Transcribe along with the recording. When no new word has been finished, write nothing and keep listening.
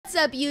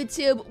What's up,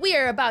 YouTube? We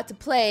are about to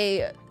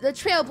play the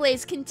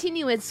Trailblaze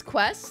Continuous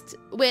Quest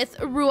with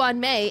RUAN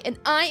MEI, and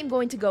I am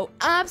going to go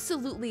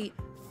absolutely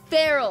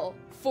feral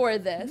for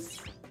this.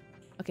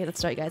 Okay, let's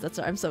start, guys. Let's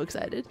start. I'm so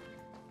excited.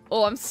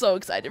 Oh, I'm so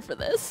excited for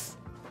this.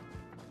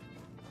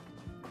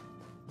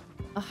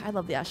 Oh, I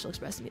love the Astral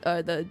Express,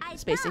 the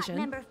space station.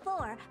 Member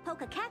 4,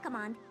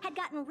 Pokakakamon, had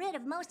gotten rid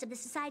of most of the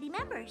society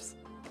members.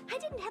 I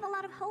didn't have a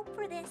lot of hope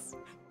for this.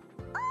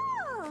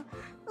 Oh,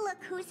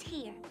 look who's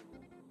here.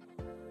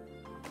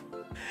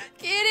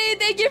 Kitty,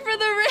 thank you for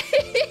the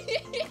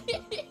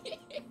raid.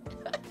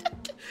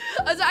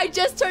 I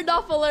just turned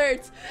off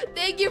alerts.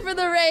 Thank you for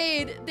the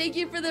raid. Thank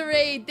you for the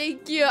raid.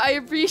 Thank you. I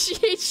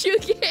appreciate you,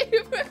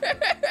 gamer.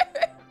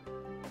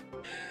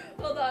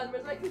 Hold on.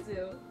 Where's my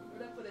kazoo?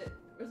 Where'd I put it?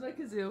 Where's my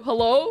kazoo?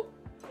 Hello?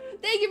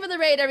 Thank you for the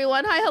raid,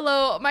 everyone. Hi,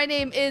 hello. My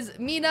name is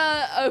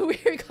Mina.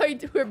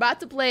 We're about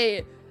to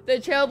play the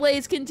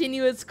Trailblaze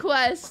Continuous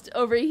Quest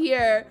over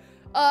here.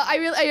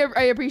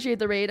 I appreciate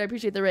the raid. I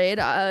appreciate the raid.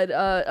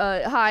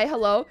 Hi,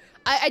 hello.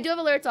 I do have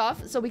alerts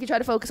off, so we can try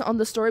to focus on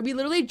the story. We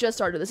literally just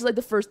started. This is like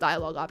the first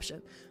dialogue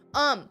option.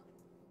 But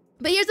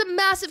here's a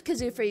massive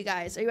kazoo for you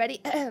guys. Are you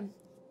ready?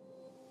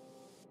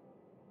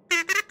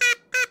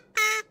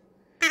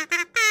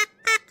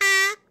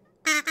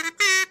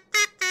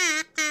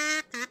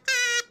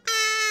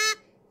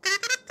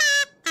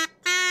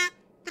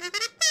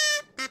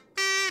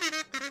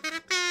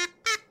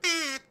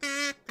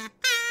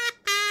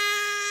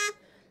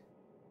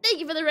 Thank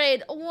you for the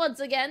raid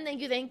once again.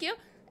 Thank you, thank you.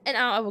 And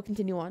now I will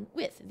continue on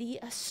with the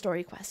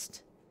story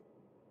quest.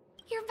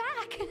 You're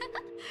back.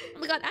 Oh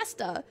my god,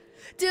 Asta.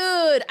 Dude,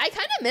 I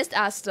kind of missed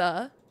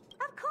Asta.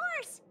 Of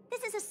course.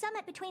 This is a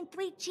summit between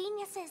 3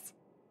 geniuses.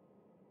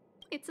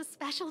 It's a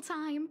special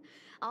time.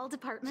 All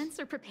departments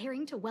are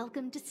preparing to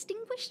welcome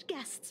distinguished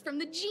guests from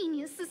the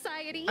Genius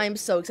Society. I'm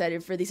so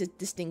excited for these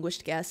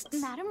distinguished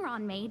guests. Madame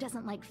RUAN MEI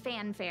doesn't like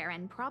fanfare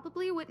and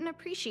probably wouldn't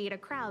appreciate a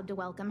crowd to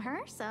welcome her,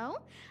 so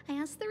I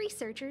asked the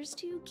researchers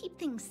to keep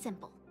things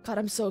simple. God,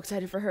 I'm so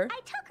excited for her.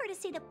 I took her to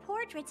see the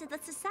portraits of the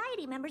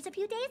society members a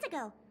few days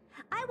ago.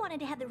 I wanted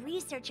to have the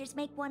researchers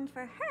make one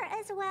for her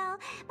as well,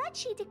 but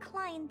she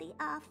declined the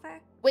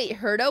offer. Wait,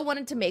 Herda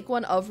wanted to make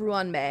one of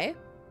RUAN MEI?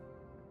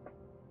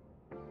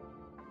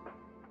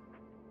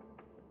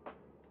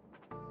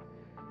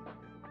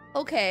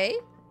 Okay.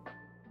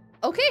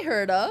 Okay,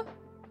 Herda.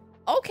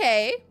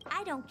 Okay.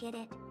 I don't get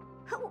it.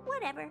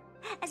 Whatever.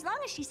 As long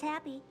as she's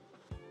happy.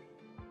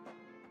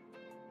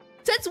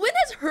 Since when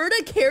has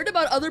Herda cared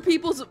about other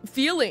people's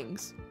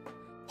feelings?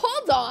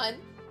 Hold on.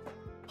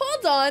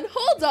 Hold on.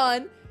 Hold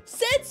on.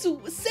 Since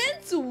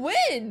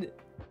when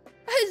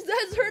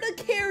has Herda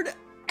cared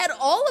at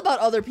all about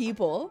other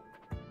people?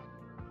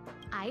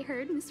 I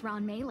heard Miss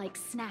RUAN MEI likes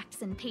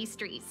snacks and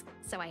pastries,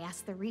 so I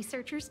asked the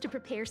researchers to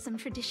prepare some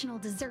traditional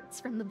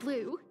desserts from the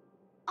blue.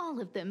 All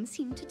of them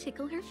seemed to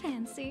tickle her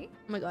fancy.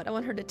 Oh my god, I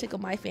want her to tickle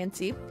my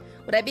fancy.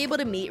 Would I be able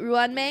to meet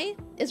RUAN MEI?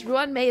 Is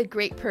RUAN MEI a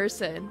great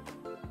person?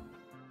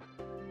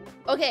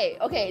 Okay,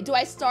 do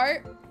I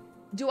start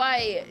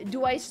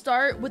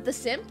with the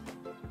simp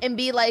and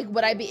be like,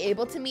 would I be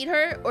able to meet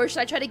her? Or should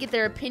I try to get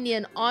their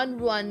opinion on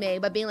RUAN MEI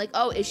by being like,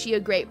 oh, is she a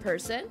great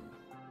person?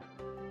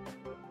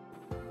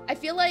 I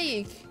feel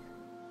like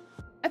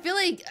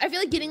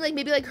getting like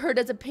maybe like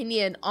Herda's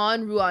opinion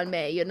on RUAN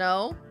MEI, you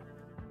know?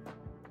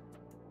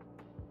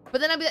 But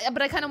then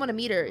but I kind of want to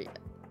meet her.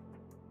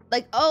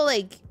 Like, oh,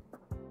 like,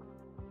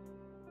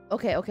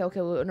 okay,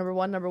 number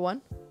one. Of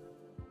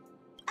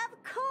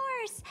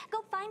course,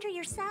 go find her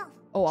yourself.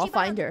 Oh, I'll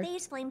find her. She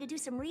base flame to do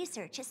some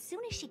research as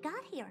soon as she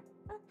got here.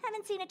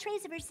 Haven't seen a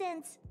trace of her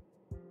since.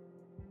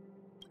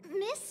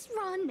 Miss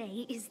RUAN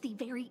MEI is the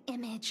very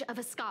image of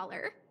a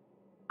scholar.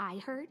 I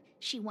heard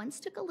she once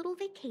took a little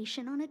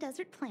vacation on a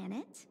desert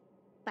planet.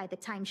 By the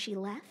time she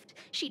left,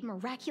 she'd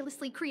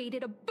miraculously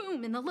created a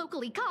boom in the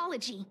local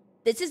ecology.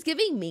 This is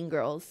giving Mean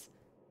Girls.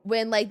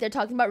 When, like, they're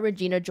talking about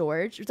Regina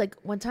George. It's like,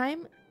 one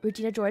time,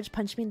 Regina George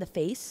punched me in the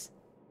face,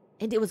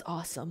 and it was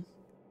awesome.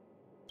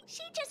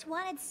 She just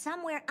wanted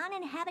somewhere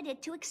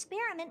uninhabited to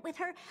experiment with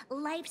her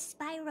life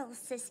spiral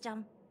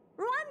system.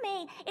 RUAN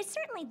MEI is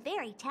certainly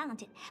very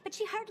talented, but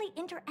she hardly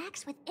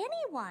interacts with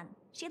anyone.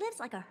 She lives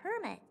like a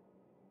hermit.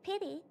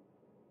 Pity.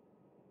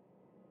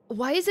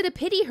 Why is it a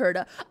pity,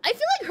 Herda? I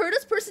feel like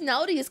Herda's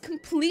personality is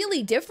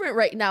completely different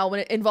right now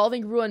when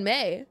involving RUAN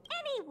MEI.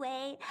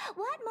 Anyway,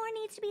 what more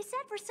needs to be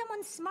said for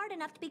someone smart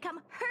enough to become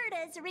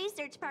Herda's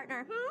research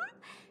partner,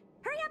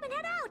 Hurry up and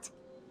head out!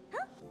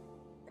 Huh?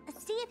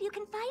 See if you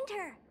can find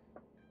her.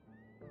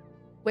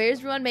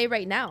 Where's RUAN MEI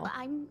right now?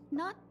 I'm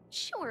not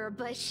sure,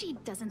 but she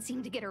doesn't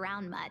seem to get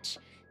around much.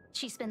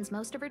 She spends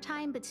most of her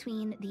time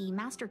between the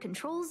Master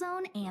Control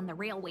Zone and the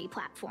railway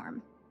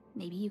platform.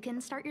 Maybe you can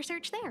start your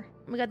search there.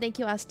 Oh my god, thank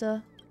you,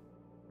 Asta.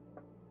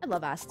 I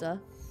love Asta.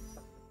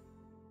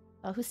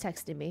 Oh, who's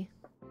texting me?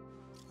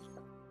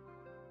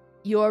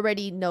 You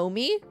already know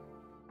me?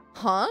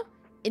 Huh?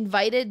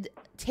 Invited,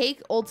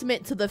 take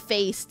ultimate to the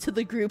face to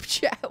the group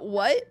chat.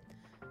 What?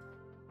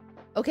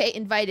 Okay,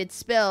 invited,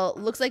 spill.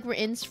 Looks like we're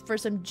in for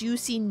some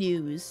juicy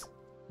news.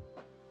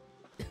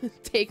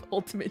 Take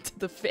ultimate to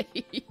the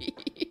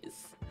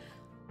face.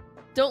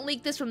 Don't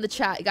leak this from the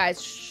chat,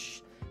 guys.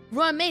 Shh.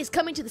 Ruan Mei is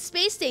coming to the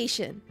space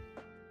station.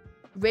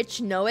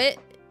 Rich know it?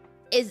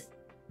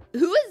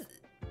 Who is...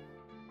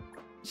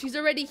 She's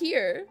already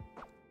here.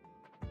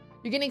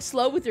 You're getting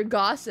slow with your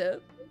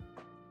gossip.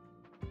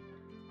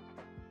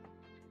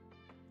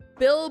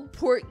 Bill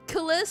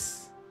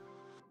Portcullis?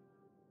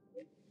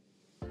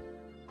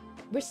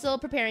 We're still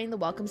preparing the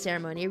welcome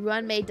ceremony.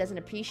 Ruan Mei doesn't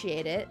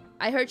appreciate it.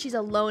 I heard she's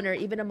a loner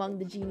even among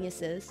the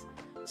geniuses.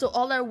 So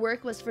all our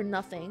work was for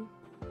nothing.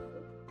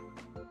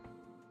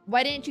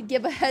 Why didn't you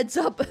give a heads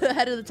up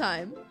ahead of the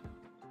time?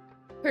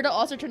 Herta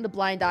also turned a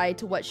blind eye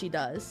to what she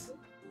does.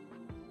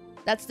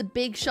 That's the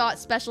big shot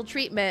special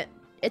treatment.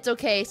 It's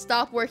okay,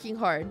 stop working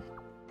hard.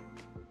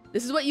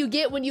 This is what you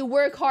get when you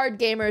work hard,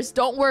 gamers.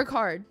 Don't work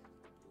hard.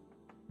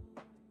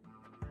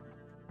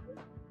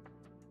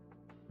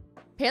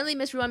 Apparently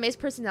Miss Ruan Mei's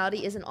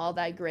personality isn't all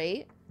that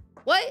great.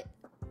 What?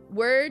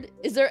 Word?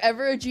 Is there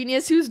ever a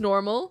genius who's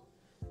normal?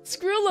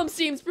 Screwlum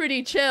seems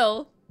pretty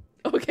chill.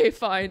 Okay,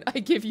 fine. I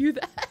give you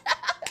that.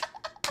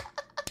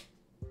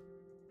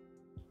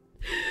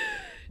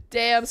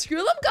 Damn,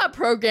 Screwlum got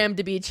programmed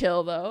to be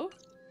chill, though.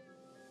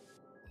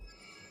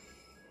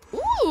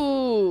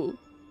 Ooh.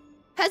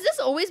 Has this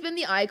always been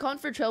the icon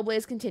for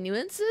Trailblaze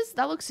continuances?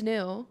 That looks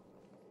new.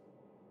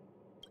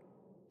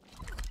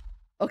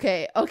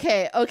 Okay. Oh,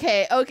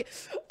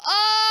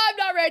 I'm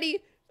not ready.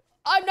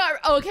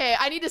 Okay,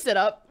 I need to sit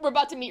up. We're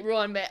about to meet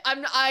Ruan Mei.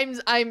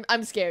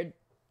 I'm scared.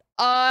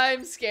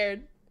 I'm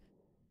scared.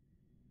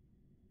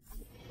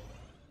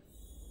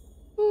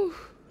 Whew.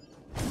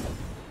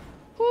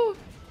 Whew.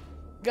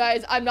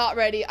 Guys, I'm not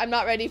ready. I'm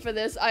not ready for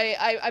this.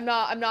 I'm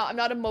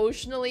not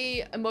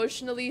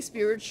emotionally,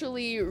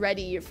 spiritually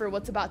ready for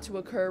what's about to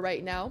occur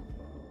right now.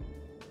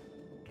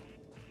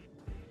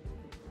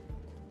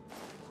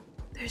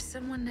 There's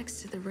someone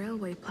next to the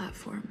railway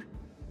platform.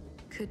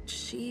 Could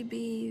she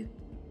be...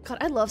 God,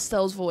 I love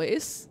Stell's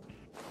voice.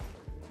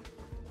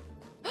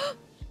 I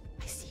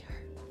see her.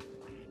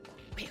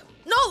 Wait,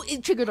 no,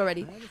 it triggered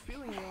already. I have a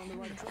feeling we're on the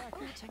right track. I'm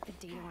gonna check the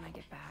data when I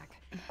get back.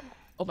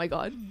 Oh my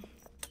god.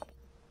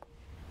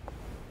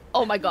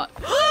 Oh my god.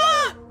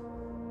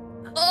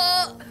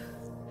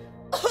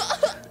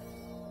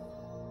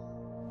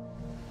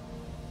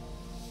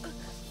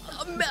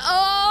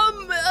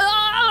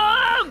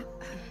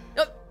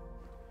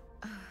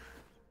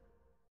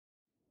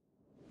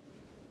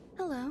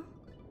 Hello.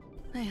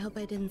 I hope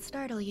I didn't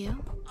startle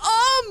you.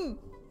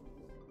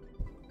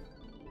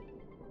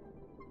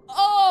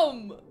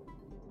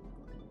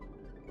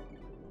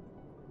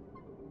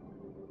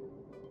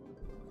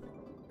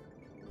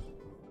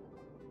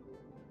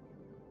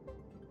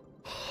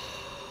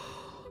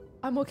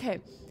 I'm okay.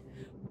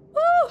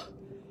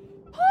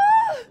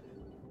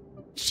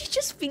 She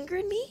just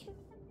fingered me?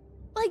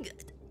 Like,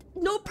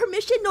 no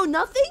permission, no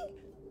nothing?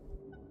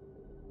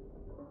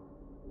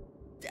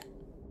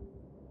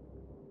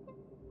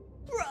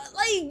 Bruh,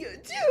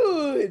 like,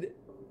 dude!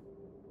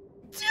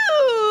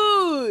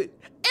 Dude!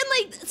 And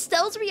like,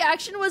 Stell's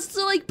reaction was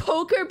to like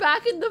poke her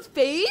back in the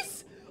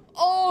face?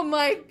 Oh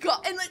my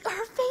god. And like,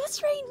 her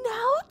face right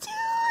now,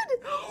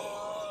 dude!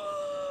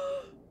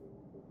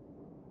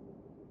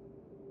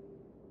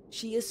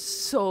 She is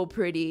so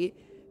pretty.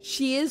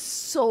 She is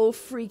so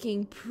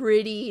freaking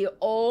pretty.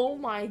 Oh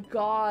my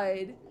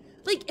god.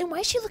 Like, and why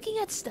is she looking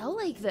at Stell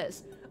like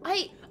this?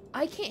 I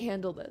can't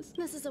handle this.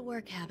 This is a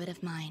work habit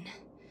of mine.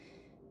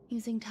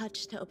 Using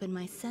touch to open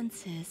my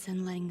senses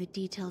and letting the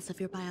details of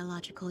your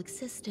biological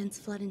existence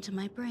flood into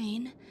my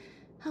brain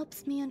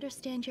helps me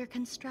understand your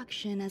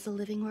construction as a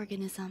living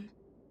organism.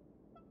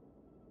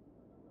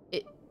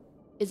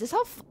 Is this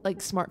how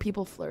like smart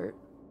people flirt?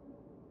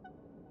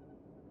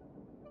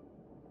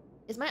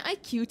 Is my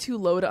IQ too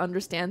low to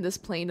understand this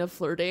plane of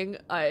flirting?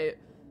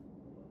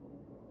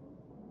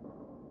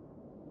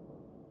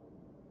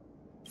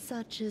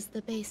 Such is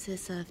the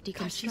basis of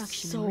deconstruction God,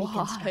 she's so and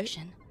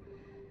reconstruction.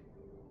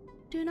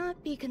 Do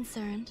not be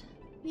concerned.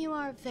 You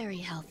are very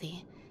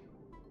healthy.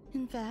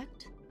 In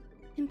fact,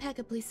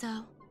 impeccably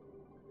so.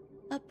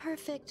 A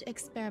perfect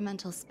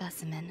experimental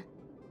specimen.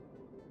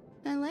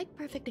 I like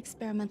perfect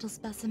experimental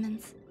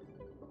specimens.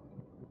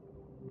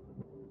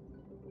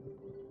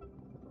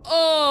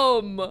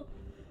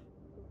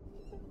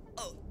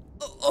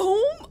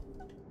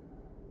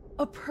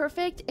 A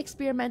perfect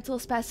experimental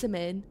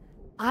specimen.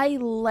 I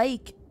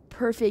like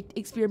perfect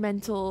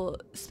experimental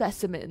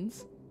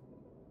specimens.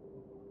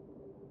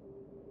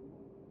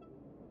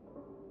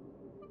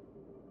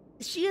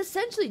 She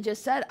essentially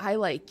just said, I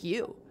like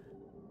you.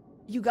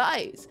 You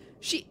guys,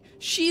 she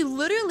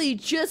literally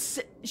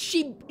just,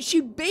 she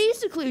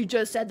basically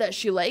just said that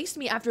she likes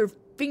me after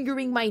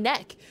fingering my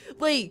neck.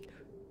 Like,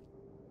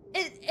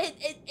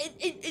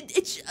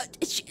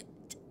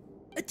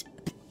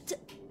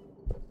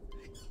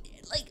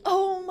 like,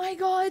 oh my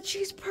god,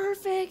 she's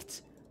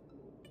perfect.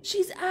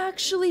 She's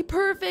actually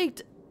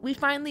perfect. We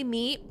finally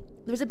meet.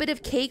 There's a bit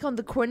of cake on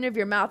the corner of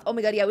your mouth. Oh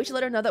my god, yeah, we should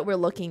let her know that we're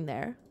looking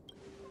there.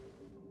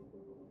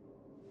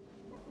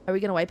 Are we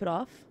gonna wipe it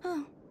off?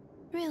 Oh,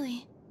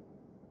 really?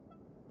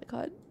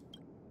 god.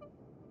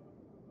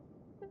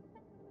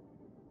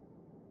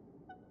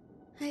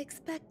 I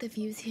expect the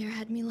views here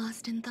had me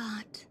lost in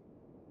thought.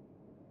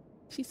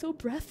 She's so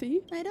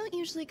breathy. I don't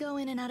usually go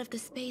in and out of the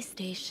space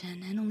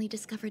station, and only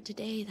discovered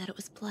today that it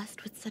was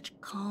blessed with such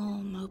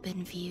calm,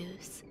 open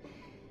views.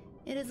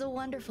 It is a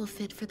wonderful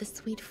fit for the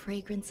sweet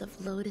fragrance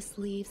of lotus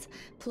leaves,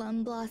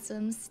 plum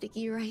blossoms,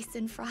 sticky rice,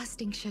 and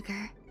frosting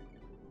sugar.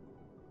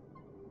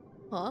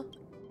 Huh?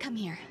 Come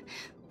here.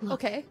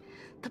 Look, Okay.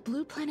 the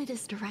blue planet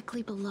is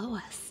directly below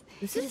us.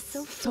 This It is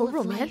so so full of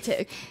life.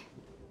 romantic.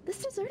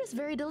 This dessert is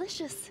very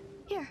delicious.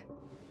 Here,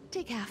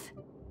 take half.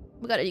 Oh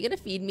my god, are you gonna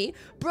feed me?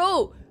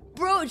 Bro,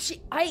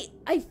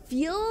 I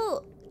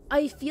feel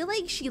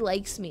like she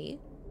likes me.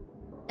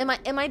 Am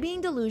I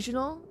being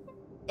delusional?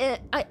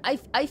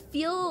 I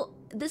feel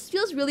this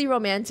feels really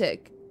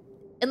romantic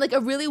in like a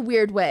really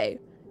weird way.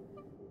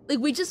 Like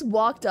we just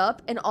walked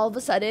up and all of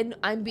a sudden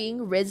I'm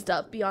being rizzed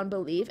up beyond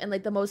belief in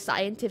like the most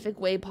scientific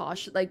way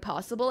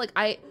possible. Like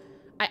I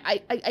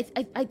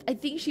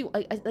think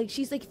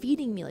she's like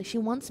feeding me, like she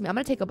wants me. I'm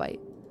gonna take a bite.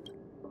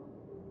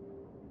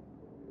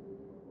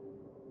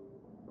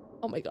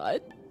 Oh my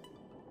god.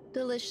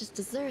 Delicious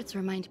desserts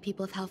remind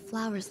people of how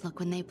flowers look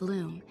when they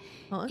bloom.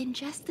 Huh?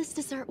 Ingest this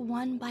dessert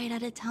one bite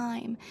at a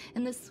time,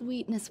 and the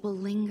sweetness will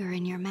linger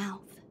in your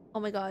mouth.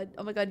 Oh my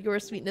god, your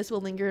sweetness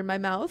will linger in my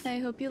mouth. I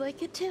hope you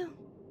like it too.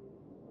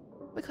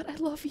 Oh my god, I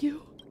love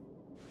you.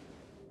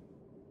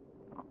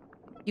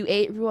 You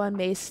ate RUAN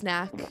MEI's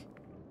snack.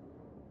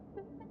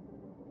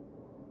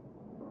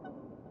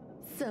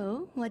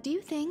 So, what do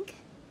you think?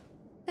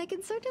 I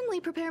can certainly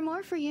prepare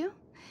more for you.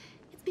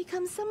 It's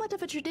become somewhat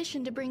of a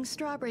tradition to bring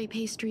strawberry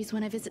pastries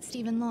when I visit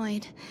Stephen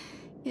Lloyd.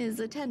 His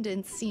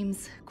attendance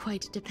seems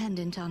quite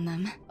dependent on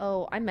them.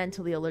 Oh, I'm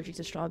mentally allergic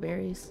to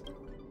strawberries.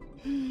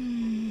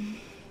 An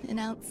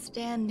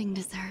outstanding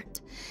dessert.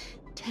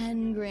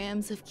 10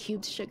 grams of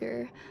cubed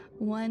sugar,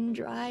 1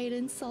 dried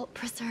and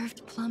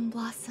salt-preserved plum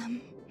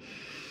blossom.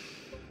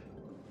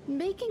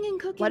 Baking and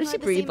cooking Why does she are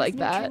the breathe same like as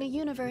that? nurturing a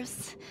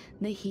universe.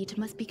 The heat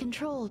must be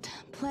controlled,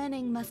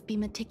 planning must be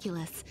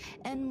meticulous,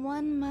 and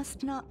one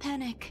must not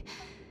panic,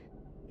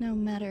 no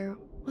matter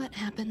what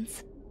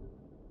happens.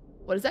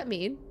 What does that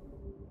mean?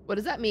 What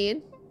does that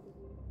mean?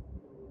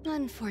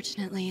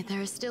 Unfortunately,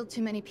 there are still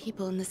too many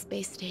people in the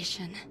space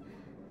station.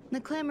 The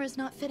clamor is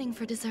not fitting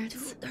for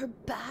desserts. Dude, her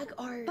bag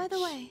art. By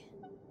the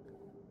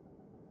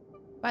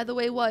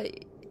way, what?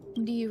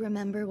 do you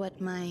remember what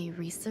my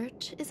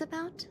research is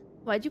about?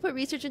 Why'd you put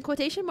research in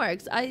quotation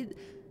marks?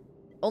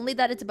 Only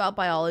that it's about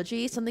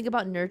biology, something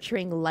about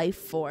nurturing life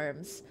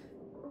forms.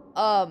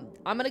 I'm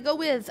gonna go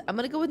with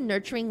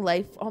nurturing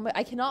life. Oh my,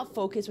 I cannot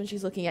focus when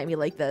she's looking at me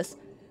like this.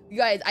 You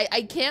guys,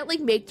 I can't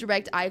like make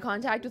direct eye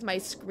contact with my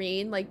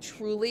screen. Like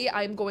truly,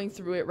 I'm going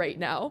through it right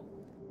now.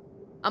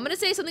 I'm gonna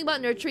say something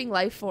about nurturing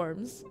life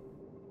forms.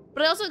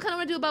 But I also kind of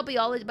want to do about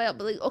biology, but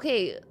like,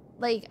 okay,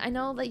 like I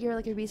know that you're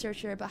like a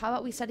researcher, but how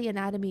about we study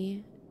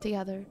anatomy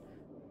together?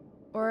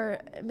 Or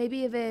maybe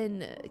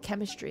even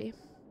chemistry.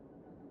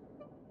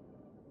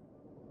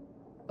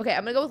 Okay,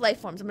 I'm gonna go with life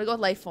forms.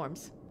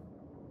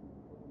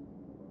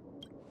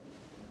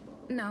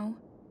 No.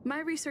 My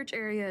research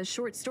area is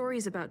short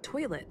stories about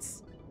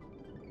toilets.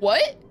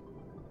 What?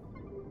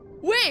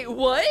 Wait,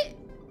 what?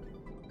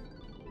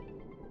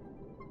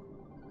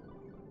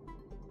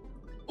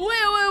 Wait.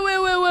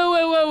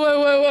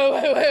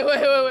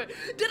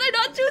 Did I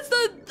not choose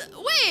the...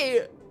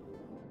 Wait.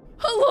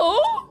 Hello?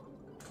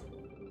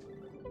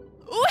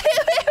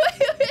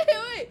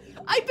 Wait.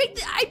 I picked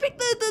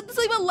the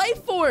something about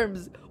life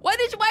forms. Why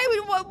did she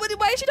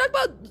talk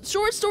about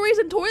short stories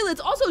and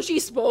toilets? Also, she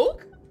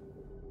spoke?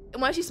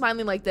 And why is she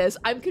smiling like this?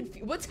 I'm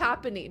confused. What's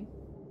happening?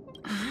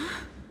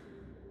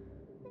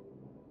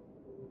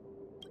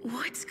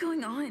 What's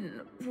going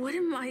on? What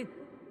am I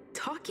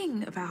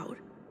talking about?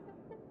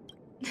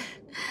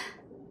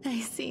 I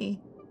see.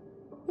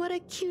 What a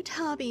cute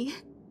hobby.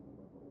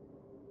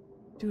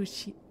 Dude,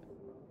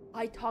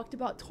 I talked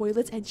about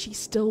toilets and she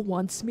still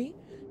wants me?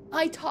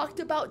 I talked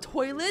about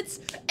toilets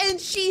and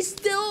she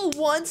still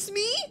wants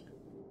me?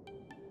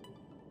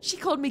 She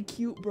called me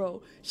cute,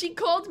 bro. She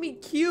called me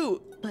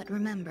cute. But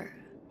remember,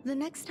 the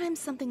next time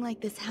something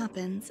like this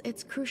happens,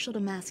 it's crucial to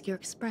mask your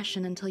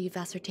expression until you've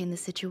ascertained the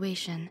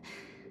situation.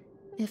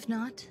 If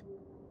not,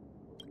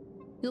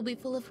 you'll be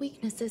full of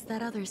weaknesses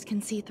that others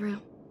can see through.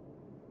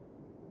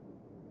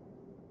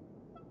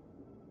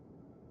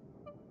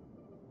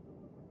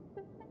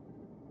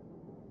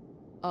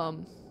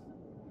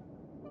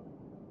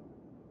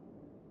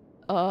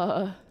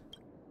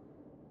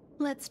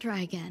 Let's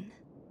try again.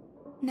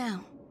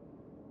 Now,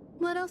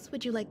 what else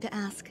would you like to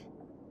ask?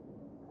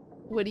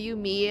 What do you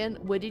mean?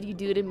 What did you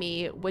do to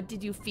me? What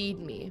did you feed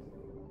me?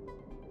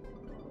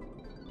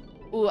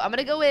 Ooh, I'm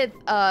gonna go with,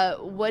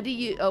 what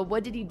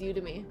did you do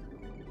to me?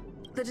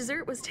 The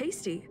dessert was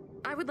tasty.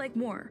 I would like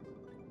more.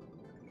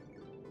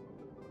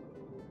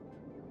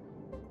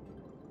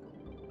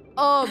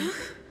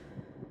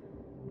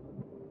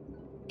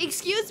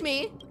 Excuse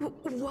me?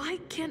 Why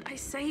can't I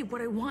say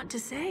what I want to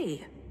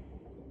say?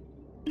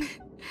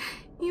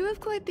 You have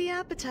quite the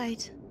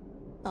appetite.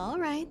 All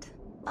right,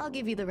 I'll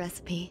give you the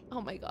recipe. Oh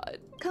my god.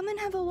 Come and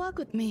have a walk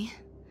with me.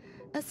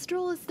 A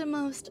stroll is the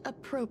most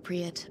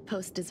appropriate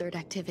post-dessert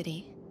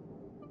activity.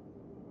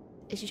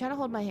 Is she trying to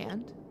hold my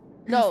hand?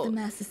 As No. the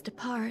masses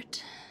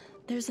depart,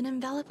 there's an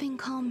enveloping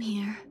calm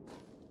here.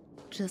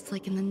 Just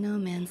like in the no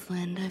man's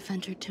land I've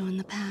ventured to in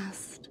the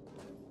past.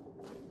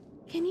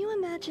 Can you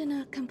imagine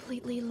a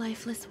completely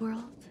lifeless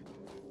world?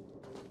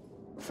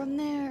 From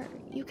there,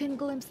 you can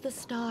glimpse the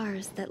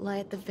stars that lie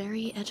at the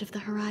very edge of the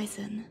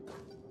horizon.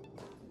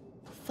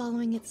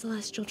 Following its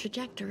celestial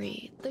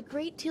trajectory, the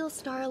Great Teal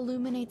Star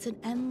illuminates an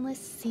endless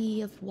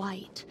sea of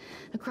white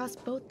across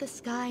both the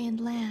sky and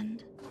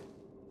land.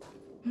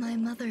 My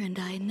mother and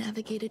I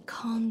navigated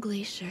calm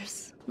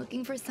glaciers,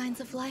 looking for signs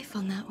of life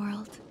on that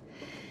world,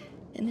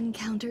 and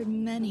encountered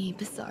many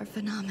bizarre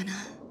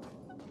phenomena.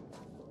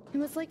 It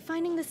was like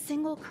finding the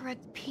single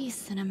correct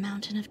piece in a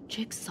mountain of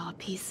jigsaw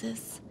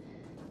pieces.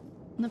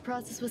 The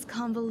process was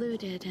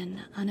convoluted and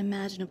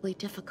unimaginably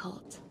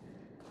difficult,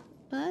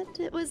 but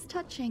it was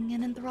touching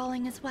and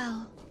enthralling as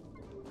well.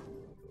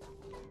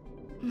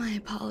 My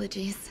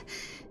apologies.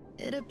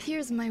 It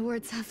appears my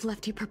words have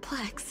left you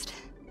perplexed.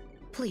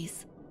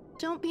 Please,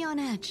 don't be on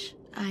edge.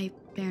 I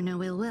bear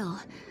no ill will.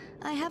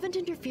 I haven't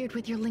interfered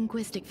with your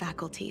linguistic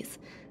faculties.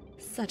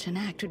 Such an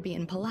act would be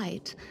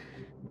impolite.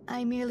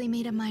 I merely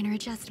made a minor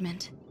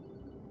adjustment.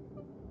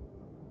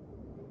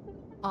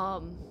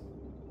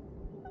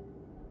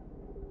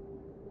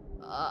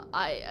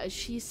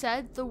 She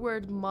said the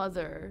word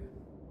mother.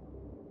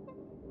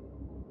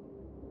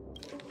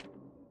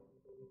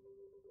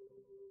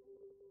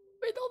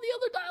 Where'd all the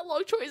other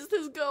dialogue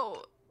choices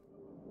go?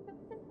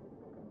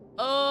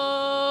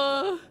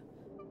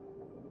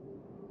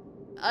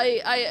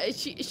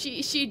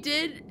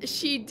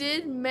 She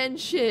did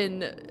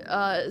mention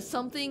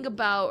something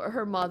about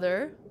her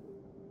mother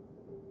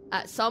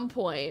at some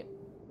point.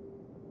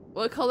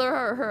 What color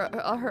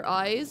are her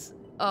eyes?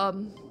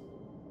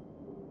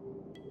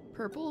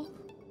 Purple?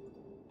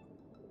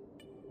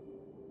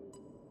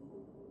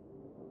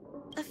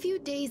 A few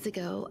days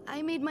ago,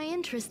 I made my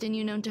interest in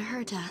you known to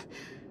Herta.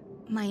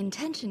 My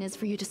intention is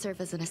for you to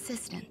serve as an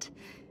assistant.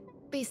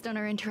 Based on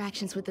our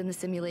interactions within the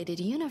simulated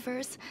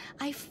universe,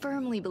 I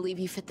firmly believe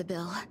you fit the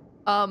bill.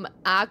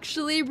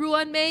 Actually,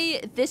 RUAN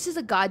MEI, this is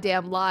a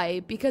goddamn lie,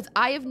 because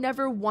I have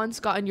never once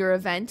gotten your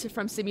event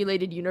from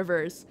Simulated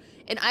Universe.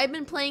 And I've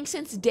been playing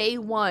since day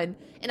one,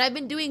 and I've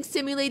been doing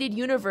Simulated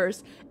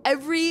Universe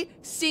every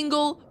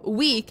single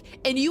week,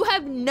 and you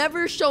have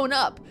never shown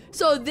up.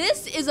 So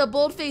this is a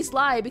bold-faced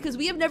lie, because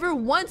we have never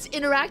once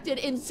interacted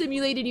in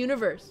Simulated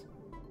Universe.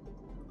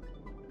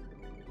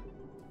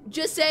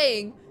 Just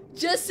saying.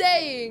 Just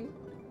saying.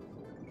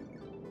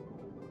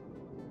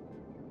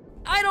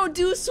 I don't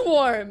do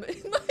Swarm.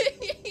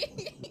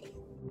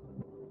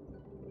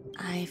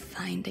 I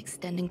find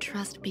extending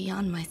trust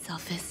beyond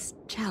myself is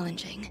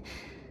challenging.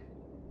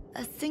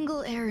 A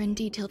single error in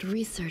detailed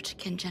research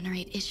can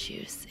generate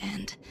issues,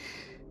 and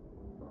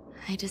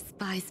I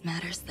despise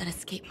matters that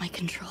escape my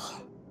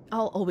control.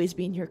 I'll always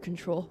be in your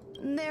control.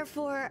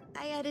 Therefore,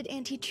 I added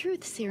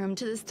anti-truth serum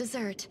to this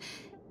dessert.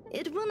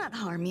 It will not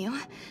harm you.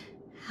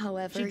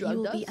 However, you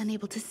will be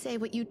unable to say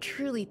what you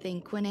truly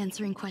think when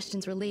answering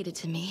questions related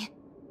to me.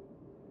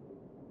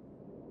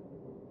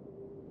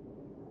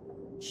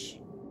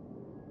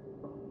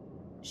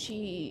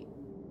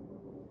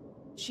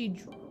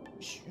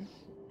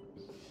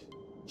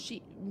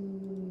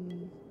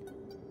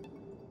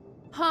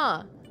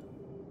 Huh.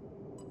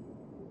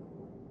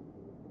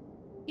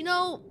 You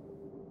know,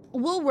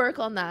 we'll work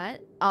on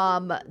that.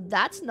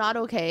 That's not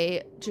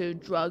okay to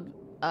drug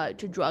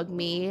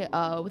me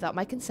without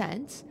my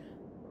consent.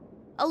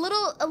 A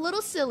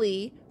little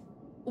silly.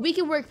 We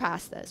can work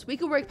past this.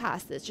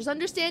 Just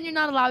understand you're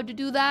not allowed to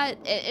do that,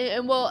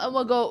 and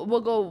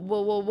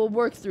we'll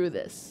work through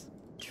this.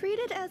 Treat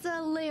it as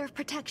a layer of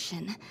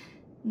protection.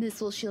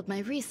 This will shield my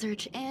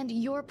research and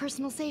your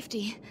personal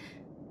safety.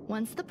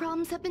 Once the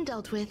problems have been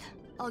dealt with,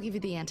 I'll give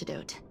you the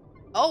antidote.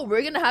 Oh,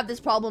 we're gonna have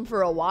this problem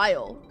for a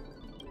while.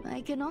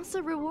 I can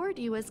also reward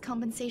you as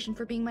compensation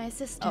for being my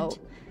assistant. Oh.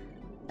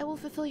 I will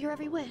fulfill your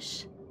every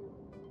wish.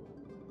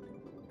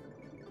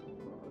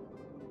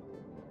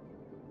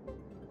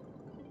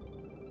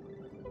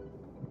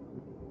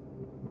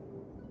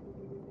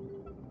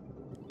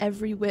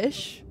 Every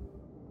wish?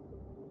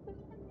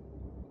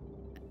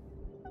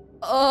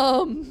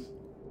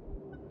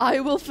 I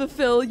will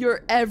fulfill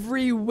your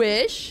every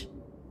wish?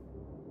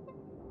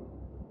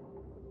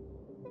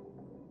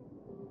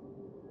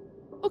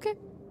 Okay.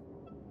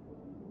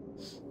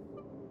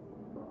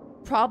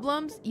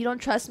 Problems? You don't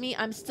trust me?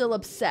 I'm still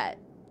upset.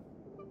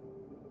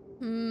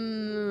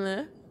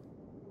 Okay,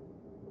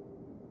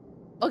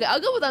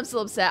 I'll go with I'm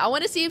still upset. I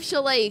want to see if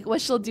she'll, like,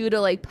 what she'll do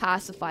to, like,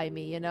 pacify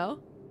me, you know?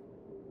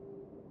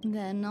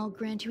 Then I'll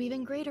grant you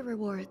even greater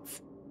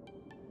rewards.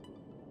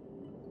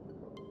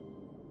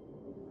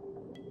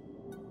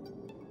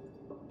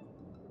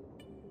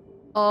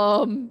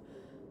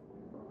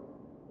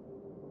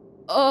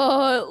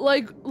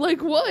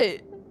 Like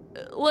what?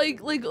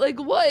 Like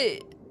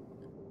what?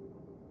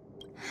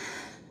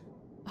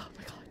 Oh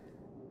my god.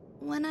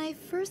 When I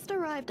first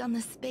arrived on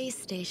the space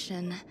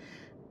station,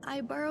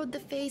 I borrowed the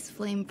phase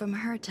flame from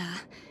Herta.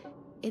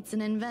 It's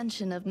an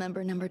invention of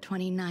member number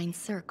 29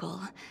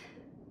 Circle.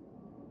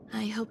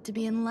 I hope to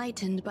be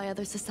enlightened by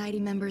other society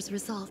members'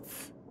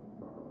 results.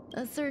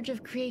 A surge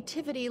of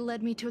creativity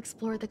led me to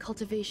explore the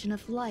cultivation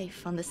of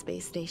life on the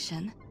space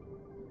station.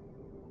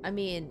 I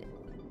mean,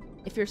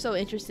 if you're so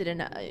interested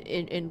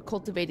in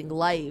cultivating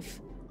life,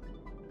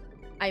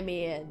 I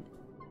mean,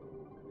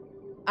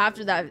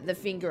 after that, the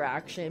finger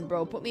action,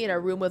 bro, put me in a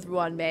room with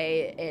RUAN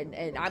MEI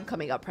and I'm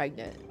coming up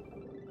pregnant.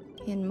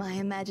 In my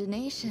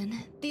imagination,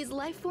 these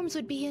life forms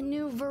would be a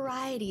new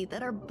variety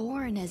that are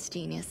born as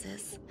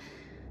geniuses.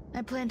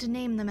 I plan to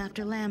name them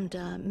after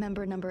Lambda,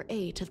 member number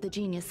 8 of the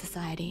Genius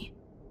Society.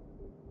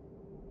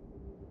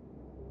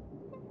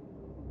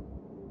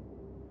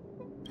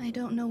 I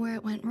don't know where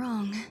it went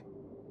wrong.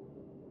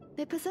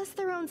 They possess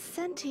their own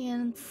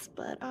sentience,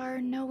 but are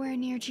nowhere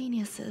near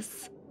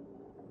geniuses.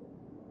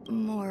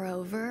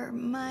 Moreover,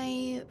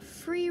 my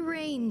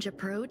free-range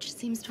approach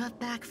seems to have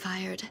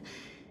backfired.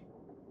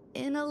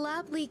 In a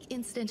lab leak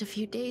incident a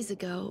few days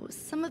ago,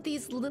 some of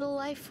these little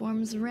life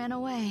forms ran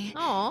away.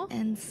 Aww.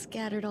 And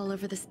scattered all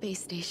over the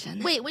space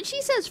station. Wait, when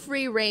she says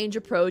free-range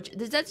approach,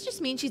 does that just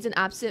mean she's an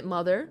absent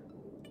mother?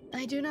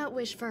 I do not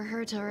wish for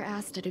Herta or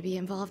Asta to be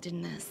involved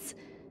in this.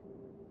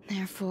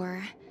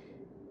 Therefore,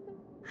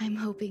 I'm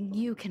hoping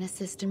you can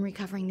assist in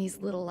recovering these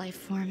little life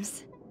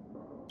forms.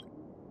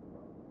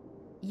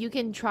 You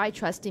can try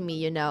trusting me,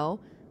 you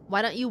know.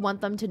 Why don't you want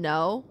them to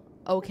know?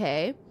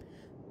 Okay.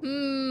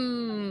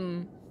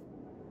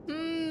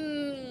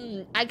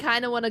 I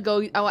kind of want to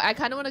go. Oh, I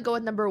kind of want to go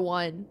with number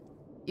 1.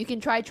 You can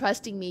try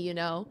trusting me, you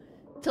know,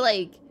 to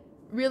like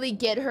really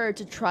get her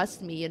to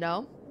trust me, you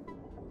know.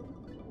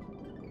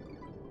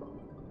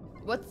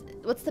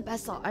 What's the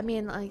best? I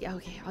mean, like,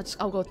 okay,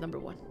 I'll go with number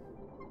 1.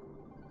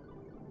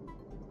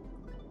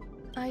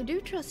 I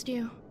do trust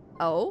you.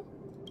 Oh.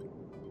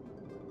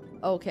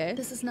 Okay.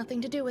 This has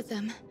nothing to do with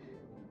them.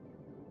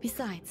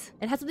 Besides,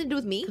 It has something to do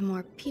with me? the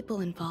more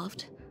people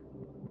involved,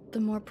 the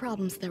more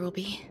problems there will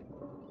be.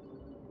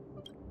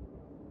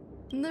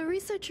 The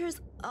researchers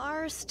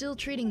are still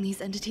treating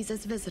these entities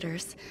as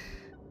visitors.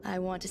 I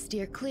want to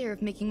steer clear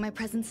of making my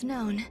presence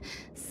known,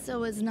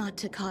 so as not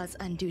to cause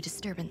undue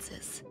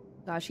disturbances.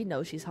 Gosh, she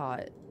knows she's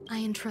hot. I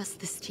entrust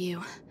this to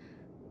you.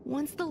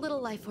 Once the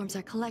little life forms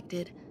are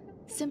collected,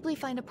 simply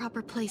find a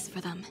proper place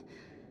for them.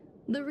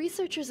 The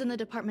researchers in the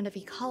Department of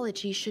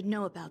Ecology should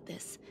know about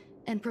this,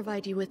 and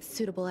provide you with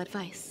suitable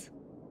advice.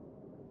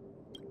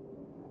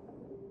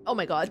 Oh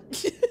my god.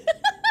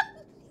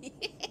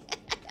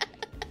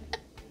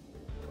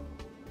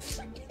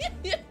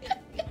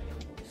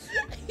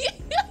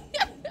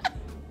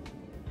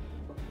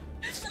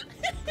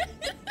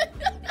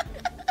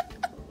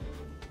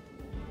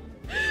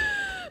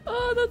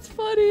 Oh, that's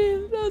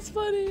funny. That's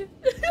funny.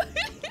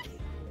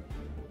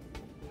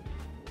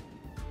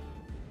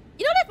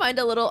 You know what I find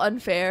a little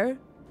unfair?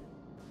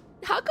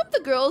 How come the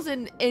girls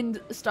in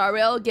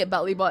Starrail get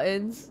belly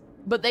buttons,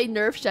 but they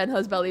nerf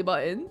Shenhe's belly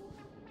button?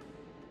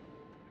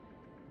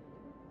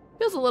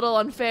 Feels a little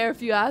unfair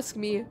if you ask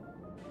me.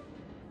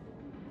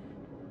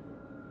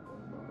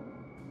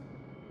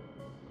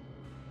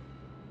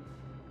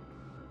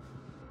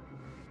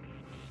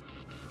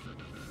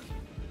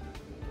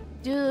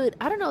 Dude,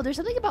 I don't know. There's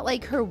something about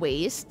like her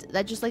waist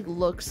that just like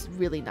looks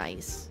really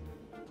nice.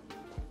 All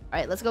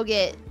right, let's go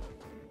get.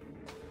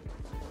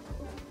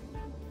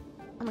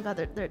 Oh my god,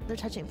 they're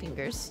touching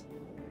fingers.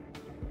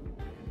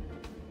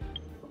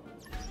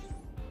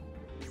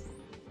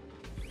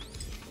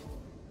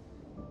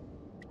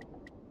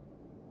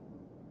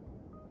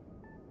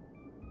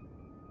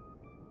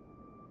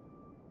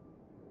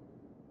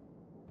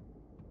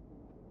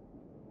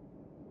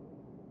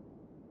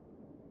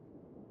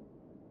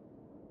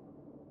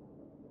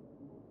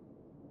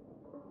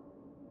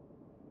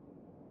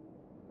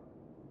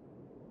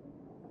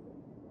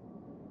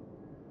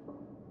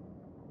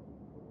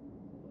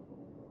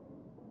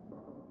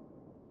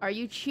 Are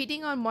you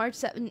cheating on March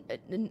 7th?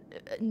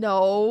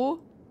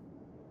 No.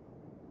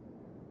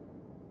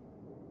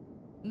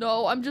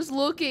 No, I'm just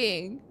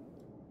looking.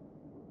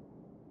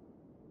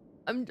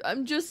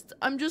 I'm just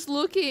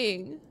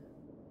looking.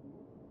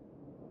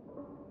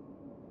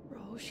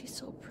 Bro, she's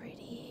so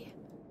pretty.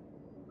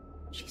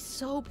 She's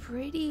so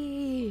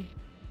pretty.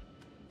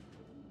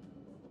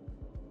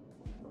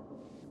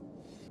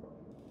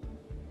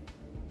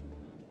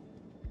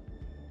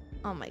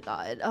 Oh my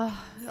god.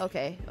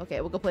 Okay,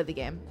 we'll go play the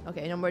game.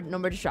 Okay, no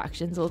more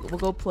distractions. We'll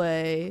go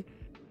play.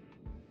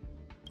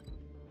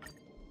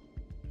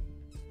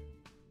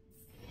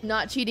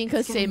 Not cheating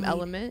because same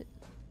element.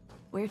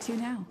 Where to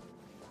now?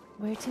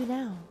 Where to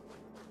now?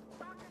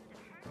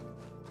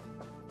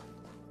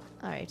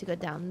 Alright, to go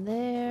down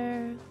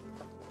there.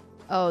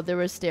 Oh, there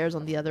were stairs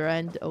on the other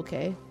end.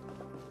 Okay.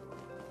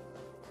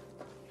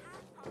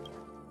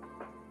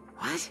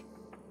 What?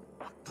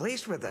 A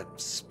place where the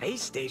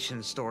space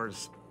station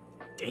stores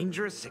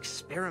dangerous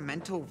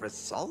experimental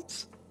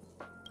results?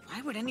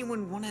 Why would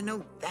anyone want to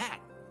know that?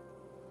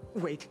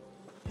 Wait,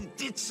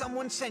 did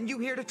someone send you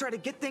here to try to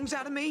get things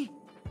out of me?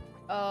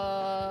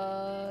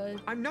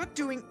 I'm not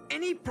doing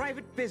any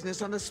private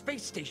business on the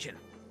space station.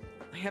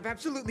 I have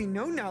absolutely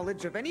no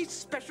knowledge of any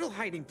special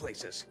hiding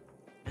places.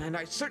 And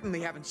I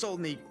certainly haven't sold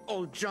any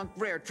old junk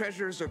rare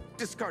treasures or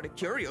discarded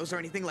curios or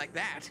anything like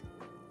that.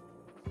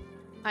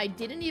 I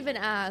didn't even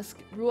ask.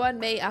 Ruan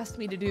Mei asked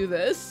me to do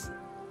this.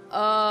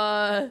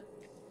 Bro,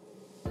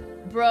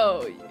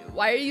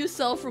 why are you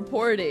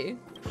self-reporting?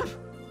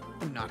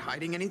 I'm not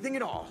hiding anything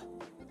at all.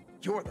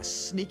 You're the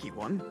sneaky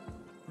one.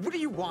 What do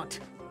you want?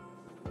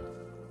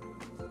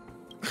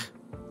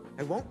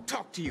 I won't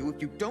talk to you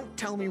if you don't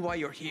tell me why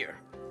you're here.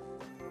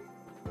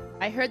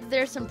 I heard that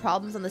there's some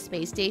problems on the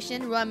space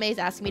station. Ruan Mei's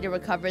asked me to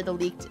recover the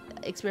leaked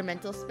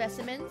experimental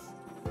specimens.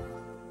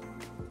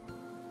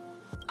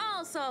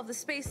 I'll solve the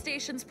space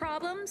station's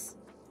problems.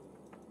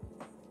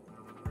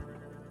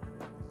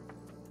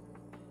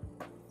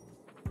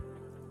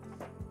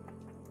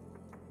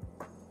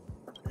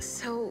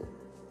 So,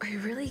 I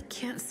really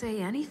can't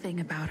say anything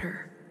about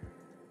her.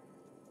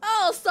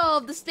 I'll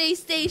solve the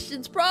space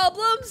station's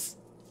problems!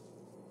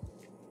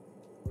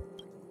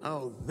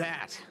 Oh,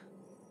 that.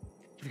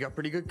 You've got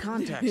pretty good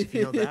contacts if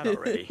you know that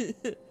already.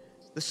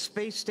 The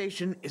space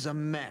station is a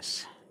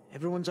mess.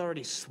 Everyone's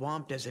already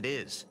swamped as it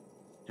is.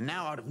 And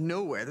now out of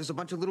nowhere, there's a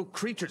bunch of little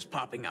creatures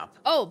popping up.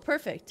 Oh,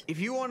 perfect. If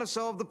you want to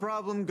solve the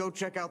problem, go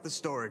check out the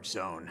storage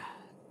zone.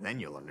 Then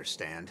you'll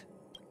understand.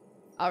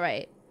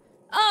 Alright.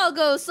 I'll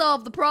go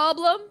solve the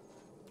problem.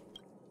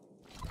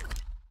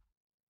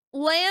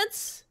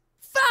 Lance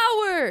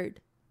Forward!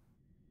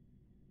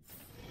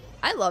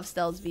 I love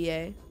Stealth's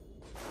VA.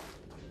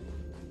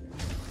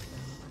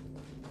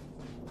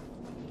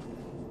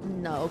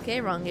 No,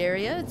 okay, wrong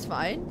area. It's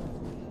fine.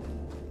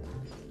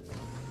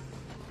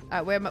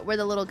 Alright, where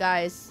the little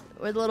guys?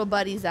 Where the little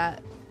buddies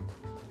at?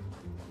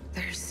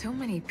 There's so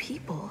many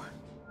people.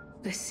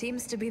 This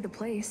seems to be the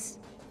place.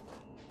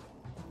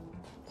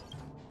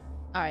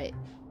 Alright.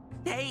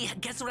 Hey,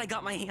 guess what I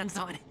got my hands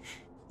on?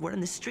 Word on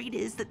the street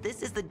is that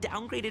this is the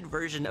downgraded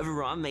version of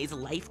RUAN MEI's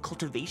life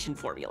cultivation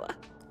formula.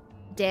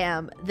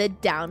 Damn, the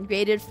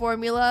downgraded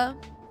formula?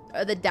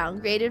 Or the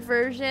downgraded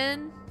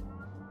version?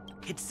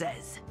 It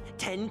says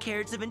 10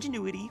 carats of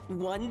ingenuity,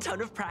 1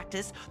 ton of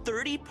practice,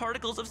 30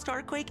 particles of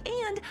starquake,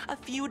 and a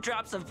few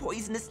drops of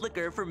poisonous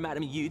liquor for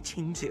Madame Yu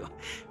Qingtu.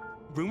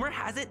 Rumor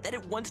has it that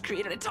it once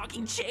created a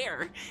talking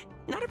chair.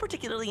 Not a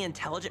particularly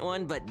intelligent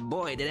one, but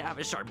boy, did it have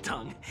a sharp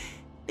tongue.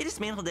 They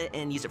dismantled it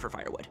and used it for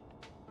firewood.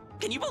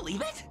 Can you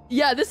believe it?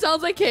 Yeah, this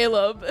sounds like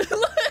Caleb.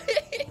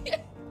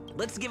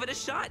 Let's give it a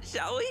shot,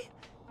 shall we?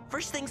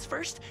 First things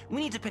first,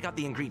 we need to pick out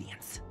the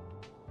ingredients.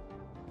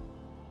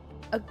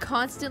 A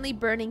constantly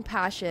burning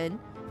passion,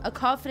 a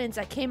confidence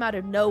that came out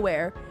of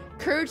nowhere,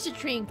 courage to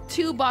drink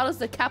 2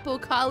 bottles of Capo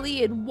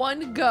Kali in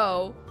one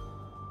go.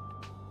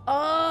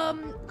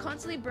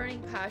 Constantly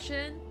burning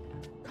passion,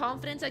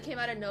 confidence that came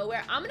out of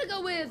nowhere. I'm gonna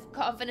go with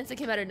confidence that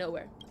came out of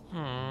nowhere.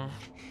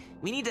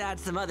 We need to add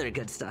some other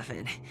good stuff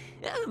in,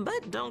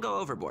 but don't go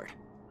overboard.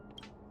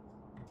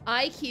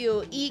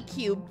 IQ,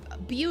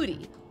 EQ,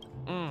 beauty.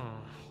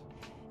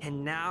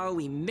 And now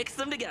we mix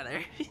them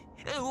together.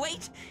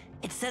 Wait,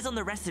 it says on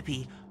the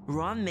recipe,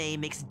 RUAN MEI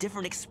makes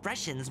different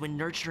expressions when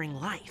nurturing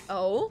life.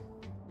 Oh?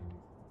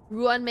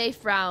 Ruan Mei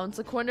frowns.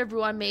 The corner of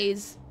Ruan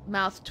Mei's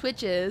mouth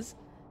twitches.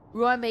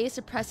 Ruan Mei is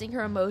suppressing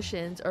her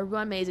emotions, or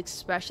Ruan Mei is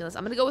expressionless.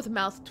 I'm gonna go with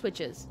mouth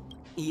twitches.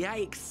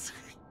 Yikes.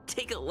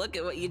 Take a look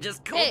at what you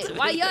just Hey, cultivated.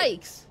 why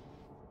yikes?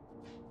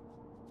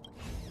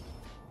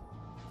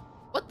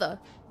 What the?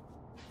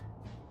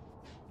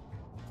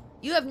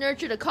 You have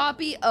nurtured a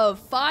copy of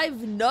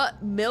 5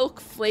 nut milk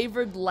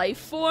flavored life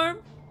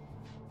form?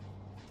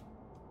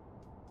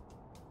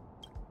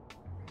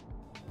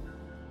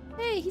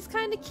 Hey, he's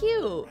kind of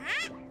cute.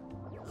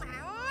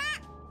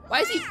 Why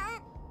is he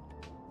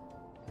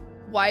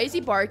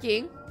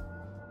barking?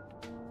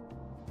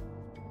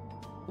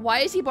 Why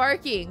is he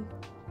barking?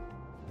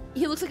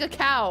 He looks like a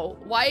cow.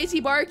 Why is he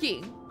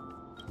barking?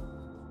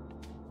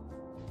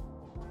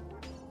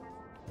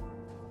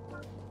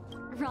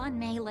 RUAN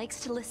MEI likes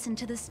to listen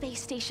to the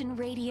space station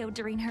radio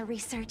during her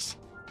research.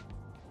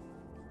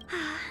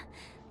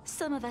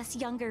 Some of us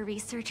younger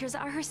researchers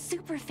are her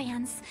super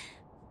fans.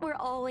 We're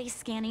always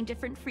scanning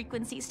different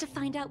frequencies to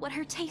find out what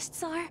her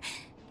tastes are.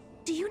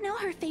 Do you know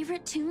her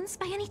favorite tunes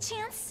by any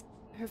chance?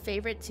 Her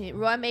favorite tune.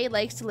 RUAN MEI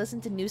likes to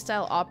listen to new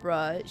style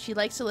opera. She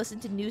likes to listen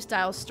to new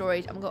style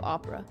stories. I'm gonna go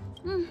opera.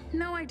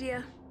 No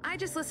idea. I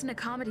just listen to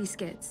comedy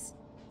skits.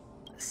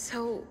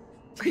 So,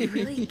 I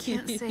really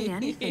can't say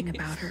anything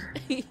about her.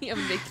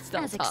 I'm big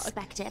style As talk.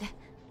 expected.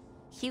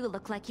 You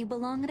look like you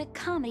belong in a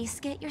comedy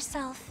skit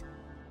yourself.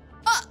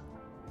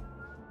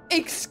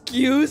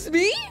 Excuse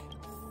me?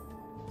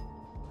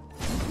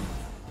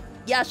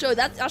 Yeah, sure.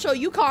 I'll show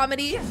you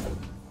comedy.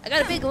 I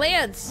got a big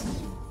lance.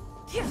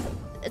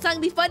 It's not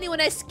gonna be funny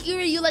when I skewer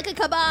you like a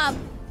kebab.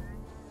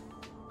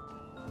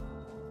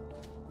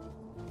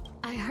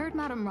 I heard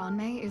Madame RUAN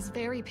MEI is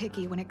very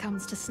picky when it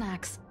comes to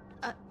snacks.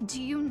 Do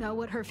you know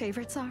what her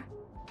favorites are?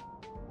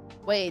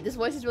 Wait, this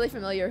voice is really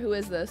familiar. Who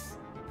is this?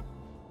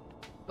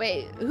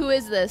 Wait, who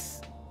is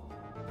this?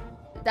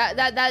 That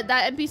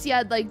NPC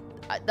had like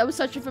that was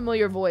such a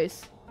familiar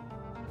voice.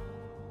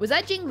 Was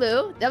that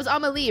Jinglu? That was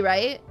Amelie,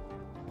 right?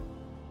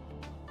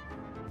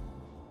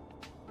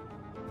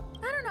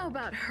 I don't know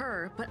about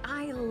her, but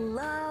I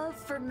love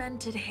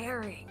fermented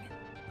herring.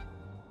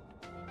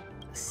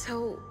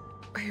 So,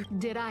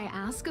 Did I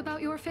ask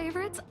about your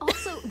favorites?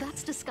 Also,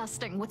 that's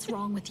disgusting. What's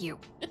wrong with you?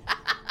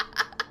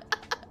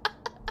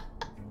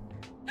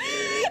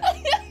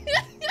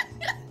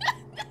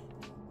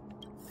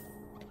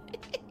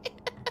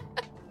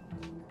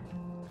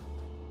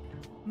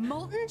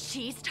 Molten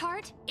cheese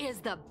tart is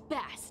the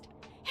best.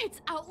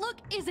 Its outlook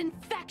is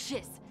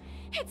infectious.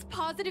 Its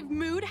positive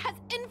mood has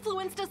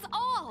influenced us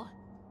all.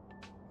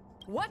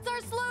 What's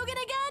our slogan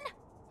again?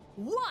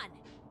 1.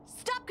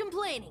 Stop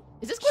complaining.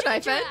 Is this good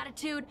Change your knife?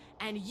 attitude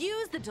and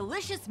use the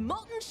delicious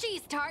molten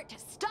cheese tart to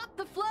stop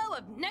the flow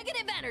of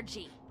negative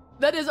energy.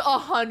 That is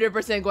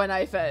 100% Gwen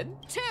Ifen.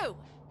 2.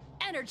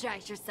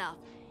 Energize yourself.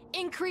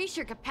 Increase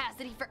your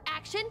capacity for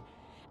action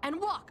and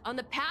walk on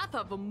the path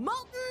of a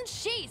molten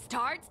cheese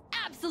tart's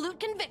absolute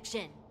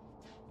conviction.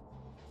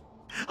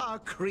 Our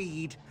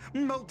creed,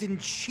 molten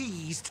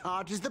cheese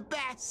tart is the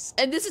best.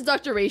 And this is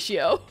Dr.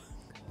 Ratio.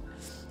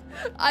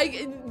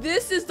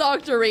 This is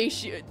Dr.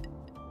 Ratio.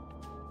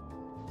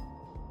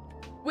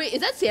 Wait,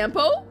 is that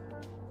Sampo?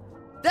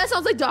 That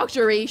sounds like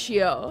Dr.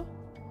 Ratio.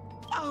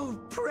 Oh,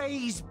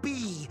 praise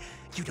be.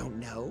 You don't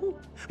know?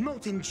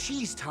 Molten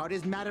cheese tart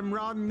is Madame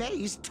RUAN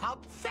MEI's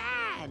top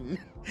fan.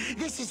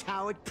 This is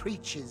how it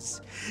preaches.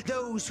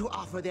 Those who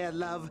offer their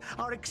love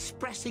are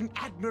expressing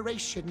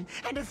admiration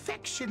and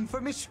affection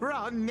for Miss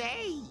RUAN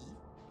MEI.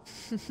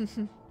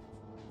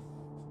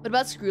 What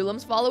about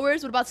Screwlum's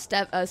followers? What about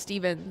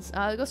Stevens?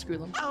 Go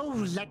Screwlum.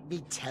 Oh, let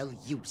me tell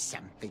you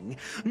something.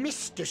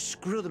 Mr.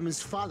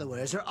 Screwlum's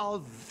followers are all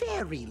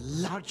very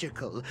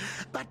logical,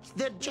 but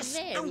they're just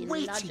Very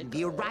awaiting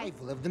the logical.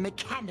 arrival of the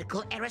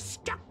mechanical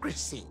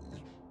aristocracy.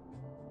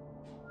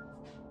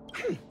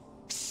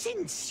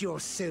 Since you're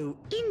so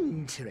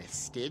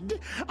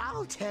interested,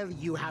 I'll tell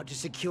you how to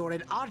secure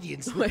an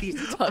audience Why with is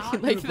the he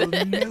talking like honorable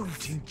this?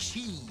 molten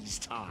cheese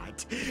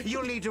tart.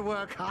 You'll need to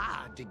work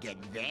hard to get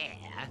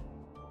there.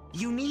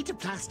 You need to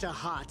plaster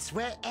hearts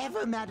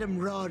wherever Madame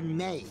RUAN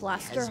MEI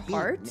Plaster has been.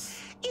 hearts?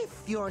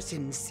 If you're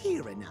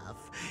sincere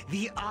enough,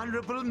 the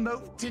honorable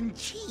molten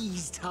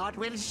cheese tart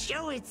will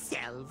show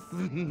itself.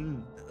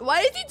 Why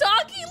is he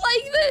talking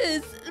like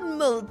this?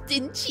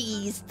 Molten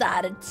cheese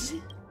tart.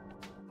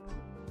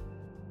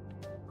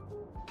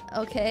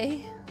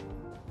 Okay.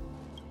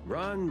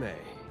 RUAN MEI,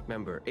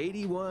 member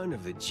 81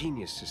 of the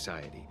Genius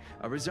Society,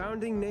 a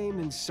resounding name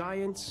in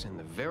science and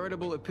the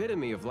veritable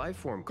epitome of life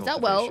form Is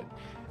that cultivation. well?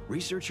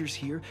 Researchers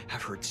here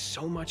have heard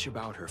so much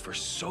about her for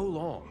so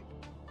long.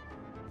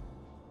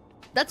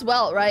 That's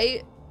well,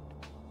 right?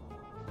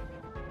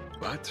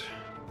 But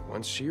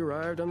once she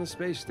arrived on the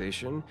space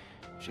station,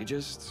 she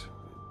just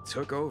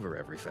took over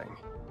everything.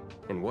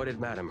 And what did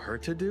Madame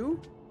Herta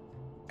do?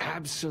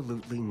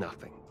 Absolutely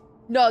nothing.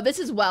 No, this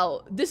is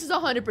well. This is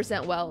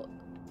 100% well.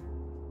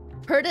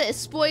 Herta is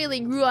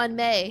spoiling RUAN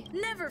MEI.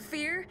 never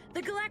fear,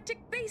 the galactic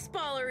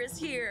baseballer is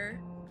here.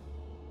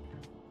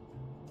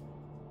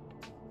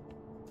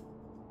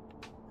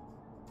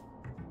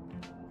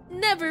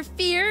 Never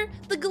fear,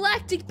 the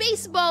galactic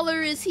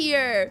baseballer is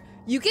here.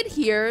 You could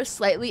hear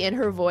slightly in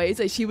her voice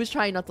that she was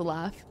trying not to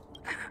laugh.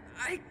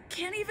 I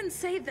can't even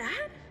say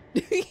that?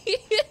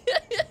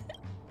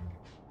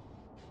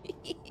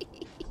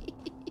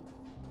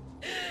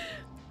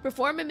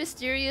 Perform a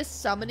mysterious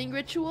summoning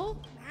ritual.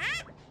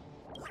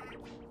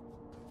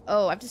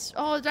 Oh, do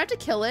I have to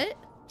kill it?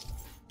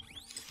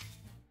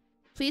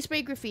 Please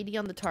spray graffiti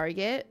on the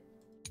target.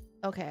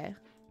 Okay.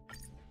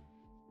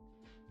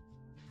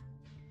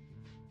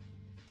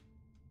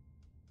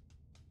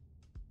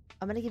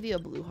 I'm gonna give you a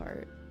blue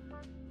heart.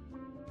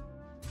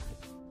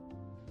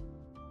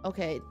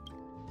 Okay.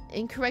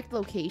 Incorrect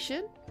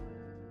location?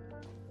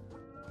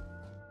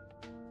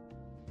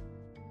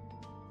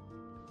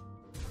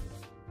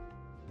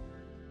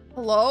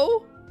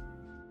 Hello?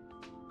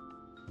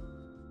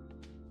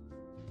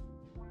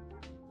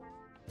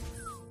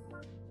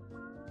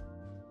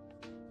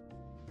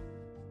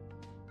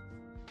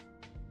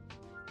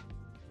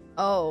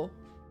 Oh.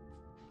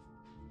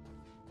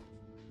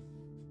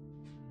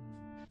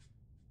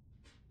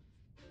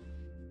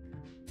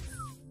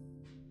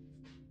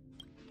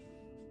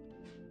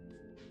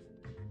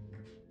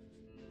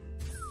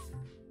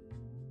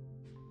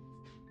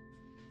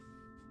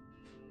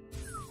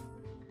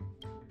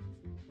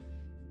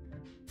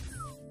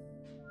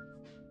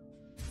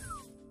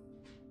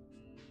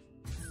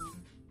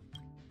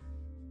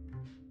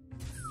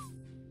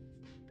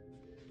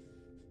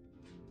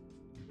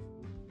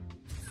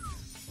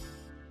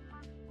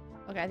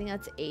 Okay, I think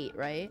that's 8,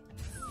 right?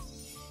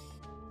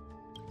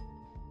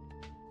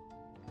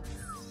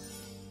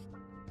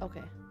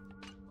 Okay.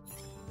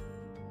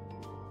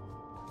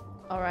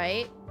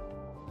 Alright.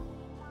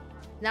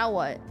 Now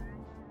what?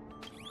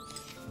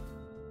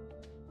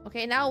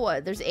 Okay, now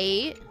what? There's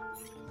 8.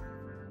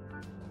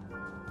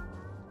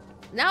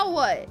 Now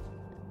what?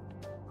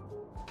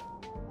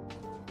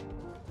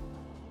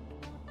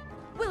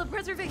 Will of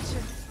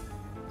preservation.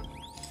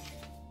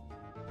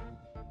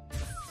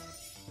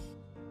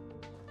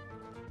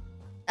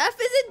 F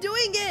isn't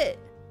doing it.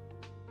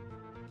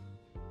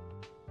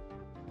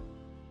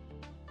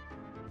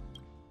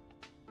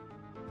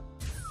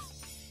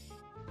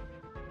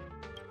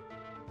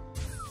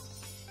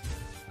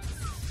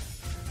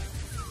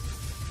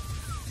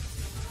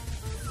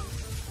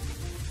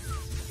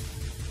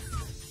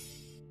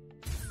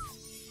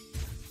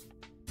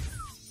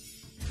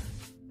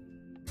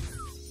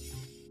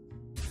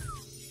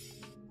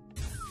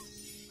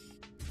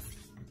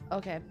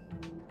 Okay.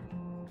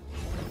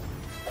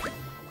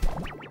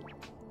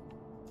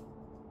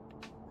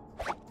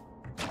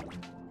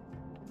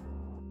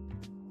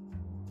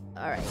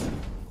 All right.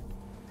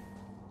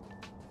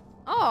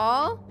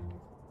 Aw,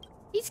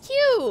 he's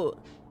cute.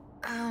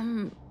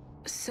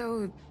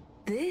 So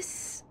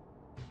this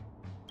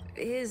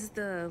is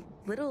the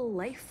little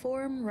life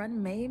form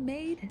RUAN MEI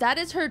made? That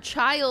is her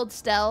child,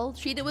 Stell.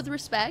 Treat it with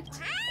respect.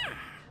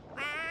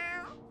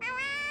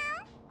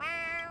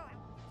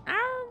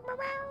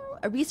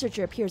 A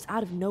researcher appears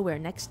out of nowhere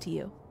next to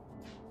you.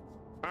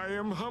 I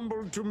am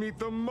humbled to meet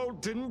the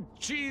molten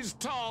cheese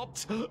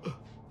tart.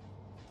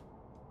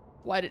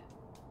 Why did...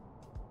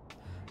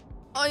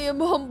 I am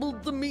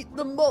humbled to meet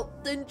the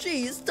molten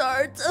cheese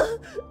tart.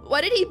 Why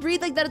did he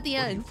breathe like that at the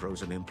What are you end?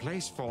 frozen in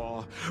place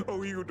for?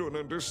 Oh, you don't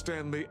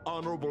understand the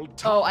honorable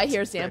tart. Oh, I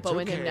hear Sampo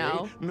That's in him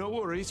now. No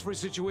worries for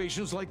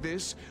situations like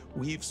this.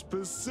 We've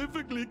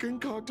specifically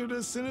concocted a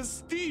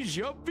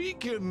synesthesia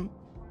beacon.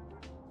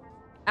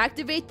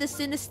 Activate the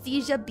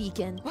synesthesia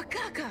beacon.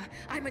 Wakaka!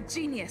 I'm a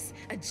genius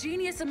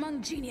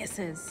among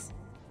geniuses.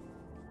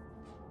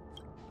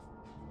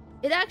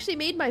 It actually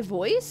made my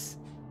voice.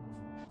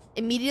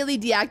 Immediately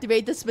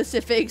deactivate the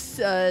specifics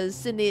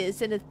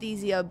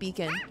synesthesia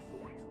beacon.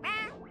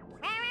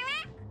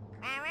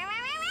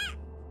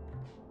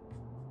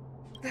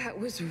 That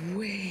was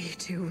way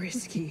too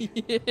risky.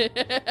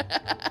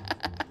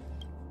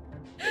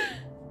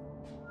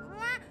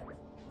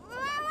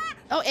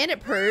 Oh, and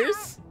it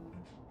purrs.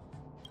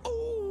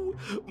 Oh,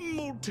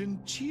 molten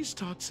cheese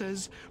tart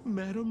says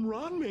Madame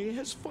RUAN MEI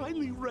has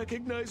finally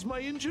recognized my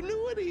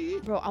ingenuity.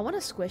 Bro, I want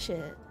to squish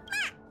it.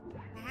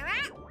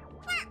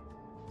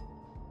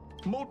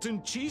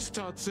 Molten cheese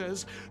tart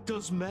says,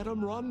 does Madame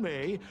RUAN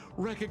MEI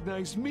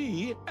recognize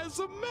me as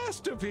a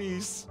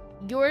masterpiece?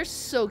 You're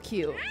so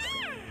cute.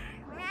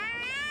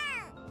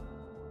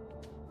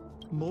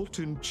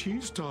 Molten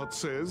cheese tart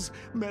says,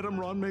 Madame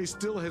RUAN MEI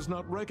still has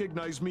not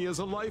recognized me as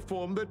a life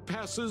form that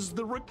passes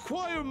the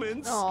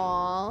requirements.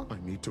 Aww.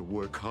 I need to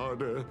work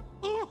harder.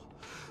 Oh,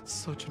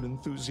 such an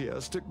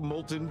enthusiastic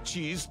molten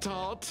cheese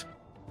tart.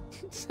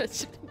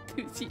 Such an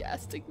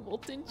enthusiastic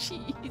molten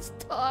cheese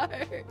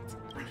tart.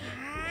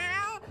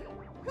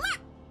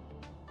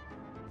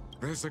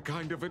 There's a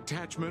kind of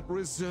attachment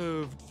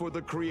reserved for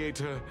the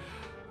creator.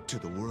 To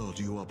the world,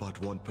 you are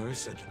but one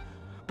person.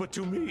 But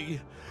to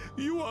me,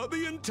 you are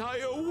the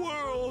entire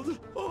world.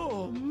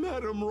 Oh,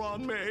 Madame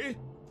RUAN MEI.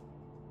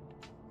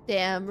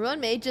 Damn, RUAN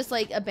MEI just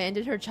like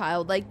abandoned her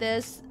child like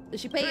this. Does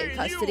she pay in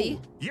custody?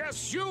 You!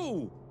 Yes,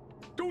 you!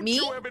 Don't Me?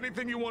 you have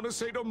anything you want to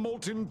say to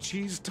Molten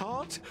Cheese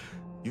Tart?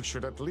 You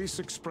should at least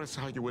express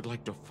how you would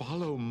like to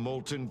follow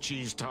Molten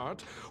Cheese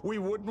Tart. We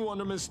wouldn't want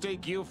to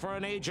mistake you for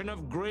an agent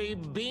of gray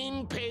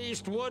bean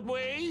paste, would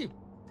we?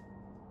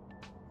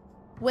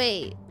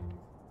 Wait.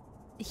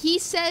 He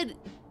said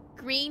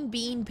green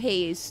bean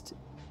paste.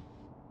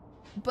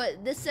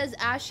 But this says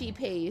ashy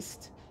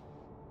paste.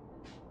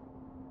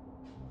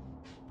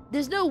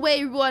 There's no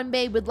way RUAN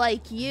MEI would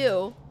like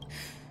you.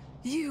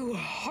 You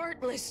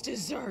heartless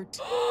dessert.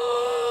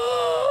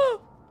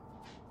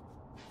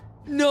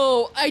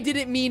 No, I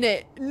didn't mean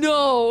it.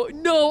 No,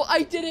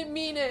 I didn't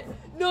mean it.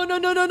 No, I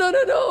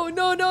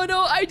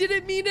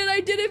didn't mean it. I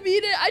didn't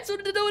mean it. I just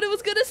wanted to know what it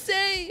was gonna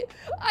say.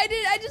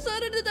 I just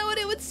wanted to know what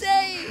it would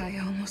say. I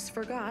almost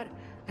forgot.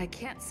 I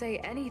can't say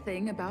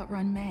anything about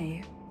RUAN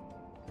MEI.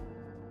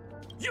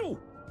 You!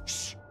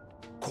 Shh!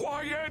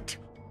 Quiet!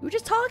 You were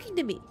just talking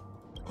to me.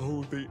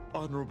 Oh, the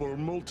honorable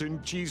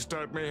Molten Cheese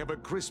Tart may have a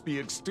crispy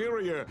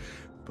exterior,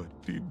 but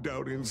deep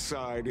down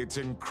inside, it's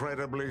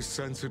incredibly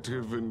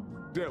sensitive and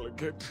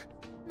delicate.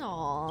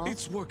 Aww.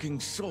 It's working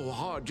so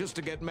hard just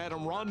to get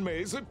Madame RUAN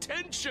MEI's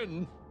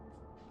attention.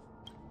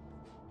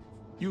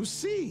 You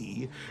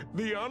see,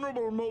 the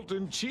honorable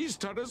Molten Cheese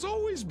Tart has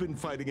always been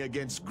fighting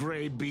against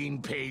gray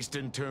bean paste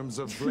in terms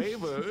of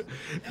flavor.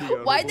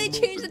 Why'd they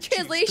change the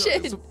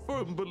translation? Is a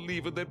firm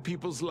believer that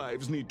people's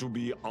lives need to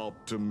be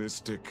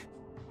optimistic.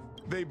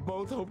 They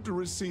both hope to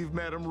receive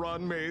Madame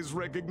RUAN MEI's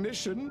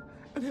recognition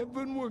and have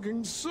been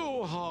working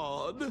so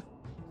hard.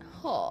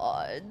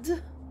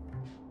 Hard.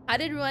 How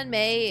did RUAN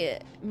MEI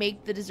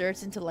make the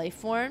desserts into life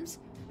forms?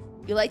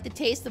 You like the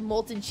taste of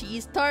molten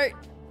cheese tart?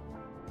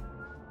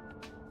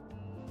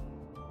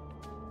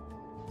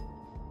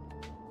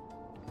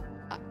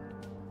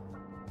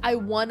 I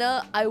want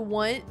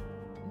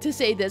to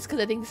say this because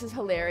I think this is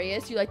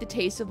hilarious. You like the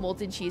taste of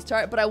molten cheese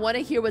tart, but I want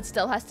to hear what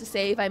Stell has to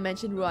say if I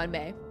mention RUAN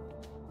MEI.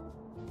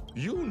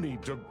 You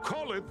need to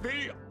call it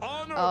the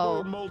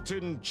honorable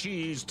molten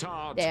cheese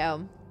tart.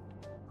 Damn.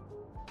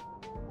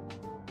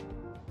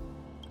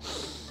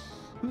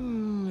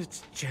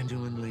 It's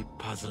genuinely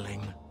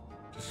puzzling.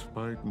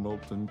 Despite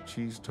molten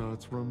cheese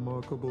tart's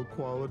remarkable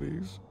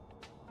qualities,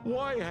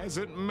 why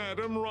hasn't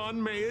Madame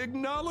RUAN MEI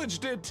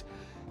acknowledged it?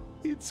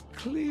 It's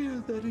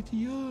clear that it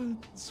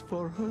yearns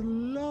for her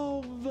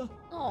love.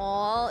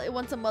 Aww, it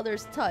wants a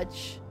mother's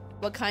touch.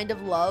 What kind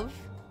of love?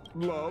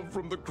 Love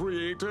from the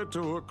creator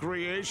to her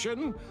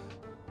creation?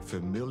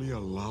 Familiar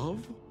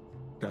love?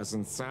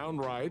 Doesn't sound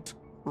right.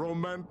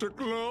 Romantic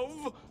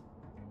love?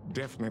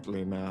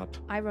 Definitely not.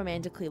 I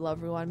romantically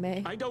love RUAN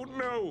MEI. I don't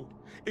know.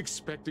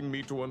 Expecting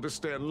me to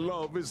understand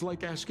love is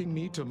like asking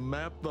me to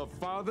map the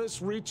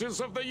farthest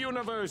reaches of the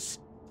universe.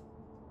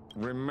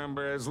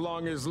 Remember, as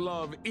long as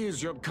love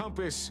is your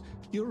compass,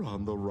 you're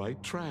on the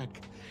right track.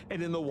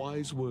 And in the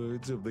wise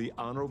words of the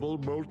Honorable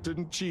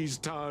Molten Cheese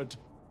Tart,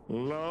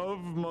 love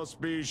must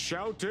be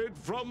shouted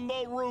from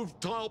the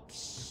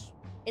rooftops.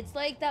 It's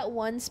like that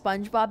one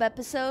SpongeBob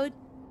episode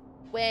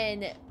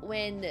when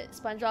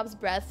SpongeBob's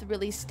breath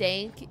really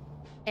stank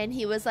and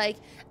he was like,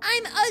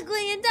 I'm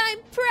ugly and I'm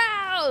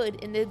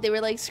proud, and they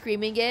were like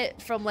screaming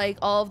it from like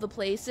all of the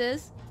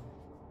places.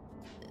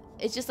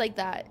 It's just like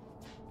that.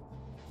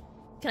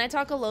 Can I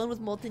talk alone with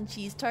molten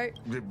cheese tart?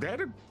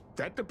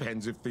 That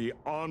depends if the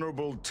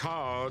Honorable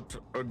Tart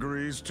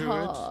agrees to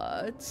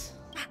it.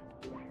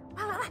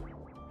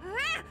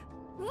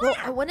 Bro,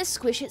 I want to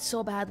squish it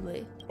so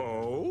badly.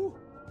 Oh?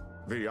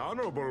 The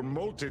Honorable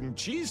Molten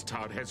Cheese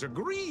Tart has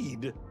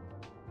agreed.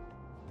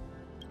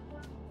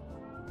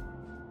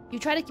 You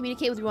try to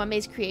communicate with RUAN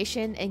MEI's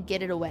creation and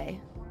get it away.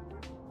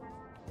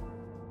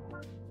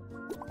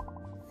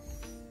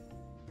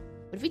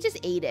 What if we just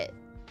ate it?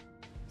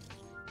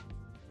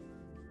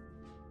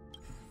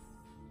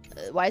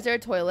 Why is there a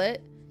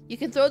toilet? You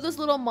can throw those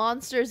little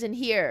monsters in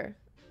here.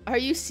 Are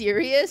you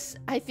serious?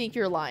 I think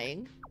you're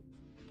lying.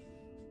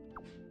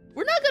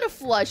 We're not gonna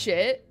flush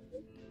it.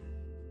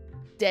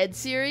 Dead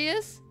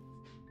serious?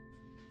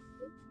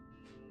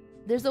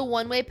 There's a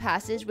one-way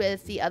passage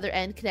with the other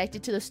end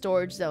connected to the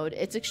storage zone.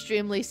 It's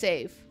extremely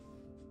safe.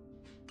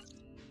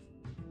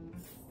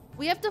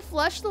 We have to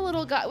flush the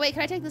little guy. Wait,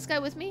 can I take this guy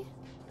with me?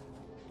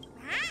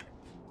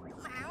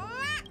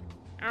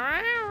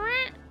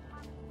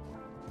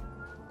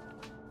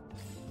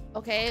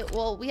 Okay,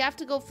 well, we have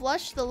to go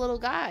flush the little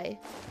guy.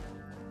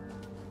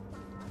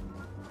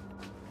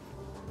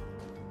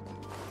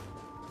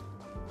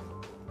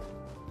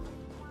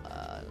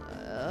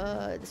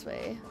 This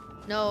way.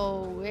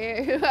 No,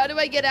 where? How do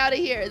I get out of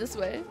here? This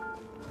way.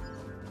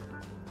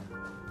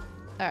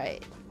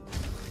 Alright.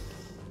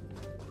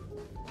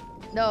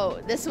 No,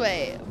 this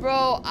way.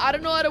 Bro, I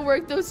don't know how to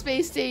work those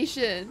space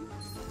station.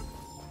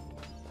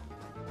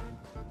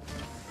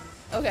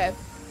 Okay.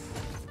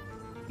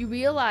 You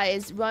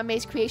realize RUAN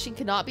MEI's creation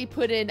cannot be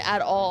put in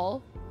at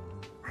all.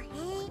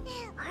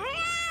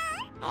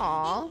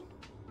 Aww.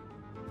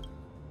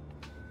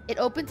 It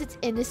opens its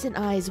innocent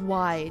eyes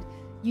wide.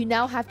 You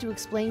now have to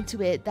explain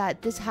to it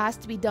that this has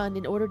to be done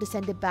in order to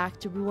send it back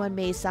to RUAN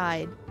MEI's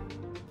side.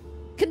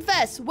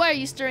 Confess! Why are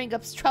you stirring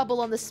up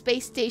trouble on the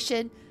space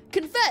station?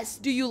 Confess!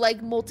 Do you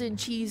like molten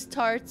cheese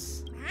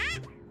tarts?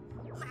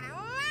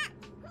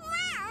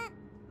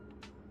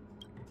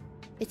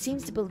 It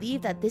seems to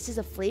believe that this is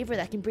a flavor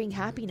that can bring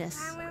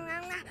happiness.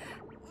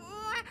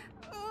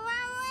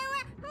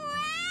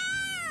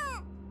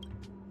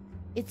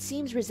 It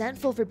seems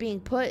resentful for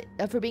being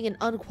an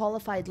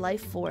unqualified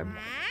life form.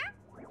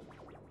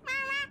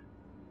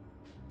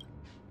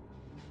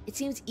 It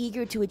seems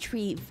eager to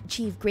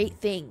achieve great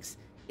things.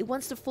 It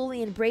wants to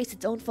fully embrace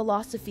its own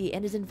philosophy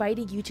and is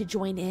inviting you to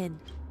join in.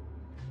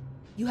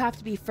 You have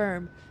to be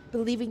firm,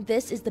 believing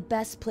this is the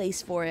best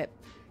place for it.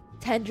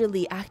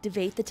 Tenderly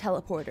activate the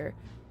teleporter.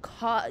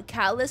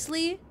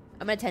 Callously?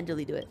 I'm gonna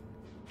tenderly do it.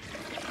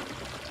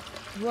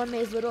 RUAN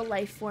MEI's little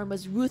life form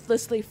was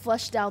ruthlessly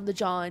flushed down the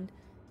John.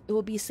 It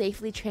will be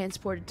safely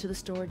transported to the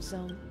storage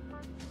zone.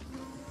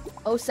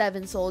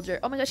 07 soldier.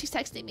 Oh my gosh, she's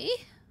texting me.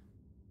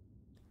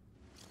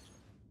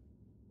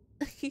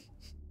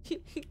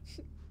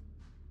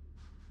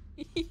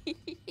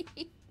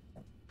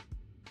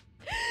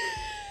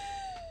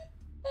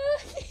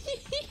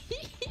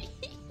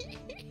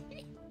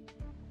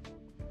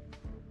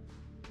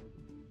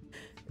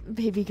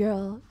 Baby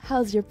girl,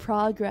 how's your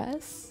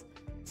progress?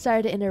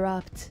 Sorry to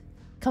interrupt.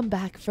 Come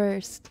back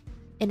first.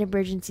 An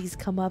emergency's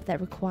come up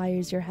that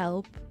requires your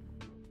help.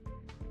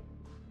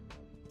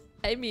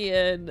 I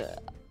mean,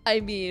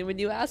 when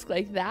you ask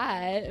like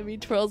that, I mean,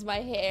 twirls my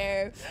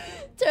hair,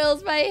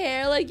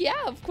 like,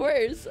 yeah, of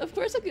course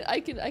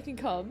I can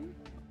come.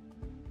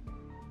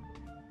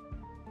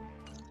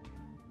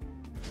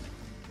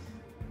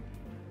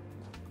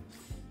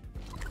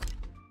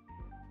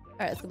 All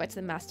right, let's go back to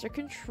the master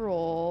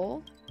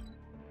control.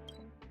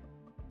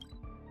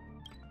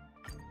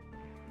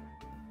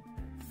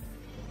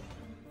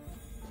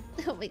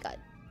 Oh my god.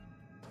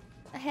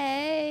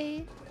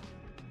 Hey.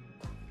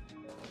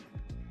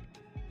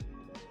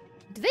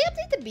 Did they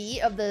update the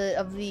beat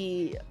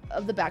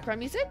of the background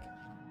music?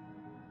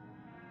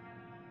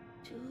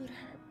 Dude,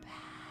 her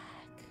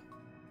back.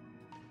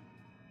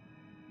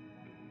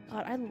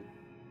 God,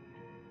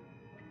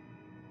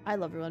 I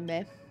love RUAN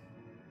MEI.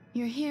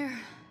 You're here.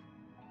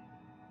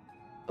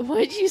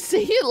 Why'd you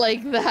say it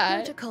like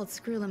that? Herta called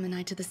Screwlum and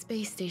I to the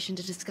space station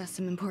to discuss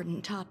some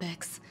important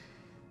topics.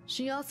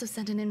 She also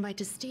sent an invite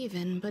to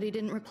Steven, but he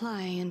didn't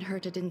reply, and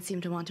Herta didn't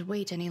seem to want to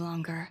wait any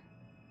longer.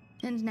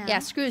 And now... Yeah,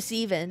 screw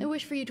Steven. I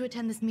wish for you to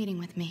attend this meeting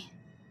with me.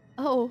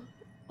 Oh,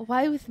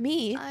 why with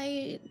me?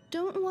 I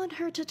don't want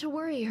Herta to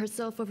worry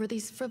herself over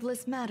these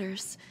frivolous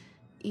matters,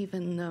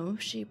 even though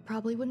she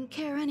probably wouldn't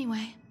care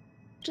anyway.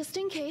 Just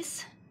in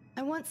case,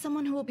 I want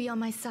someone who will be on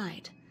my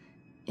side.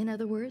 In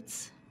other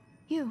words,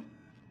 you.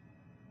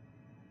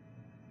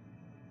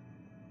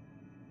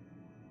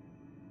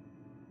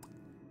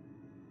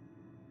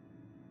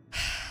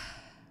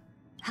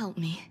 Help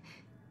me.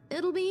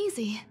 It'll be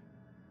easy.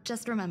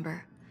 Just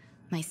remember,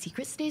 my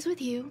secret stays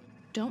with you,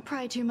 don't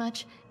pry too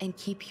much, and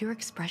keep your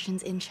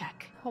expressions in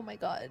check. Oh my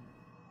god.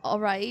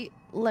 Alright,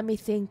 let me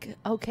think.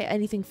 Okay,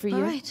 anything for you.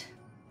 Alright,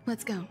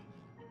 let's go.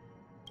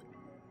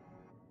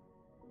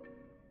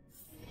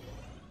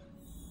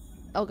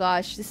 Oh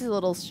gosh, this is a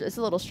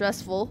little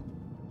stressful.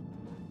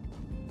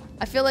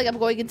 I feel like I'm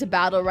going into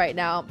battle right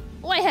now.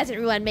 Why hasn't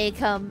RUAN MEI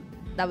come?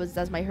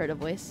 That's my Herta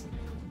voice.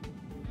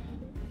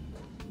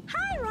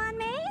 Hi, RUAN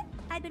MEI.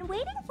 I've been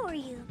waiting for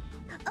you.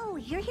 Oh,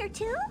 you're here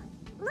too?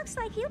 Looks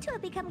like you two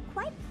have become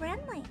quite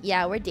friendly.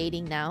 Yeah, we're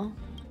dating now.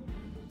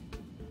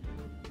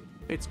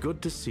 It's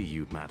good to see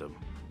you, madam.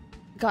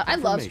 God, I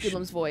love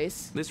Screwlum's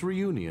voice. This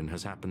reunion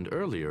has happened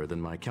earlier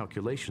than my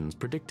calculations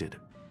predicted.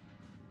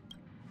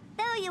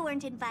 Though you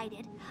weren't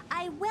invited,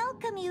 I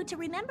welcome you to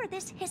remember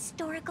this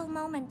historical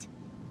moment.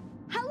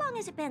 How long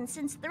has it been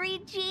since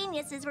 3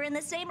 geniuses were in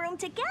the same room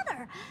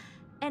together?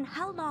 And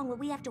how long will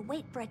we have to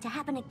wait for it to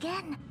happen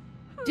again?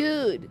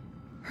 Dude,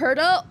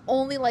 Herta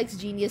only likes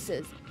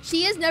geniuses.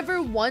 She has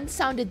never once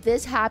sounded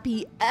this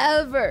happy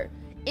ever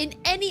in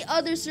any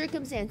other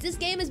circumstance. This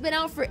game has been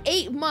out for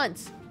 8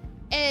 months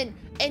and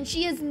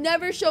she has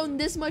never shown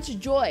this much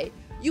joy.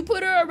 You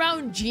put her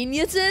around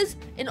geniuses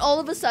and all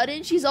of a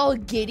sudden she's all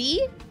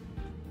giddy?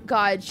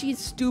 God, she's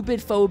stupid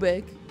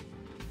phobic.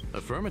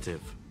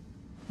 Affirmative.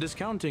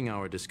 Discounting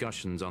our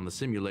discussions on the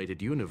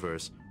simulated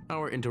universe,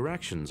 our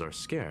interactions are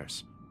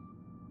scarce.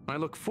 I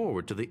look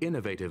forward to the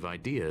innovative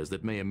ideas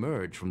that may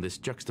emerge from this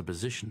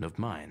juxtaposition of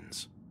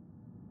minds.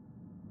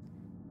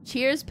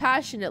 Cheers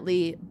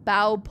passionately,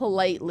 bow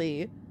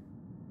politely.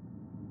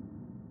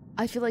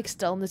 I feel like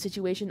still in this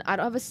situation. I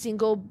don't have a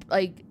single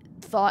like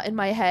thought in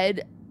my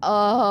head.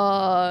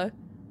 I'm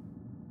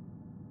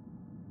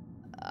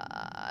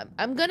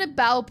gonna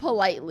bow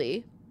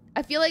politely.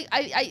 I feel like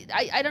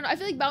I don't know. I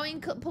feel like bowing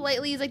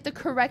politely is like the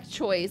correct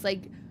choice.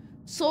 Like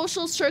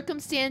social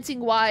circumstancing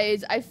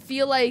wise, I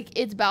feel like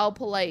it's bow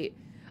polite.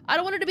 I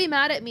don't want her to be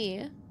mad at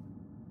me.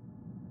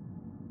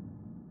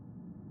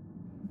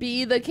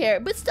 Be the care,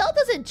 but still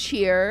doesn't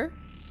cheer.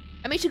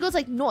 I mean, she goes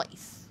like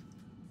noise.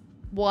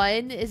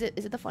 1 is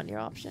it the funnier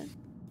option?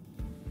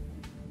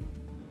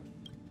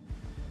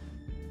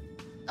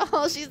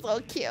 Oh, she's so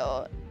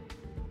cute.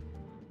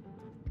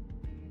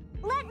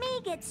 Let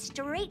me get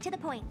straight to the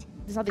point.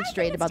 There's nothing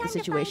straight about the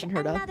situation,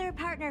 Herta. Another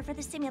partner for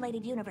the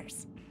simulated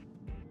universe.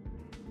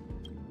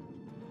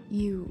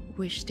 You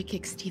wish to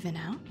kick Steven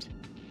out?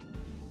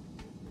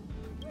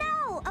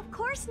 No, of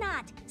course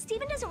not.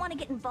 Steven doesn't want to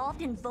get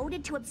involved and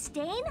voted to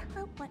abstain.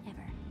 Oh,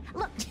 whatever.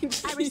 Look,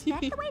 I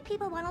respect the way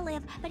people want to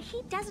live, but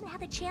he doesn't have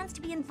the chance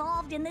to be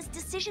involved in this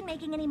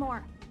decision-making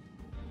anymore.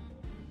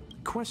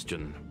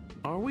 Question.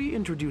 Are we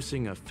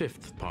introducing a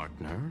 5th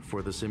partner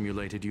for the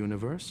simulated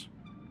universe?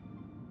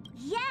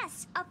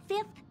 Yes, a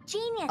 5th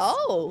genius.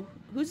 Oh,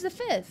 who's the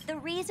 5th? The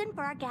reason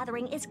for our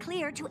gathering is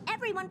clear to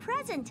everyone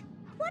present.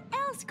 What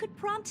else could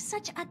prompt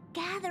such a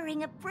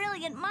gathering of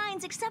brilliant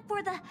minds except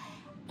for the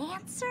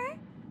answer?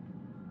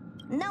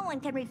 No one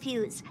can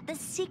refuse the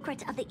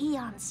secret of the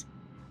eons.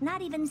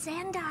 Not even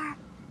Xandar.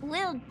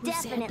 We'll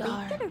definitely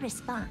get a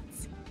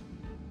response.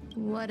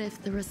 What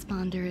if the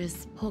responder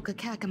is Polka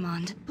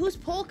Kakamond? Who's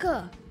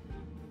Polka?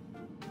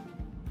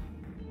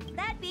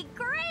 That'd be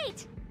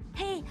great!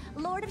 Hey,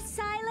 Lord of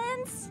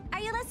Silence, are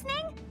you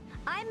listening?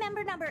 I'm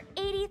member number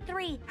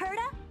 83,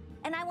 Herta,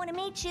 and I want to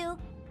meet you.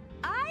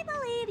 I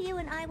believe you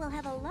and I will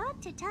have a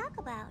lot to talk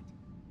about.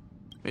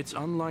 It's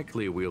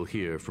unlikely we'll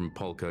hear from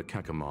Polka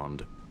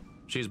Kakamond.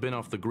 She's been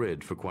off the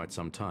grid for quite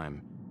some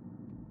time.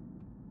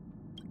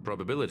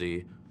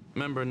 Probability,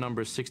 member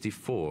number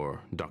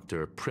 64,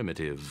 Dr.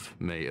 Primitive,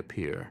 may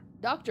appear.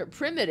 Dr.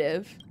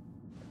 Primitive?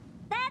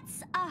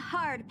 That's a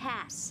hard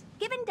pass.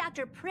 Given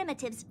Dr.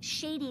 Primitive's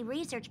shady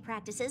research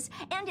practices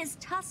and his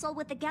tussle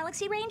with the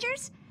Galaxy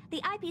Rangers,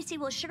 the IPC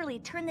will surely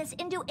turn this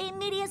into a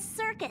media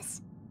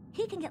circus.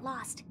 He can get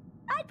lost.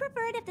 I'd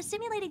prefer it if the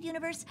simulated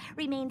universe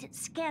remained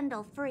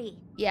scandal-free.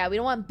 Yeah, we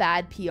don't want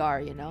bad PR,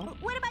 you know?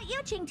 What about you,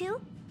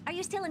 Chingtu? Are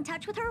you still in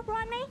touch with her,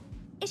 RUAN MEI?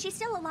 Is she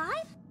still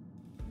alive?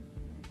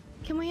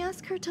 Can we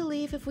ask her to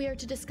leave if we are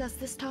to discuss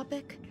this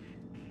topic?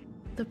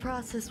 The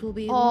process will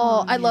be Oh,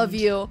 long I love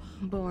and you.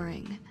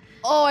 boring.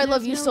 Oh, I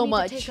love There's you no so need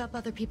much. to take up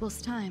other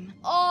people's time.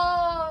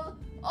 Oh,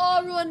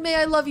 RUAN MEI,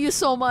 I love you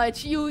so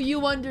much.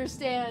 You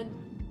understand.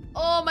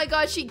 Oh my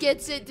god, she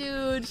gets it,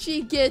 dude.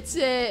 She gets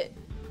it.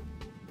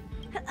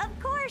 Of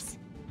course.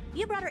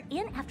 You brought her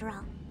in after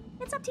all.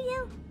 It's up to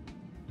you.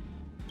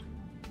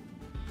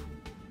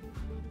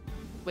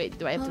 Wait,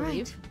 do I have All to right.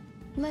 leave?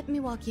 Let me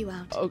walk you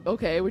out. Oh,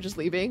 okay, we're just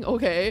leaving.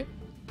 Okay.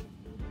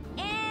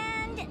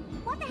 And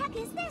what the heck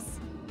is this?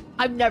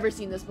 I've never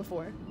seen this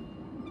before.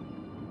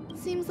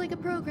 Seems like a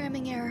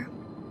programming error.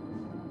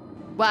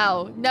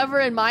 Wow, never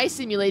in my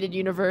simulated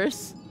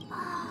universe.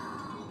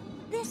 Oh,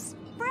 this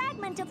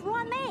fragment of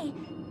RUAN MEI.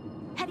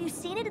 Have you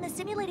seen it in the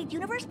simulated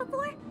universe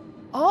before?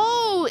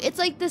 Oh, it's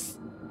like this.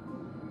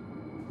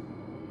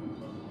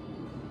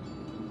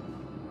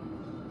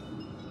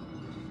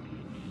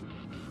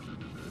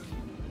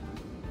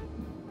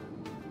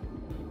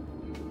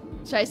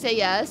 Should I say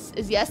yes?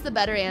 Is yes the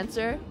better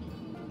answer?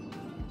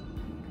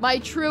 My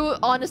true,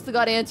 honest to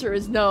God answer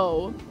is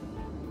no.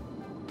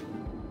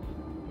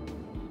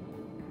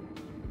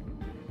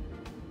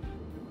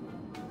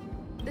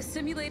 The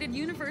simulated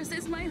universe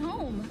is my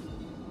home.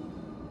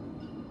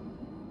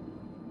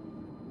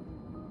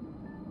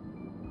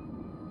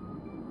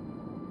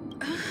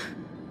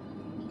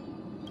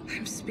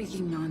 I'm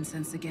speaking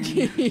nonsense again.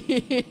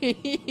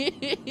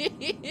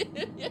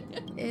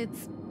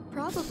 It's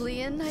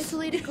probably an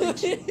isolated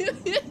glitch.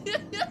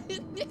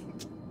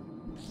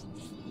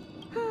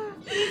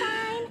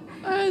 Fine.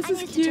 This I'm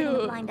is used to turning a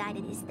cute. blind eye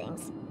to these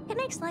things. It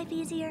makes life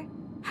easier.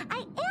 I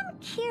am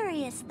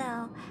curious,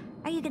 though.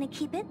 Are you gonna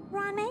keep it,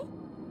 RUAN MEI?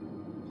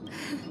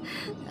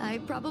 I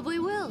probably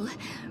will.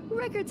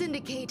 Records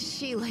indicate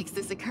she likes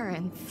this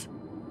occurrence.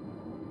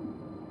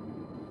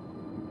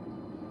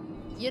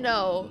 You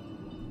know,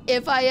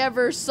 if I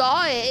ever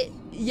saw it,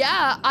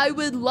 yeah, I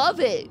would love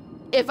it.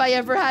 If I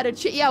ever had a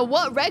yeah,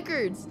 what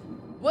records?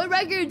 What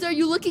records are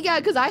you looking at?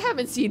 Because I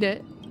haven't seen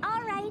it.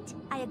 All right,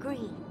 I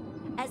agree.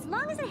 As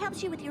long as it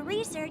helps you with your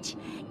research,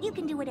 you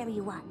can do whatever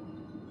you want.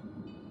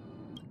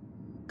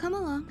 Come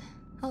along.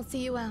 I'll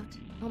see you out.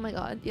 Oh my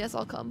god, yes,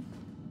 I'll come.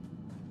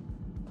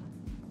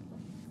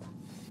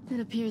 It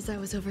appears I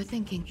was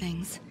overthinking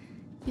things.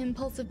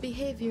 Impulsive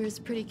behavior is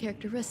pretty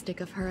characteristic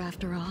of her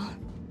after all.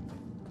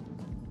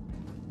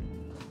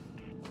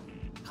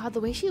 God,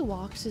 the way she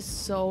walks is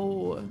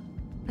so...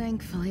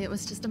 Thankfully, it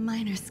was just a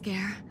minor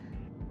scare.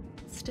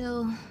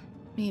 Still,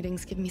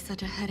 meetings give me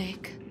such a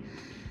headache.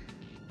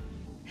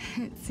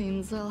 It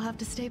seems I'll have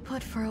to stay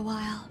put for a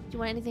while. Do you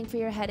want anything for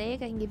your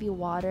headache? I can give you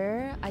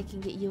water. I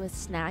can get you a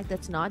snack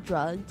that's not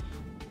drugged.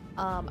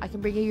 I can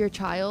bring you your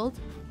child.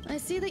 I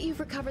see that you've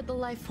recovered the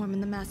life form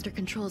in the master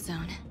control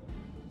zone.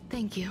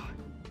 Thank you.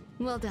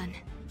 Well done.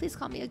 Please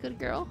call me a good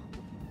girl.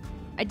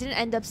 I didn't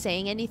end up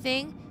saying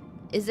anything.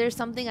 Is there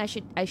something I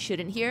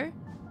shouldn't hear?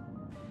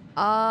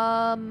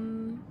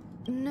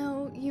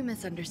 No, you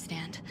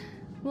misunderstand.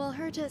 While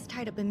Herta is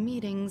tied up in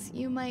meetings,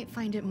 you might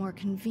find it more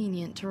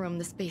convenient to roam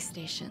the space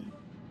station.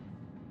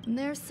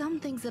 There are some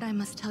things that I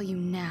must tell you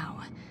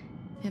now.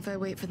 If I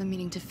wait for the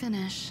meeting to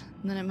finish,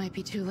 then it might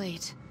be too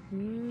late.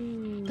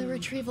 The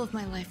retrieval of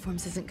my life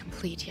forms isn't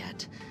complete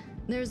yet.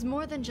 There's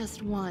more than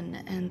just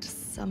one, and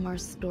some are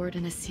stored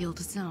in a sealed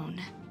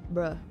zone.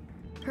 Bruh.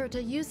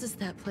 Herta uses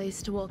that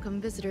place to welcome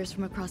visitors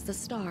from across the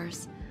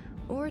stars,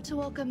 or to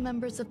welcome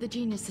members of the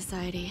Genius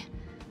Society.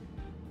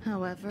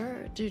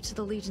 However, due to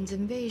the Legion's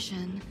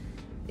invasion,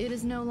 it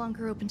is no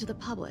longer open to the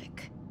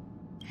public.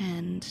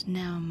 And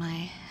now my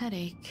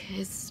headache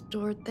is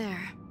stored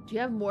there. Do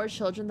you have more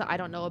children that I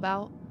don't know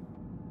about?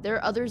 There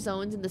are other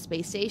zones in the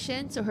space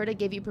station, so Herta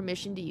gave you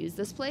permission to use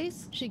this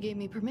place? She gave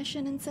me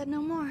permission and said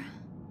no more.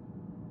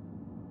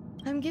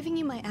 I'm giving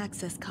you my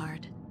access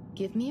card.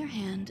 Give me your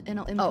hand, and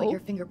I'll input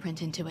your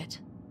fingerprint into it.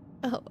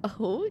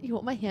 Oh, you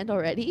want my hand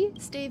already?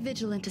 Stay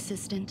vigilant,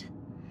 assistant.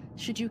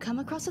 Should you come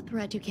across a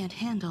threat you can't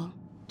handle,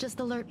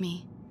 just alert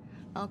me.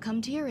 I'll come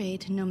to your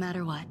aid no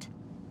matter what.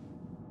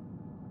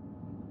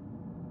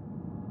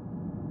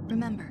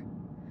 Remember,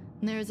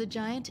 there is a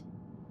giant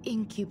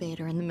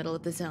incubator in the middle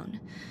of the zone.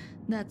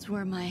 That's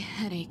where my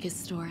headache is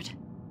stored.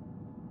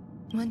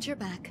 Once you're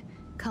back,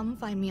 come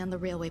find me on the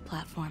railway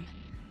platform.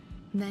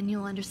 Then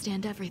you'll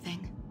understand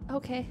everything.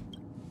 Okay.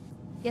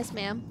 Yes,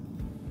 ma'am.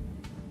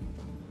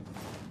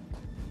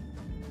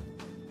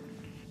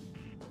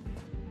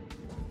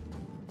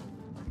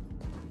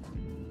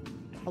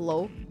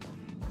 Hello?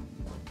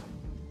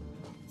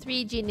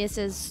 3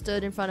 geniuses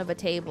stood in front of a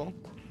table.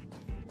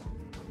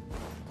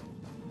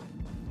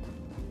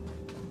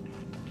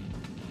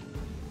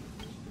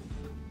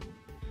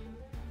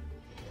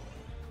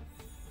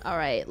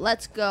 Alright,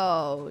 let's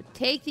go.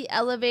 Take the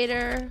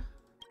elevator.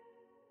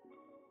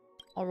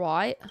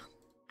 Alright.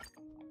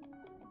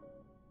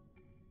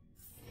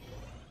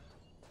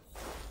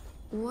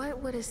 What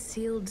would a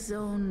sealed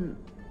zone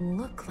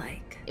look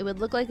like? It would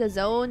look like a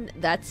zone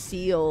that's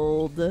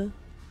sealed.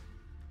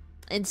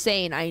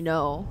 Insane, I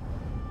know.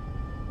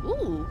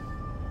 Ooh.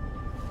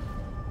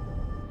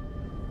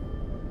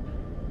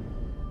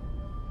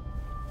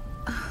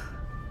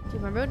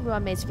 Remember when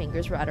Ruan Mei's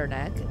fingers were at her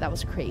neck? That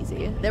was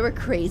crazy. They were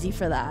crazy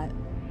for that.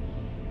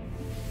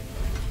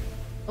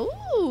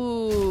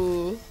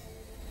 Ooh.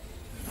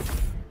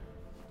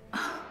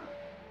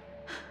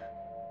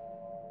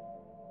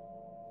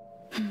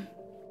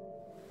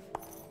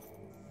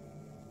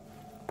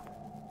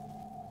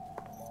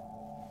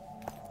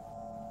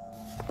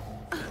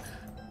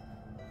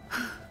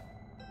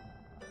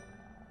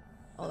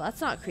 Oh, that's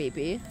not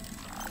creepy.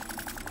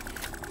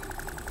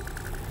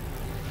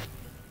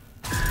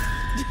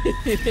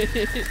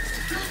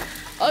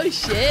 Oh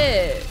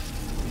shit.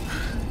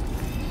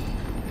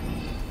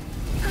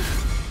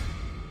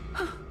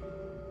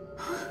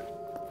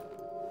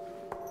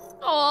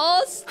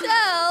 Oh,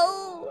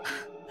 Stell.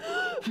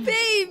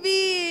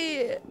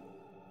 Baby.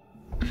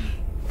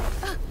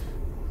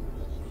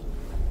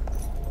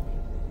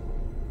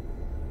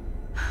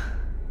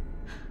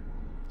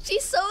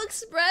 She's so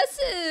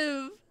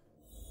expressive.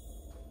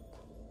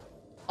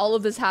 All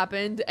of this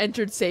happened.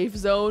 Entered safe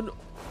zone.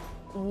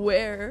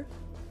 Where?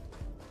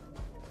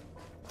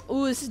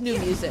 Ooh, this is new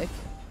music.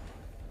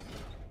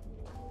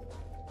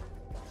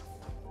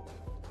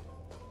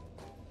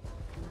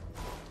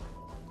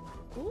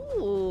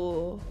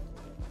 Ooh.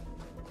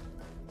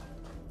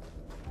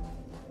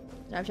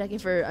 I'm checking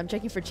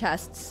for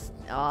chests.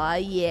 Aw,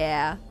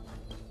 yeah.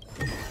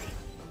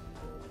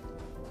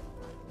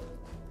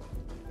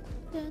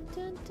 Dun,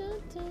 dun,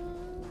 dun,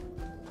 dun.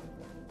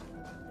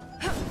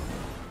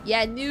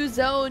 Yeah, new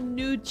zone,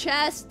 new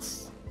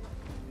chests.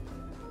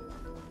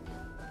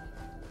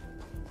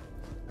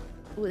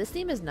 Ooh, this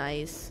theme is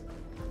nice.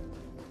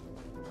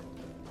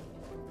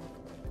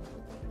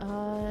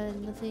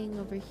 Nothing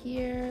over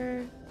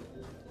here.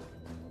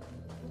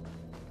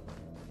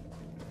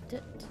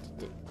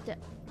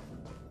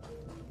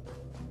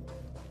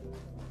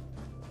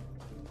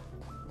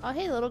 Oh,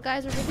 hey, little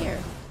guys over here.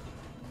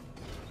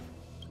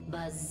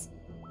 Buzz.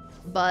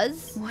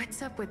 Buzz?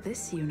 What's up with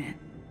this unit?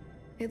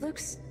 It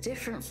looks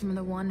different from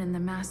the one in the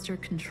master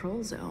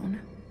control zone.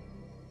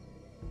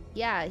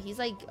 Yeah, he's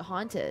like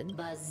haunted.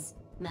 Buzz.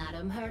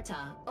 Madam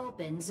Herta,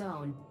 open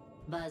zone.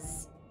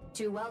 Buzz.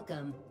 To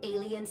welcome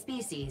alien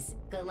species,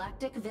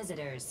 galactic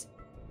visitors.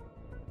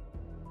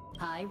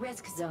 High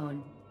risk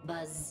zone.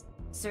 Buzz.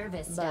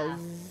 Service staff,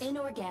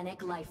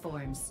 inorganic life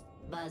forms.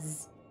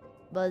 Buzz.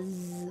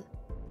 Buzz.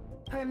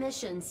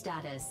 Permission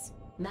status.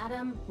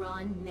 Madam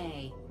RUAN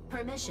MEI.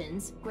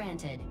 Permissions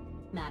granted.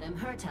 Madam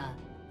Herta.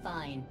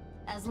 Fine.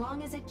 As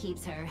long as it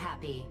keeps her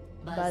happy.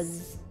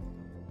 Buzz.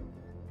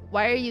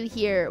 Why are you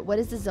here? What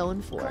is the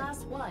zone for?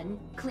 Class 1,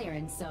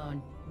 clearance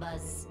zone.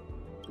 Buzz.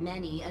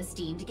 Many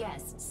esteemed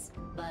guests.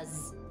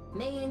 Buzz.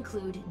 May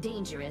include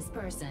dangerous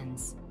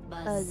persons.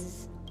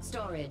 Buzz.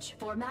 Storage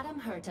for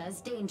Madam Herta's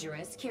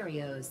dangerous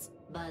curios.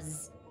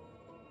 Buzz.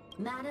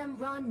 Madam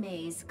RUAN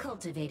MEI's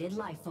cultivated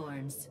life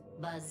forms.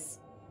 Buzz.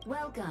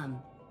 Welcome.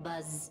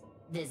 Buzz.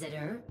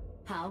 Visitor.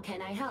 How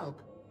can I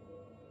help?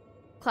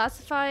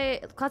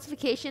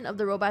 Classification of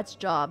the robot's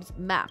jobs.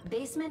 Map.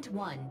 Basement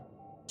 1.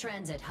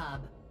 Transit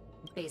hub.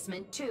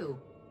 Basement 2.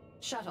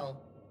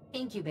 Shuttle.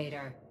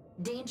 Incubator.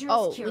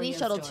 Dangerous curio we need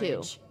shuttle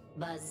storage. 2.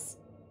 Buzz.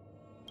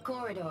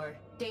 Corridor.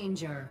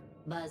 Danger.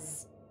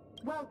 Buzz.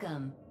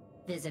 Welcome.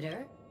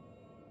 Visitor.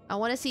 I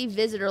want to see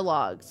visitor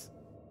logs.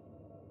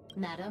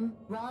 Madam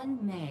RUAN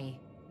MEI.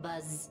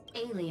 Buzz.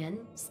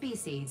 Alien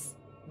species.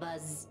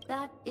 Buzz.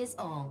 That is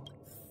all.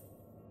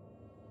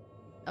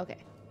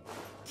 Okay.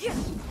 If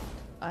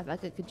I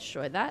could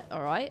destroy that,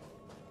 alright.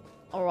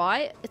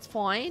 Alright, it's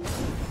fine.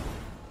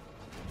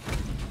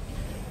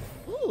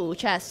 Ooh,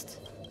 chest.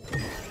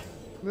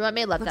 RUAN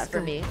MEI left that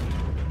for me.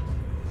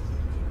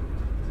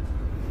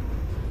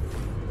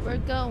 We're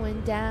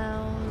going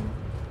down.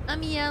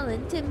 I'm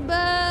yelling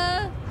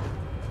timber.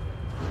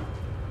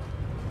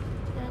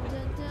 Dun,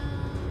 dun,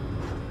 dun.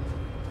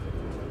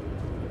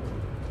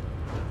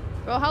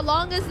 Bro, how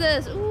long is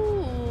this?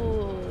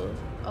 Ooh.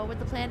 Oh, where'd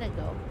the planet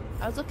go?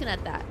 I was looking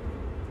at that.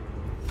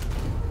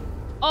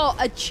 Oh,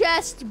 a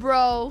chest,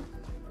 bro.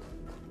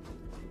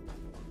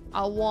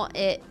 I want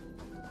it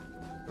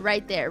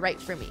right there, right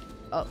for me.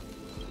 Oh.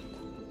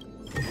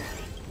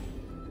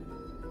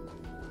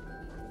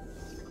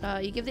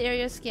 You give the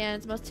area a scan.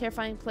 It's the most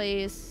terrifying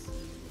place.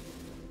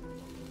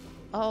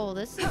 Oh,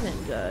 this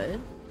isn't good.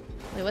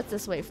 Wait, what's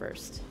this way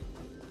first?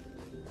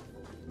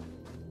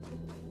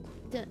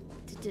 I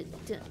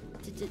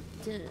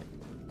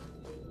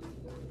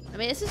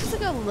mean, this is just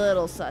like a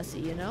little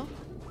sussy, you know?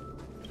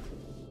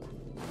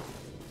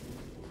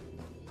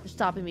 They're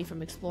stopping me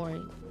from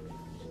exploring.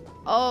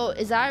 Oh,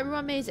 is that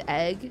RUAN MEI's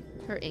egg?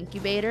 Her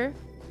incubator?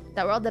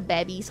 That where all the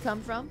babies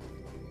come from?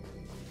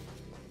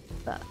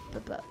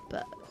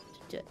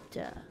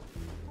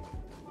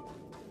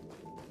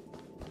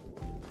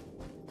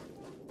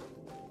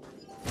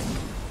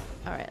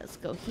 Alright, let's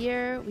go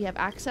here. We have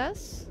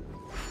access.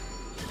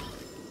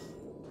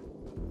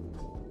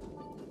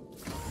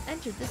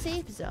 Entered the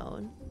safe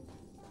zone.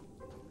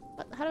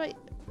 What? How do I...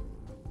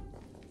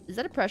 Is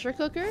that a pressure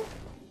cooker?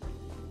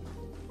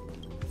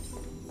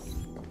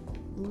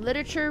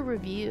 Literature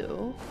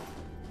review.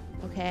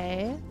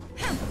 Okay.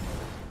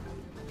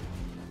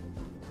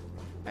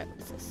 Alright, what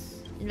is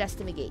this?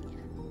 Investigate.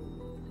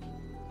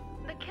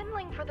 The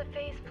kindling for the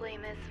phase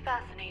flame is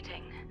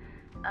fascinating.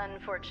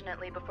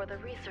 Unfortunately, before the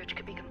research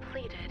could be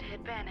completed, it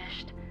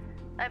vanished.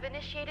 I've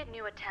initiated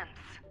new attempts.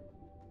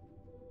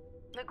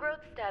 The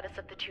growth status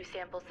of the 2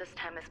 samples this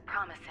time is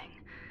promising.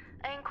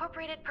 I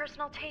incorporated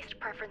personal taste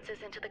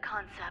preferences into the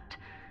concept,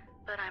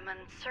 but I'm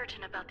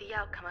uncertain about the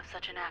outcome of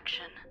such an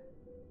action.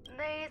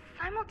 They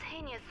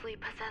simultaneously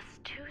possess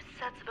 2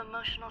 sets of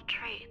emotional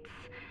traits.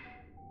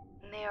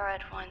 They are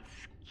at once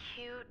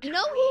cute. You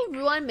know who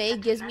RUAN MEI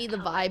gives me the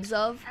vibes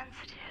of?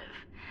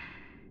 Sensitive,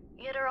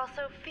 yet are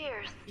also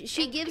fierce.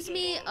 She gives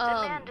me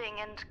demanding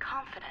and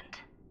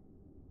confident.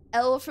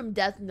 Elle from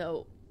Death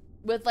Note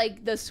with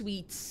like the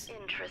sweets.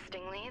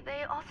 Interestingly,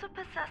 they also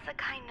possess a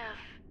kind of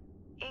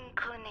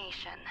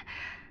inclination,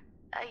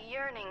 a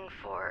yearning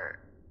for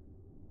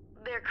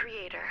their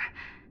creator.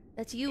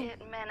 That's you.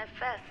 It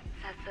manifests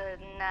as a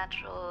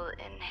natural,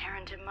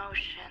 inherent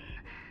emotion,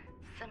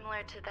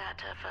 similar to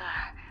that of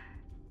a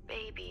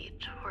baby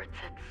towards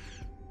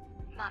its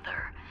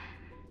mother.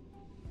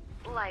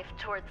 Life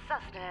towards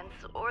sustenance,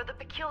 or the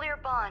peculiar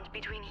bond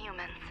between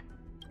humans.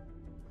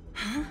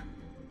 Huh?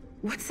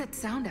 What's that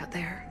sound out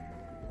there?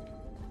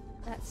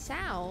 That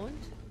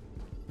sound?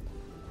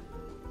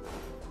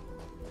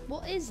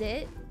 What is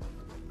it?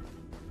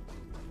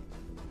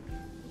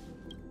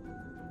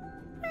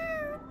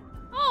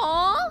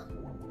 Aww!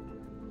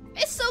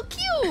 It's so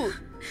cute!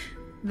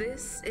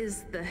 This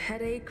is the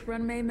headache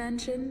RUAN MEI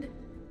mentioned?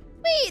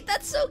 Wait,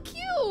 that's so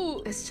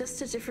cute! It's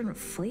just a different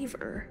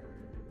flavor.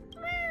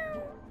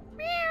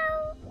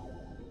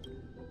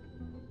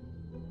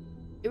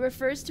 It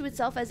refers to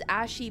itself as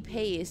ashy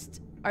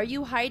paste. Are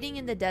you hiding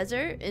in the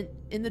desert?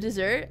 In the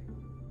dessert?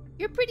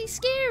 You're pretty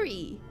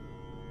scary.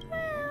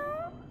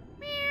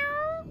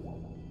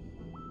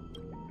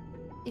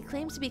 It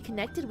claims to be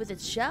connected with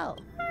its shell.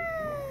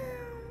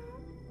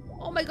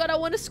 Oh my god, I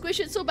want to squish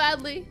it so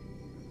badly.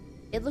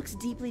 It looks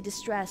deeply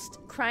distressed,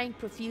 crying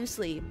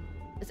profusely.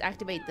 Let's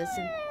activate this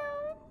and...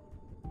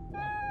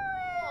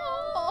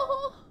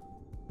 Oh.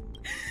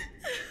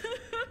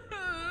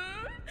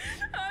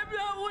 I'm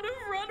not one of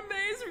RUAN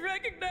MEI's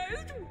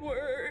recognized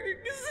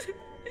works.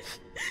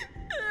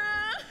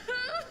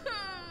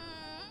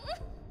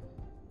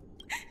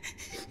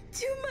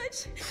 Too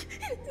much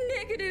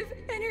negative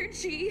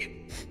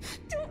energy.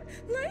 Don't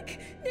like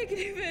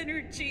negative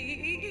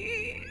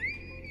energy.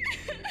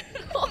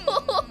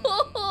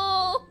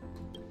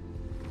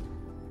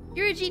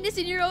 You're a genius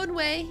in your own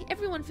way.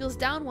 Everyone feels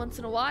down once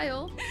in a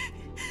while.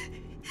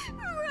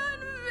 RUAN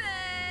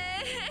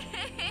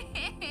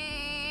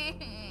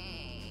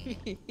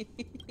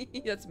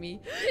MEI. That's me.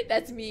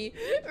 That's me.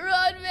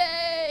 RUAN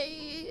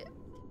MEI.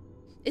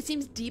 It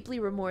seems deeply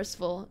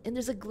remorseful, and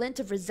there's a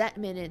glint of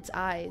resentment in its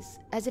eyes,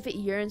 as if it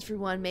yearns for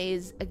RUAN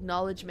MEI's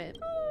acknowledgement.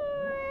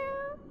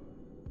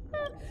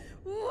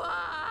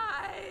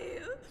 Why?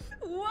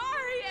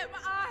 Why am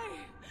I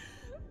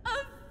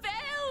a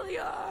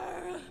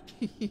failure?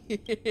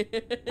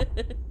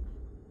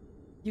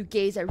 You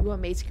gaze at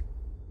RUAN MEI's...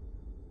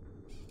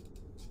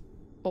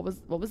 What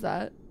was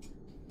that?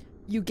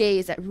 You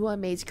gaze at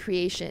RUAN MEI's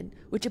creation,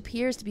 which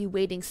appears to be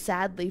waiting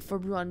sadly for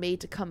RUAN MEI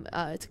to come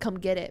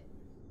get it.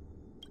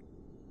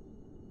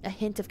 A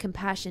hint of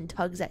compassion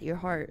tugs at your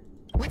heart.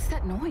 What's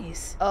that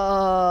noise?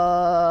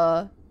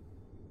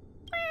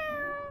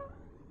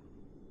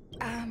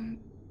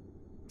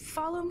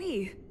 Follow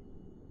me.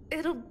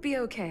 It'll be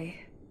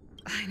okay.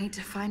 I need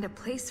to find a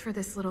place for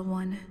this little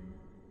one.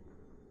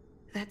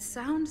 That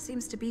sound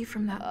seems to be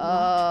from that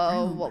locked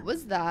room. What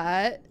was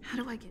that? How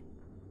do I get...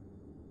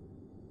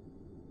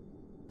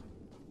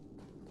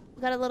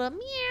 We got a little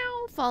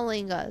meow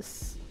following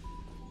us.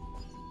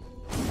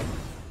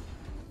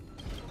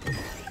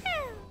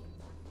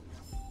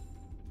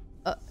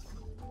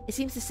 It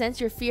seems to sense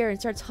your fear and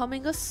starts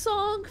humming a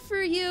song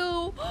for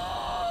you.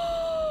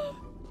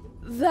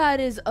 That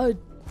is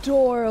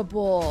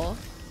adorable.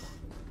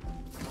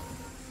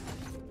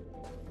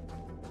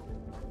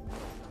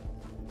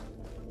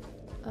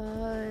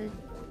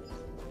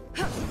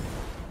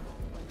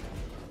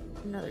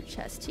 Another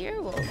chest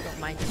here. Well, don't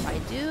mind if I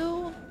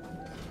do.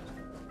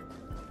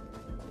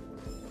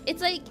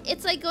 It's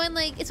like going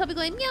like, it's probably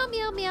going meow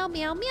meow meow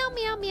meow meow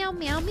meow meow meow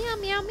meow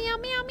meow meow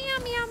meow meow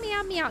meow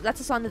meow meow. That's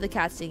the song of the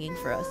cat singing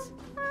for us.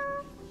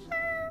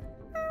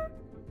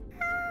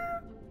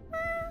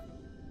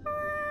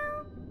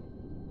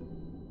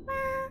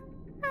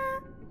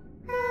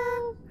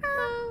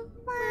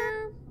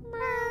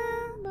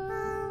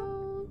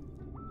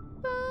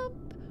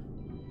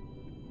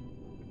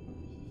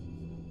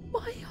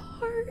 My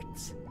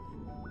heart.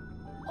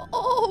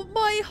 Oh,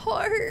 my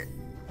heart.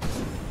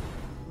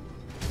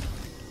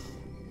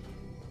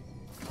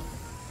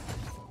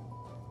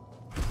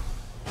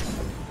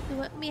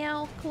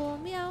 Meow cool,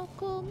 meow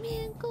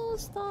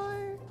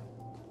star.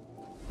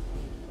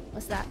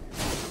 What's that?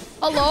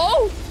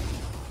 Hello?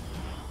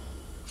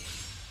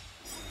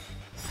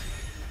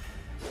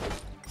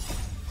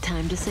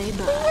 Time to say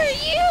bye. Who are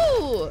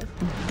you?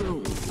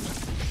 Boom.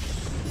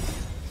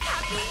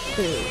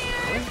 Boom.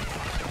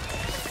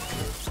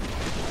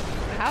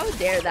 How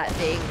dare that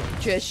thing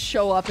just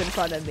show up in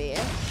front of me?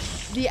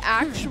 The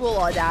actual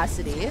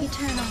audacity.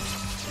 Eternal.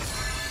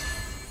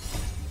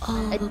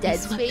 All A will Dead be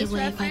swept Space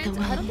away by the reference?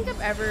 I don't wind. think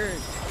I've ever...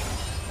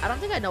 I don't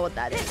think I know what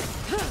that is.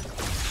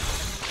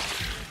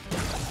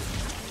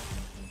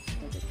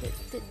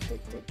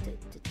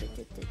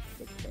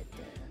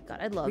 God,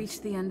 I love... Reach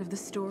the end of the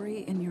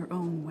story in your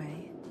own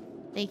way.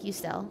 Thank you,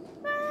 Stell.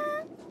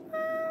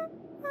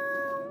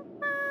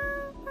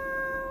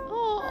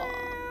 Oh.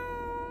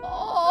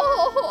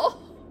 Oh.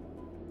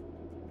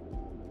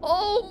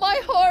 Oh,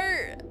 my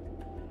heart.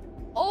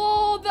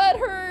 Oh, that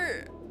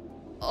hurt.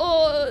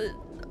 Oh.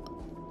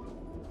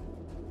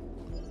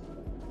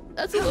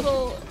 That's a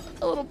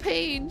little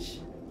pain.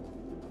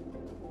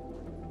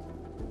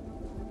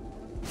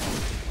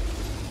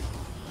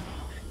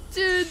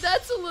 Dude,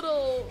 that's a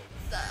little...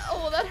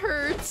 Oh, that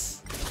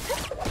hurts.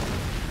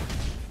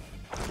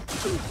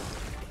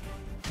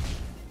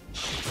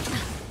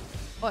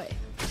 Oi.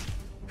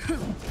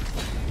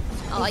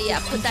 Oh yeah,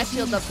 put that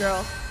shield up,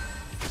 girl.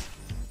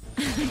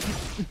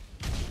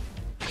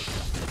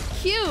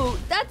 Cute.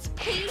 That's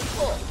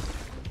painful.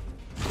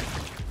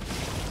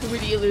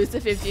 Would you lose the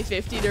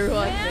 50-50 to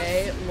RUAN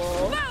MEI?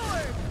 Lol.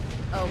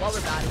 Oh, while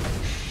we're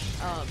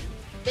battling.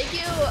 Thank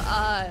you,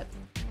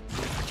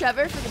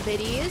 Trevor, for the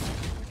biddies.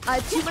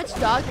 Too Much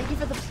Dog, thank you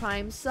for the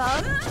Prime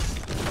sub.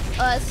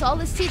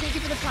 Solace T, thank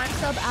you for the Prime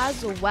sub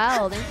as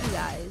well. Thank you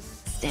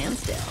guys. Stand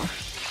still.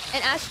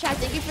 And Ash Chat,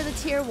 thank you for the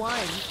tier 1.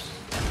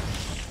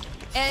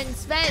 And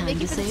Sven, Time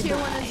thank you to for the say tier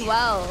 1 bye. as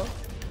well.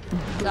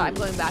 No, I'm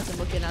going back and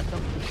looking at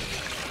them.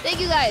 Thank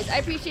you guys. I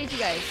appreciate you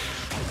guys.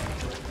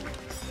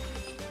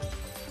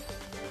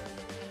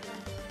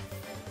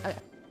 Okay.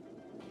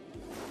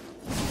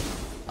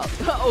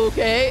 Oh,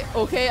 okay.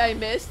 Okay, I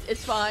missed.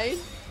 It's fine.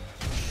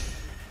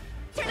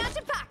 Turn out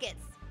your pockets.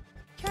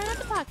 Turn out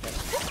the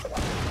pockets.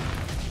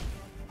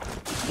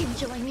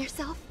 Enjoying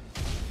yourself?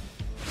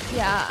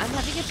 Yeah, I'm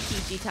having a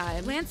peachy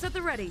time. Lance at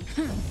the ready.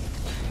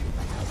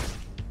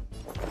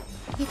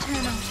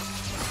 Eternal.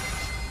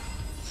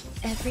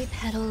 Every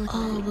petal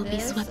all will be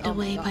this? swept Oh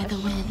my away by the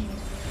gosh. wind.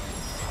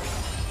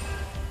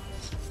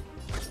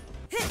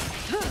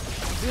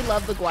 We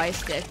love the Gwai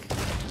stick.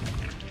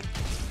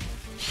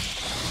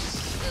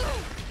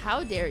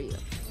 How dare you?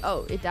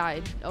 Oh, it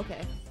died.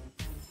 Okay.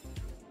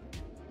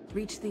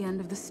 Reach the end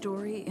of the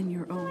story in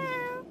your own way.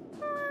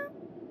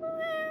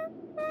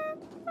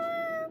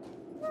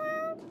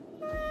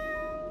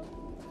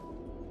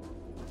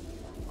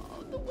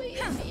 Oh, the way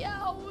it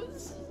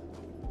meows.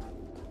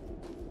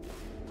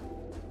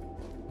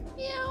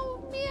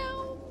 Meow,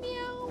 meow,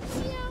 meow,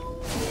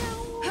 meow, meow,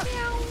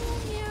 meow,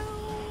 meow.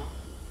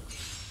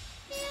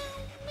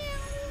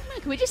 Meow.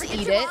 Can we just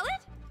eat it?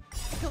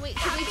 Can we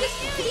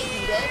just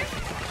eat it?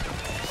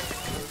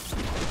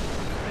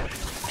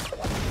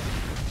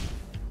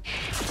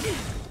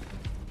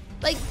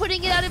 Like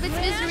putting it out of its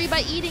misery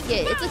by eating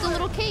it. It's like a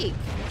little cake,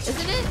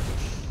 isn't it?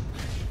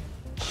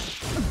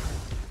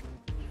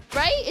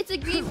 Right? It's a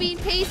green bean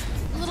paste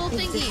little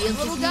thingy, a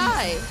little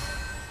guy.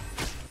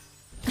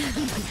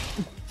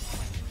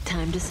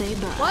 Time to say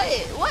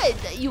bye.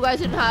 What? You guys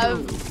didn't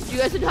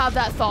have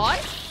that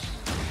thought?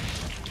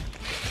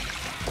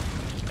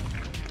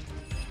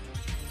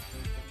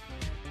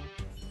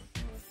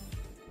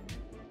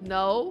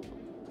 No?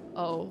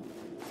 Oh.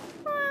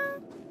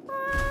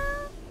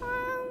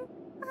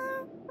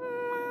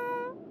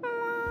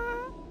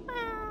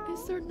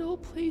 Is there no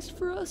place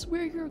for us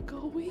where you're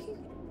going?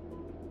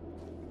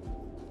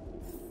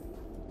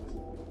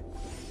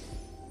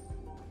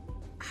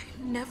 I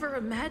never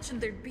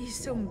imagined there'd be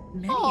so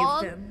many Aw.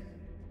 of them.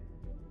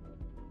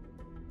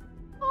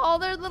 Oh,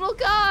 they're little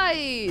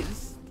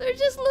guys. They're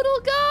just little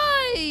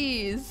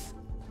guys.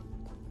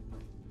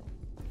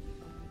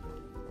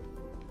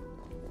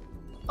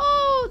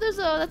 Oh,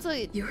 that's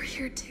a... You're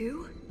here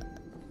too?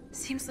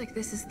 Seems like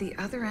this is the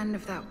other end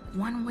of that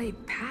one-way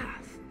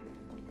path.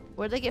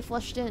 Where'd they get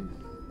flushed in?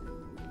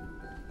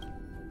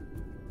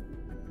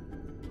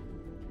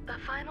 The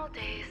final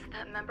days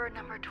that member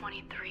number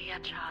 23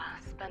 at Cha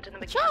spent in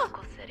the Cha.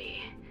 mechanical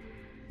city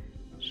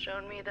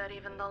showed me that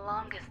even the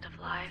longest of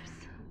lives,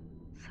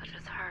 such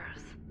as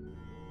hers,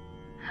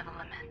 have a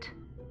limit.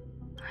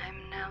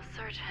 I'm now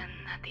certain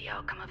that the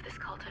outcome of this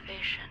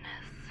cultivation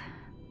is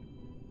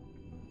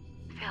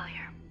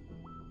failure.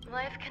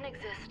 Life can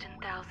exist in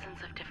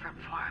thousands of different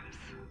forms,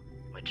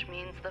 which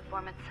means the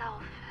form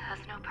itself has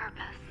no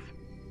purpose.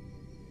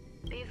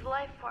 These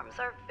life forms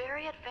are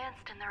very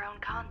advanced in their own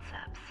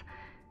concepts,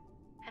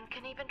 and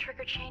can even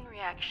trigger chain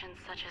reactions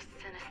such as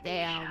synesthesia.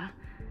 Damn.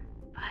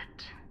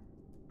 But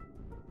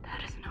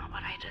that is not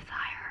what I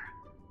desire.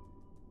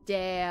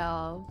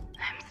 Damn.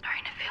 I'm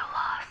starting to feel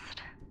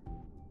lost.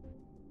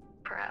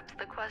 Perhaps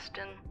the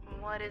question,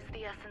 what is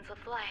the essence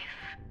of life,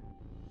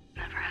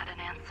 never had an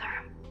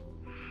answer.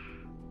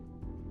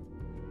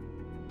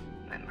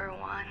 Member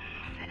 1,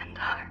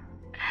 Sandar,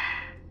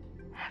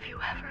 have you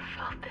ever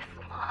felt this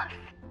loss?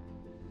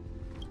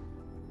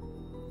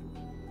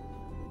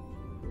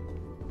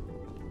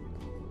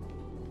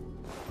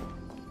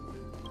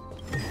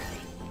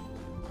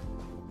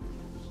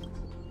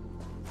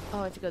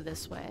 I have to go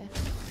this way.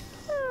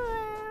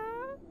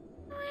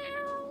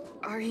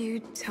 Are you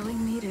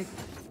telling me to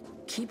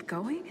keep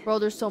going? Bro,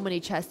 there's so many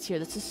chests here.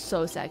 This is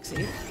so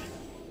sexy.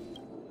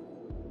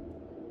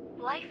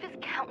 Life is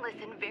countless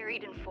and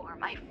varied in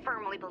form. I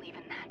firmly believe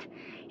in that.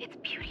 Its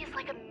beauty is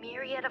like a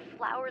myriad of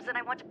flowers, and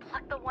I want to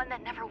pluck the one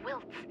that never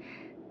wilts.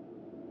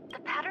 The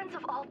patterns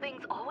of all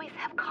things always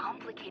have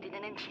complicated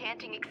and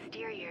enchanting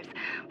exteriors,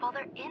 while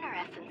their inner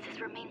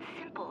essences remain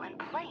simple and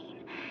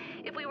plain.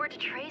 If we were to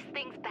trace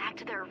things back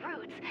to their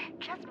roots,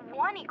 just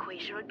one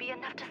equation would be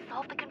enough to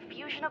solve the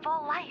confusion of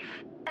all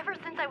life. Ever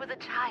since I was a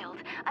child,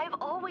 I have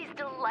always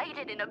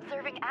delighted in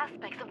observing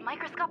aspects of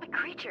microscopic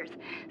creatures,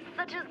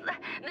 such as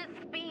the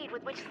speed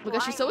with which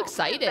Look, she's so slime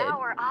excited.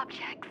 devour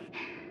objects.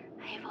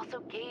 I have also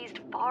gazed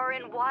far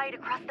and wide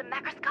across the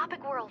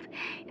macroscopic world,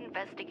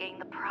 investigating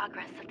the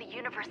progress of the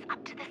universe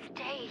up to this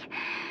day.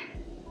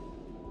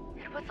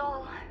 It was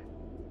all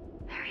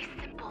very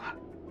simple.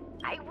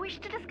 I wish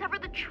to discover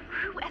the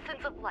true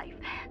essence of life,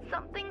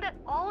 something that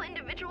all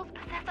individuals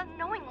possess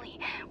unknowingly,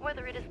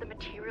 whether it is the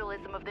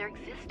materialism of their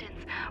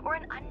existence or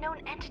an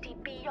unknown entity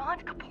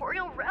beyond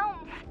corporeal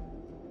realms.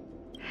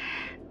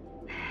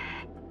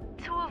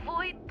 To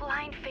avoid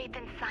blind faith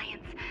in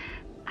science,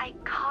 I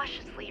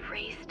cautiously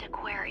raised a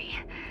query.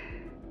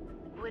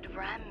 Would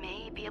RUAN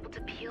MEI be able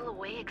to peel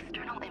away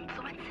external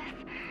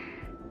influences?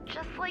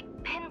 Just like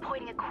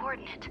pinpointing a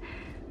coordinate,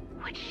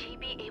 would she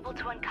be able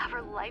to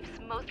uncover life's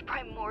most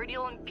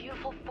primordial and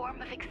beautiful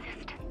form of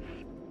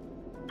existence?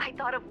 I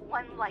thought of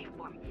one life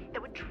form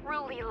that would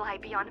truly lie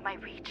beyond my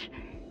reach,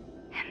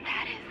 and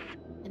that is...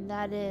 And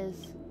that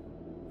is...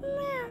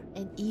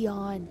 an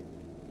eon.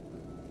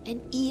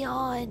 An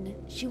eon.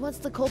 She wants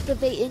to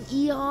cultivate an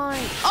eon.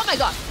 Oh my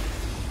god!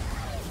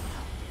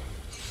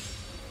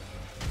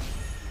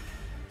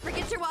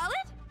 Forget your wallet?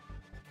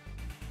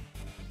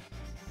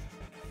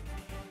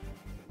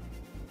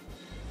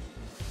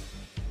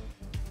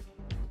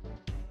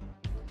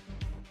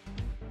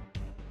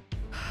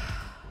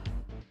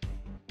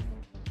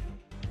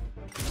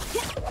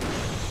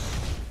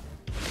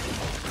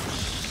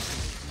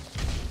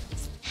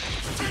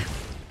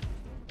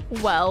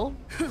 Well,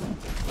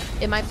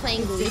 am I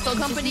playing Lethal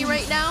Company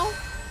right now?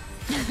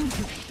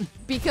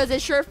 Because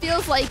it sure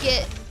feels like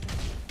it.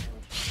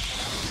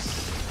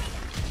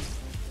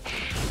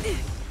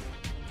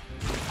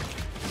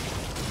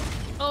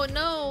 Oh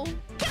no.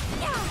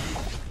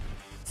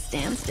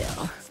 Stand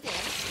still.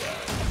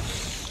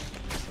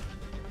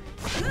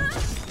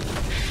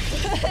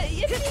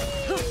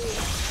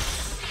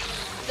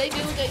 They do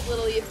look like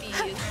little yippies.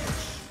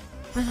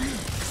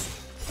 Relax.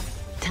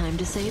 Time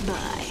to say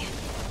bye.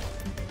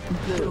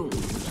 Boom.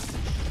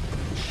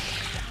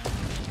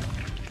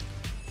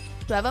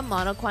 Do I have a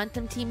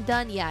monoquantum team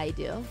done? Yeah, I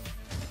do.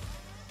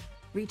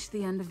 Reach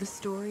the end of the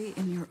story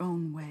in your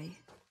own way.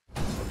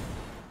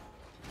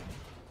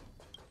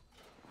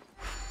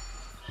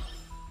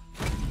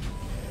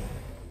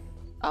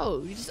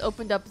 Oh, you just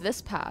opened up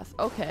this path.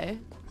 Okay.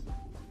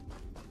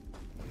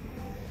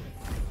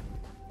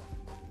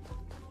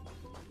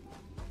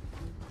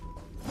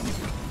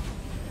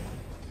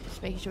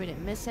 Just making sure we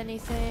didn't miss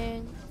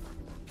anything.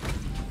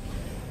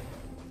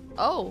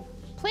 Oh,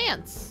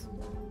 plants.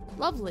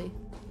 Lovely.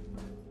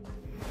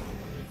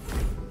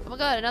 Oh my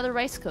god, another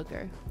rice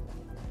cooker.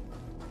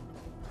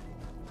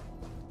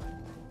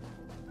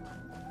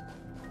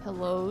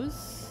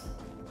 Pillows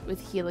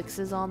with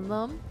helixes on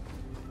them.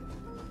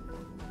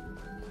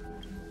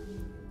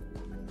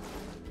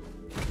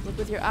 Look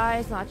with your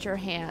eyes, not your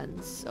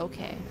hands.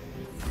 Okay.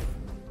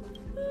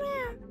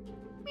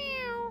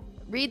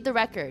 Read the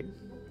record.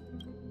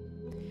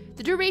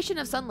 The duration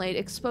of sunlight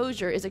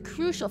exposure is a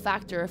crucial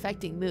factor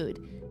affecting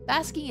mood.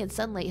 Basking in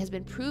sunlight has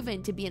been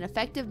proven to be an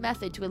effective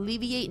method to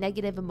alleviate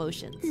negative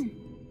emotions.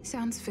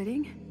 Sounds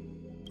fitting.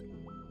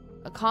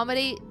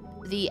 Accommodate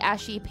the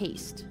ashy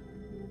paste.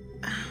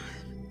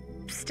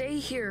 Stay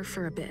here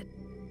for a bit.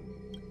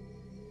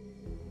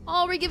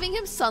 Oh, we're giving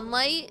him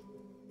sunlight?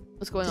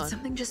 What's going on? Did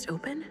something just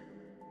open?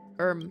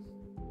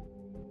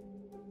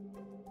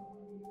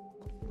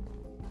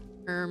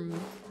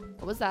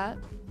 What was that?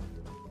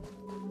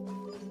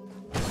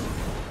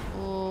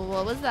 Oh,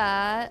 what was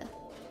that?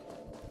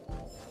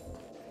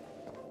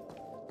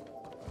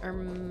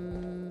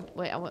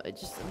 Wait, I'm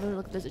gonna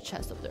look if there's a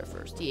chest up there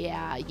first.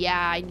 Yeah,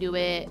 I knew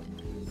it.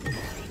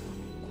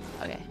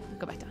 Okay,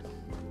 go back down.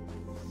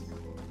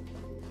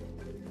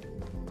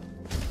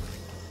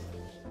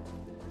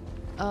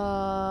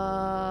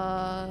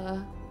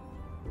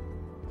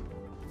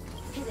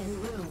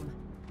 Hidden room.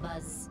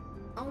 Buzz.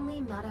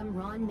 Only Madame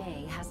RUAN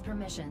MEI has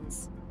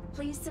permissions.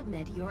 Please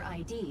submit your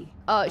ID.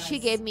 Oh, she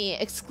gave me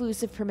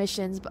exclusive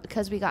permissions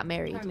because we got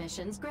married.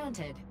 Permissions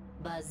granted.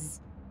 Buzz.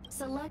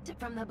 Select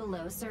from the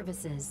below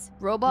services.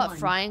 Robot 1.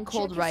 frying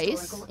cold Check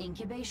rice. Historical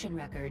incubation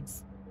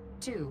records.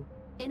 2.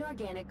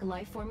 Inorganic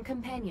lifeform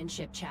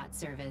companionship chat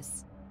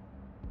service.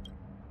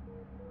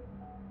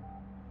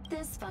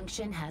 This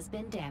function has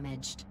been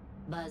damaged.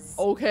 Buzz.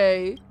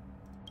 Okay.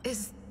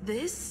 Is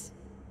this?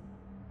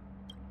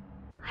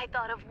 I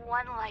thought of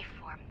one life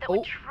form that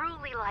would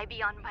truly lie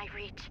beyond my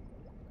reach.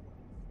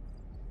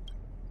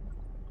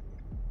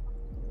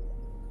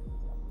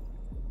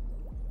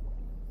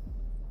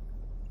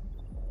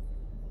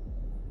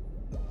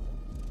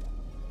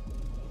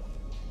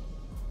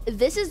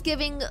 This is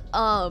giving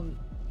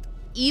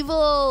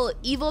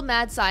evil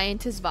mad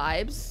scientist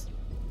vibes.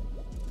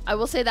 I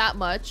will say that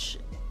much.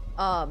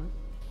 I'm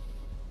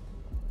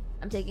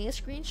taking a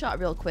screenshot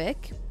real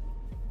quick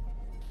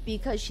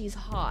because she's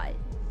hot.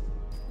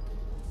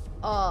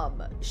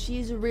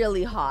 She's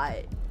really hot,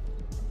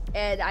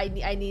 and I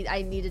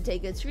need to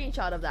take a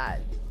screenshot of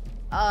that.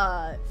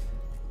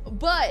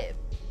 But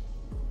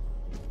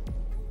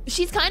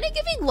she's kind of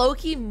giving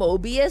low-key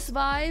Mobius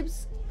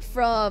vibes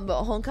from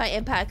Honkai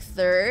Impact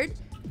 3rd,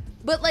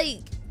 but like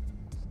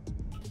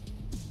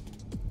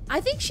I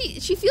think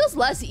she feels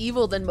less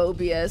evil than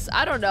Mobius.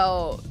 I don't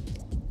know.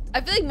 I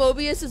feel like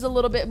Mobius is a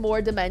little bit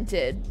more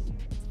demented.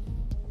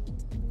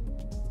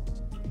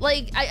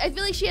 Like I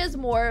feel like she has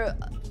more,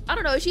 I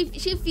don't know, she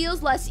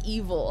feels less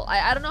evil.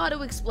 I don't know how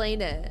to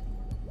explain it.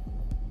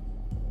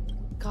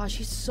 Gosh,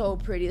 she's so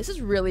pretty. This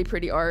is really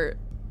pretty art.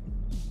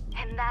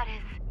 And that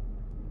is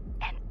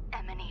an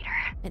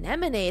emanator. An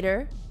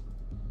emanator?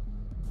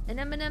 An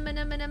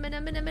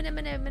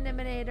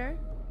emanator?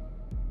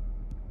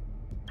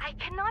 I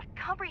cannot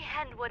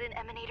comprehend what an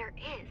emanator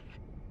is.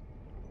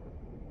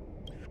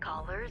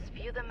 Scholars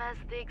view them as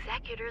the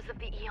executors of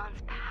the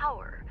Eon's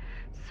power.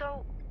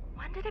 So,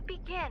 when did it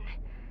begin?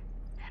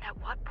 And at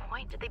what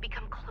point did they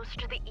become closer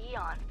to the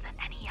Eons than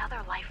any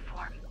other life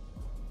form?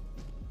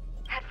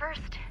 At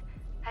first,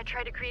 I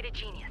tried to create a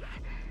genius.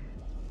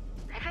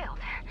 I failed.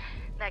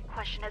 That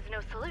question has no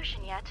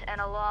solution yet,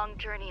 and a long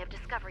journey of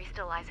discovery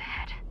still lies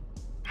ahead.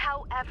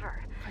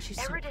 However,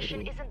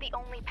 erudition isn't the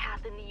only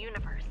path in the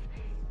universe.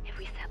 If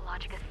we set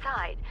logic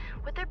aside,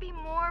 would there be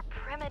more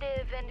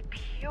primitive and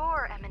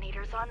pure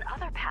emanators on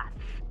other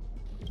paths?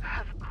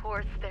 Of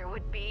course there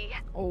would be.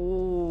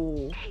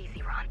 Oh. Hazy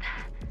Ronth.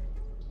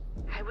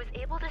 I was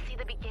able to see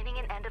the beginning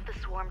and end of the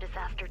swarm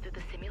disaster through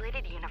the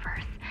simulated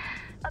universe,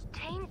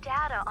 obtain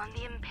data on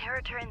the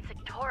Imperator and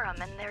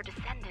Sectorum and their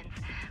descendants,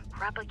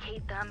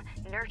 replicate them,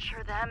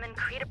 nurture them, and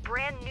create a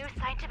brand new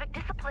scientific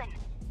discipline.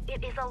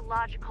 It is a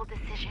logical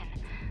decision.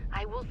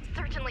 I will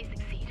certainly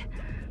succeed.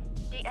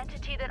 The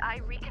entity that I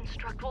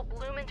reconstruct will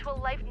bloom into a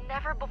life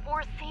never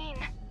before seen.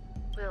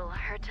 Will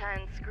Herta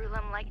and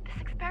Screwlum like this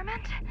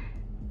experiment?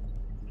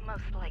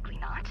 Most likely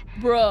not.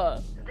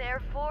 Bruh.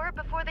 Therefore,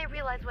 before they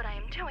realize what I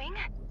am doing...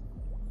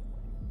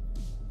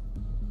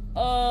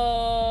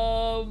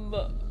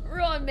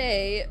 RUAN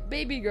MEI,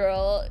 baby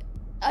girl,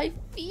 I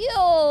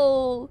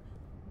feel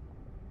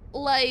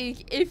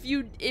like if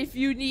you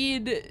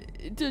need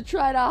to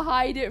try to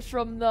hide it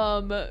from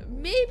them,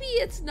 maybe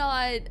it's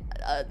not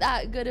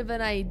that good of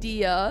an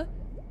idea.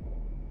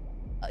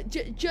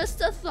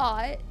 Just a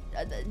thought.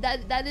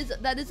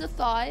 That is a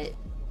thought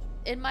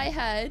in my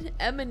head.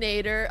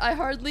 Emanator. I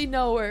hardly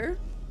know her.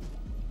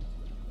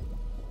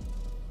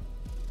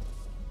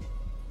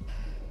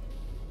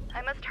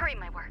 I must hurry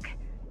my work,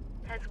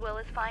 as well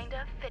as find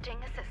a fitting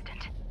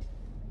assistant.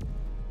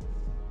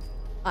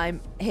 Hi,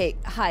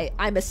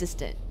 I'm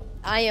assistant.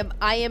 I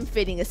am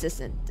fitting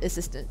assistant.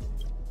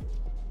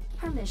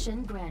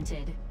 Permission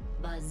granted.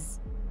 Buzz.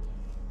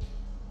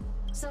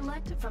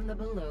 Select from the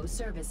below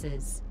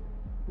services.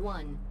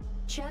 1.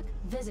 Check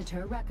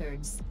visitor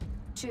records.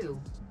 2.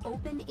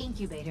 Open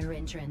incubator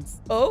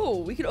entrance. Oh,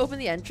 we can open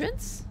the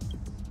entrance?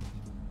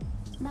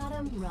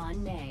 Madam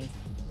RUAN MEI.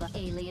 The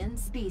alien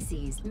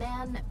species.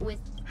 Man with...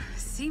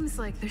 Seems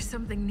like there's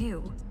something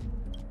new.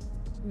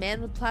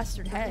 Man with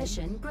plastered head.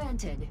 Permission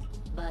granted.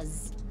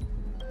 Buzz.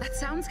 That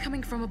sound's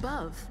coming from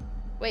above.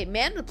 Wait,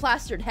 man with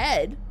plastered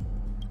head?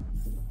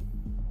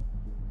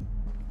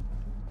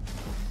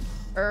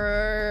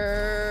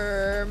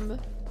 Oh,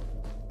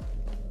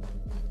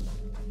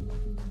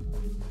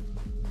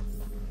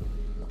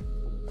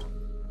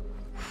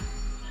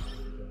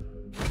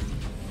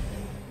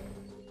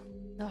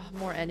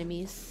 more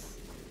enemies.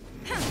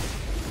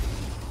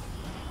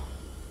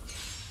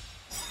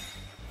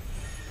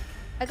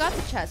 I got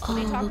the chest. All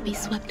will be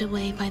swept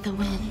away by the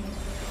wind.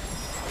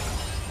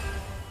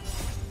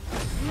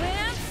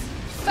 Lance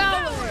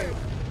Fowler!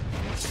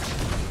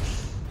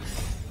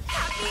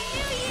 Happy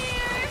New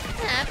Year!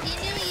 Happy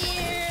New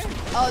Year!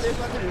 Oh, there's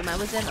one in the room I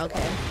was in?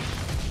 Okay.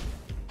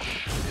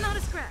 Not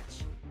a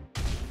scratch.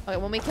 Okay,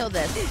 when we kill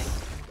this.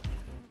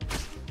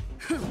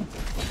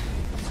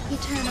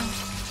 Eternal.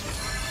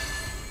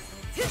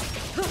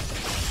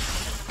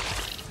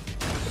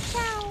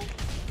 Ciao.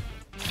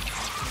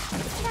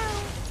 Ciao.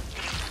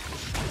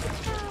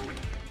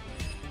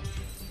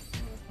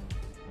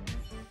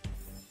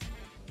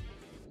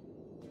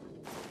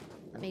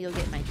 Let me go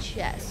get my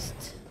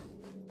chest.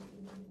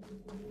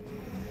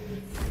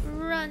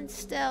 Run,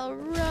 Stell,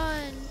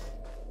 run!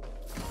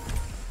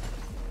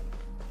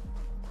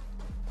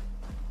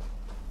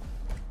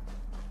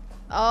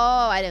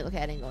 Oh, I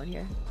didn't go in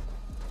here.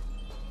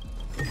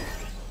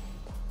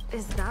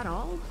 Is that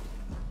all?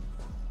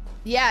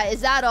 Yeah,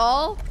 is that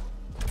all?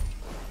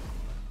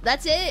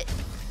 That's it?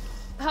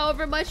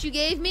 However much you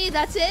gave me,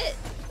 that's it?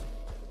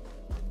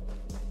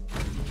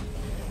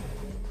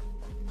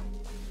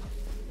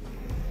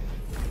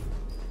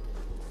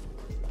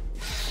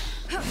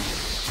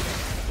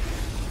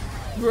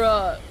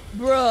 Bruh.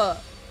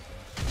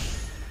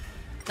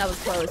 That was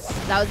close.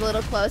 That was a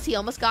little close. He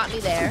almost got me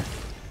there.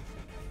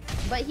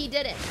 But he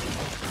didn't.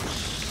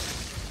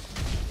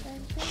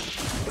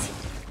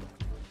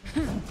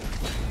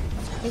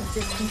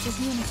 Existence is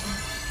unity.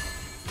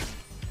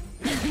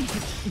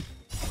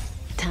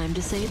 Time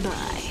to say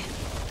bye.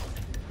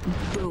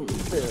 Boom.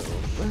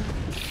 Boom.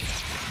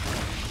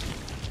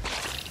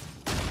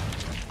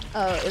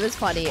 Oh, it was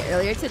funny.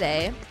 Earlier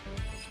today,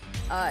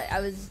 I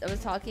was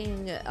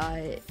talking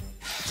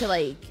to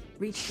like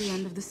reach the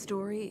end of the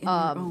story in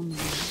your own way.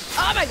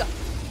 Oh my god!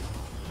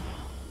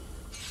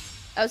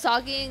 I was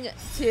talking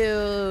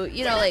to,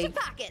 you know, like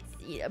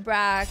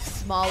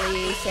Brax,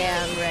 Molly,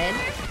 Sam, Rin,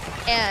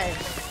 and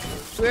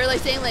we were like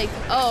saying like,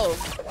 oh,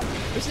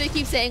 we're just gonna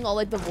keep saying all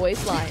like the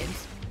voice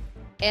lines.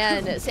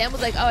 And Sam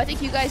was like, oh, I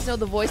think you guys know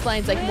the voice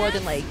lines like more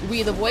than like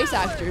we the voice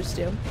actors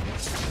do.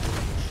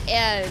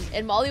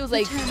 And Molly was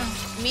like,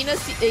 Mina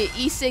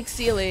E6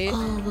 Sealy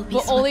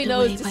will only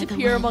knows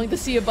disappear among the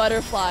sea of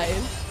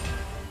butterflies.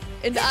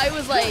 And I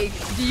was like,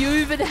 do you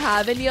even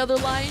have any other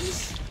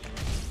lines?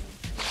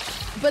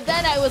 But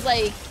then I was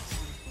like,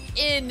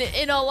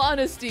 in all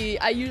honesty,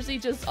 I usually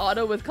just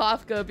auto with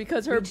Kafka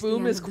because her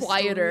boom is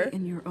quieter.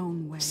 In your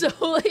own way. So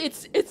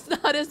it's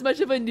not as much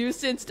of a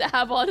nuisance to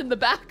have on in the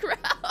background.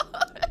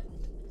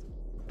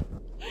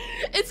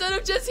 Instead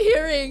of just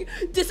hearing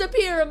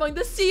disappear among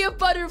the sea of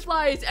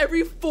butterflies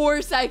every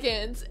 4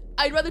 seconds,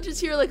 I'd rather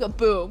just hear like a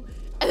boom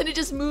and then it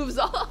just moves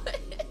on.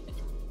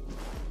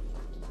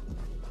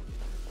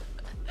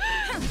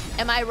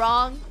 Am I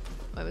wrong?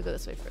 Let me go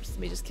this way first. Let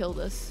me just kill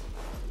this.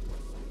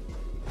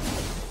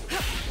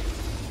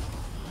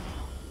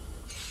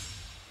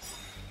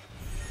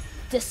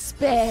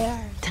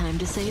 Despair. Time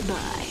to say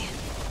bye.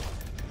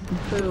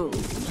 Boom.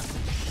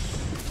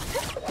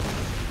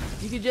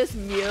 You could just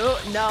mute?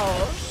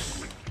 No.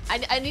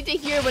 I need to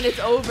hear when it's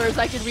over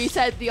so I can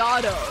reset the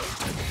auto.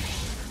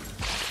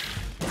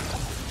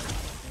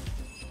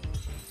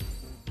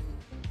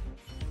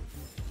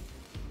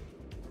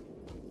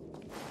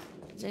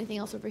 Is there anything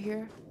else over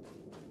here?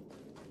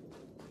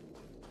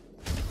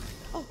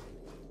 Oh.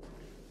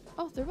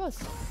 Oh, there was.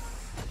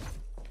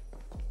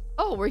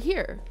 Oh, we're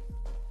here.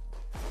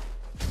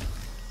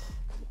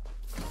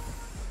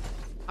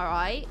 All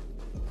right.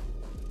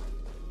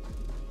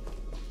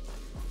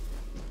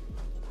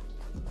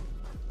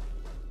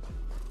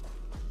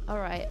 All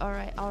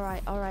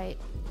right.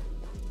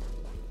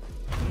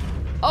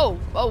 Oh,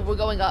 we're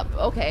going up.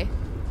 Okay.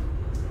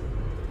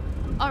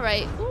 All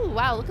right. Ooh,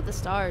 wow, look at the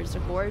stars.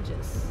 They're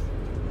gorgeous.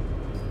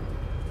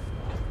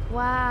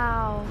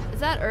 Wow.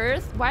 Is that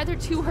Earth? Why are there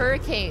 2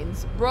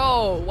 hurricanes?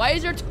 Bro, why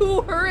is there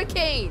 2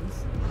 hurricanes?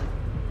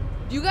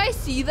 Do you guys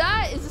see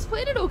that? Is this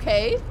planet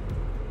okay?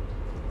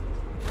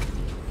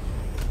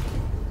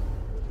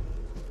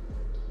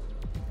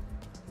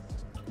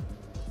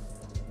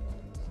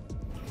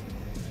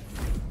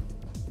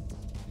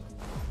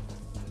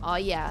 Oh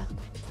yeah.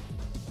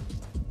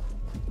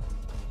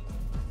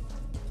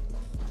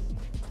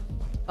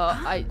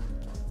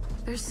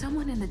 There's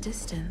someone in the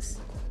distance.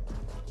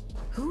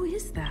 Who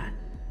is that?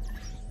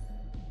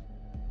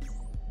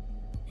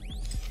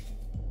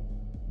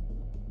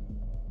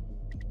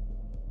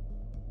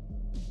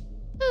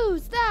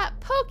 Who's that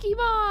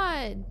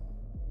Pokemon?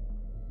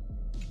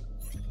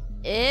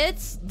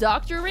 It's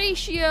Dr.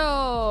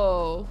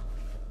 Ratio.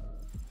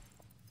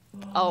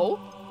 Oh.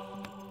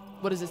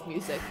 What is this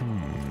music?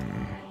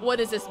 What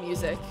is this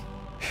music?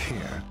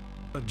 Here,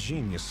 a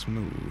genius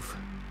move.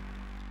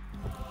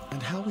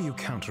 And how will you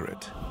counter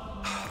it?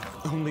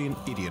 Only an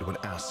idiot would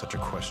ask such a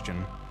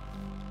question.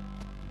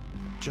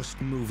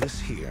 Just move this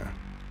here.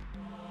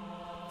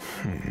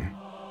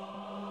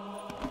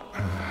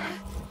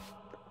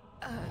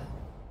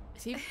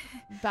 Is he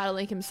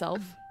battling himself?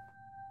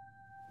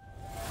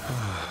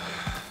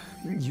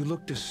 You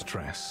look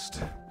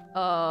distressed.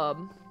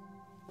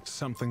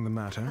 Something the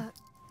matter?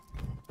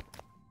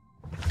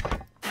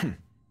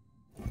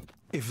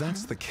 If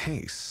that's the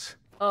case,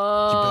 you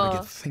better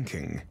get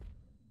thinking.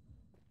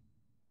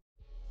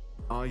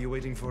 Are you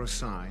waiting for a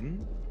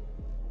sign?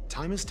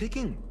 Time is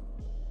ticking.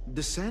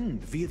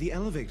 Descend via the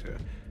elevator.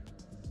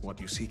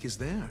 What you seek is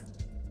there.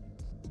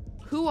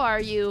 Who are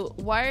you?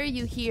 Why are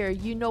you here?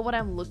 You know what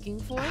I'm looking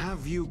for?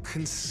 Have you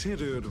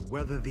considered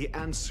whether the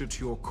answer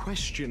to your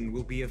question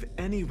will be of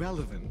any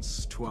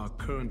relevance to our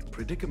current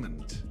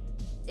predicament?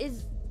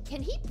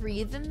 Can he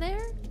breathe in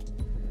there?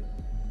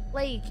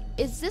 Like,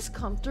 is this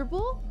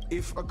comfortable?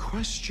 If a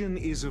question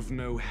is of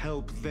no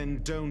help, then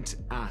don't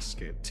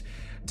ask it.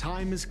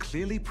 Time is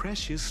clearly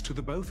precious to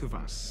the both of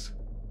us.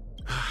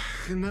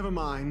 Never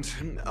mind.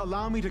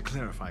 Allow me to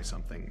clarify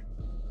something.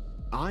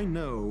 I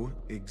know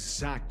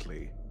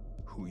exactly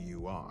who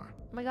you are.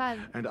 Oh my god.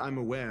 And I'm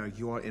aware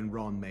you are in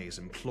RUAN MEI's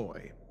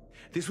employ.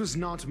 This was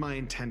not my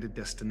intended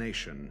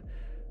destination,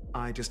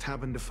 I just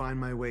happened to find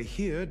my way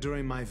here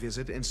during my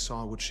visit and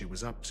saw what she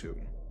was up to.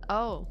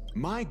 Oh.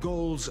 My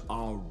goals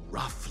are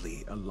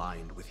roughly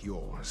aligned with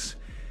yours.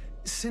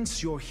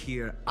 Since you're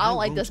here, I don't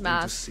like won't this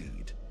mask.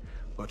 intercede.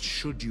 But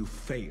should you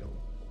fail,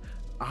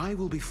 I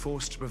will be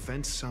forced to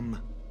prevent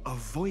some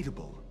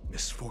avoidable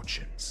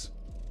misfortunes.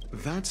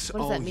 That's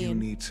all you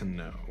need to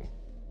know.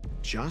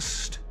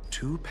 Just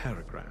 2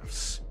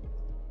 paragraphs.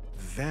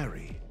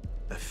 Very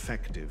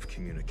effective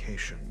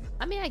communication.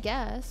 I mean, I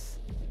guess.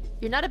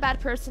 You're not a bad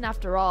person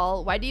after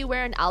all. Why do you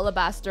wear an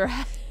alabaster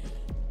hat?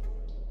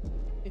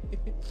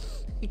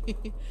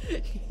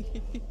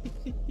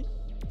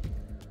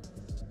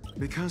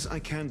 Because I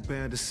can't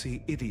bear to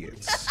see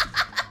idiots.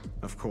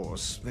 Of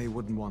course, they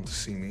wouldn't want to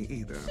see me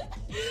either.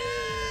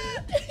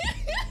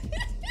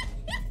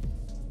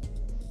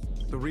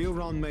 The real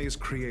RUAN MEI's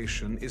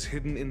creation is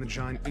hidden in the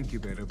giant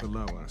incubator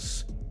below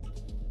us.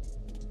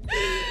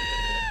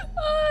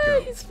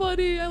 Oh, he's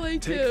funny. I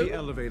like him. Take the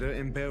elevator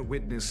and bear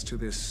witness to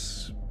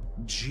this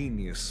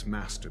genius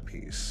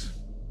masterpiece.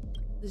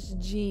 This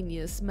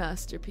genius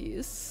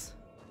masterpiece.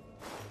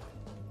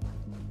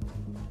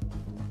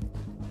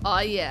 Oh,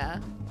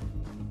 yeah.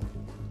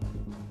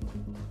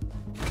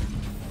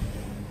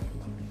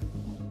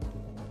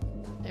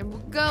 And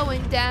we're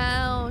going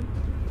down.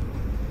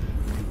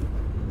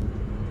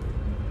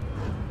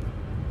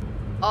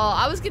 Oh,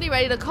 I was getting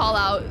ready to call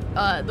out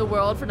the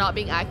world for not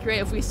being accurate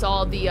if we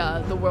saw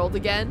the world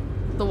again,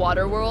 the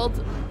water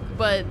world,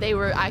 but they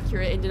were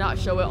accurate and did not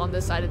show it on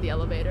this side of the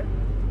elevator.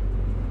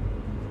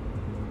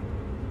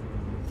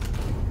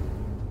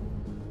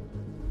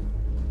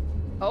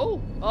 Oh,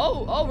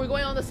 we're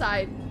going on the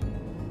side.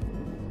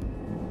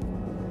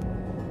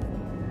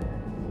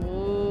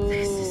 Whoa.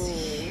 This is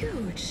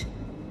huge.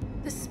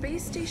 The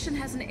space station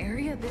has an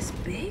area this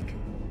big?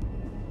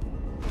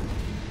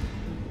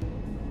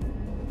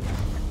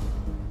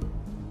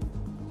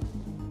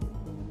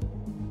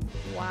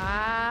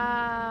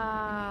 Wow.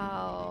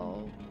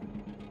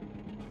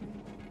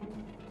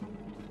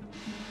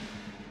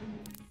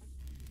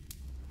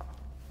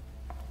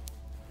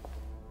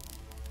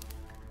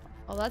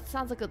 Oh, that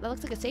sounds like that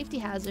looks like a safety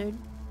hazard.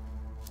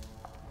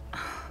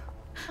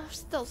 Oh,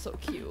 still so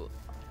cute.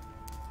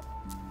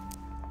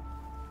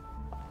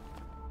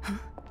 Huh?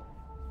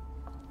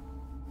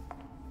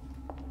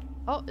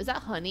 Oh, is that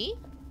honey?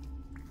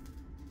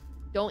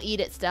 Don't eat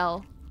it,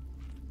 Stell.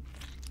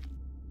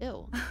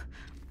 Ew.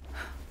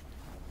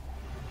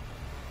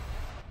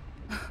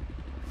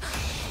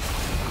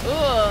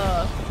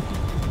 Ugh.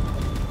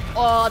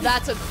 Oh,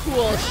 that's a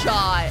cool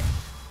shot.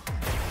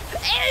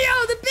 Hey,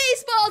 yo, the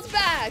baseball's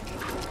back!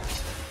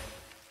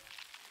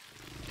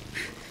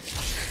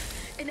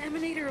 An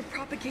emanator of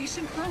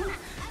propagation clone?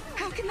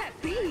 How can that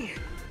be?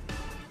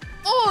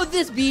 Oh,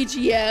 this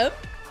BGM.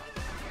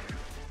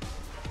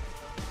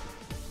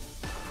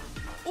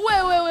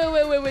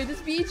 Wait,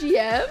 this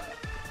BGM?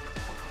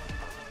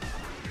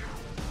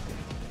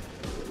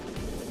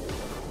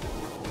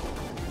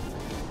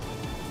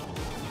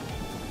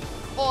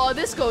 Oh,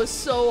 this goes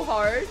so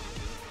hard.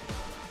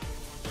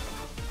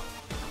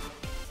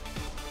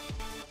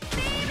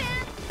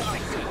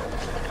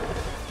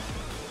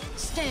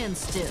 Stand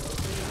still.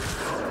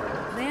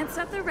 Lance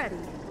at the ready.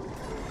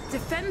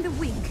 Defend the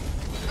weak.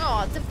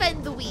 Oh,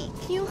 defend the weak.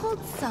 You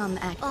hold some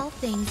act. All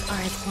things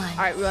are as one. All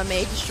right, RUAN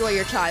MEI, destroy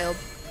your child.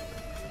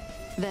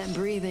 That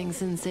breathing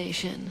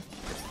sensation.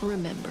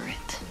 Remember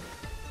it.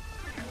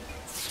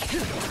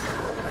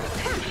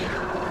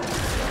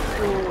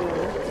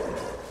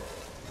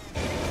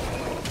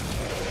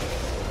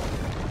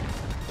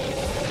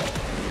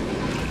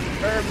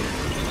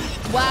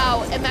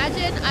 Wow,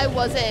 imagine I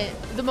wasn't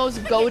the most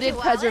goated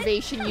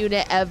preservation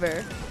unit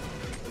ever.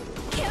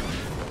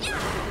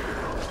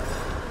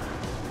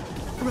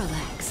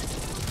 Relax.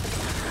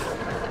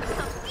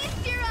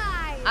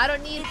 I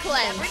don't need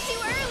cleanse. Never too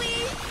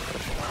early.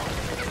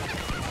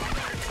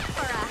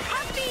 For a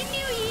happy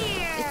new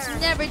year. It's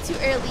never too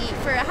early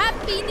for a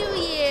happy new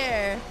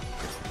year.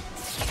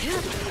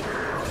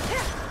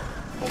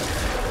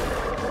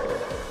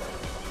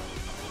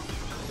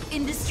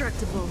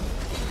 Indestructible.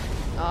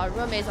 Oh,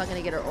 RUAN MEI's not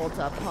gonna get her ult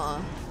up, huh?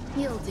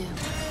 You'll do.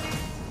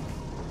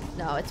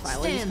 No, it's fine.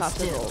 We'll just pop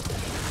the ult.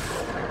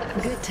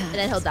 Good times. And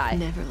then he'll die.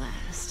 Never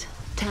last.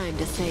 Time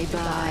to say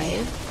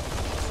bye.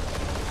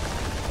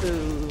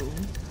 Boom.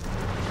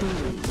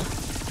 Boom.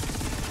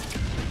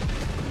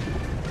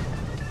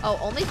 Oh,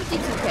 only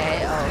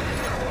 52k?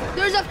 Oh.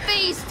 There's a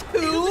phase 2?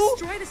 It'll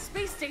destroy the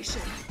space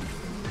station.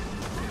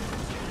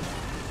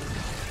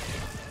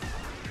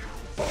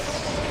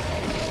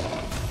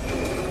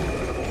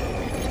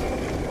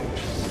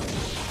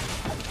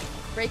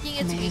 Breaking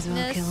its May as well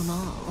weakness. kill 'em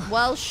all.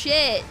 Well,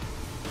 shit.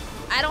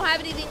 I don't have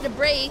anything to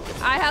break.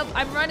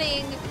 I'm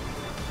running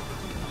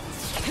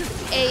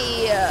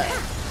a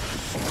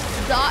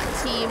dot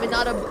team and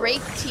not a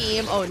break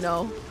team. Oh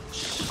no.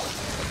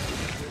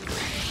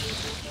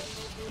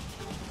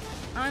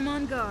 I'm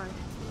on guard.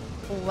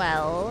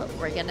 Well,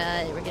 we're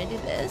gonna do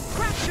this.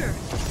 Crusher.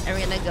 And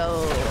we're gonna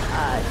go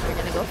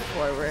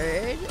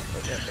forward.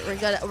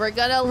 We're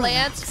gonna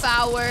lance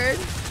forward.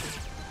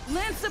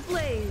 Lance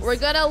ablaze. We're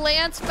gonna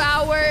lance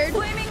forward.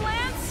 Flaming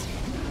lance.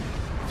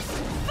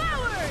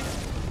 Forward.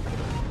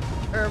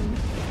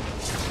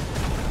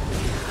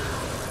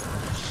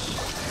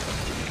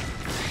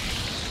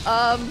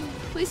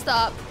 Please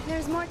stop.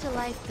 There's more to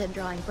life than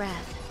drawing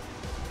breath.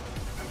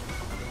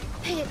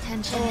 Pay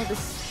attention. Oh,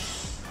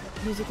 this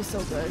music is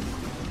so good.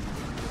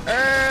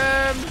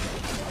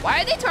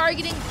 Why are they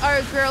targeting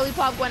our girly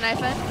pop Gwen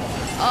Ifen?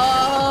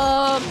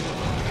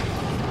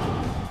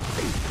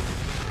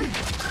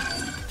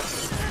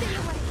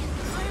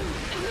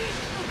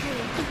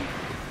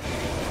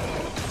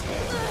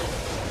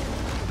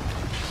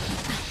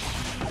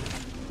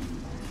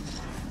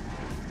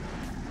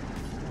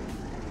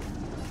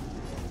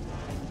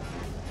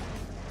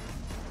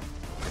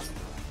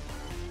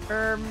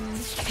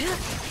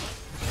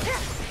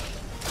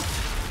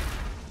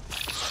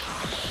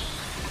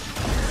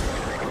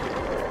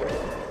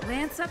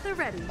 Lance at the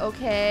ready.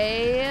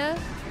 Okay.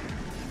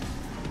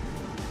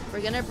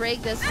 We're gonna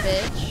break this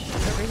bitch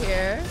over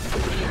here.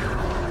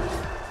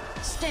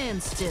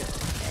 Stand still.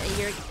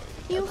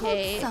 You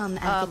okay? Hold some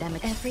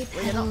academic. Every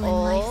we're petal in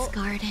gonna life's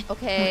garden will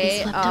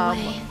be swept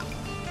away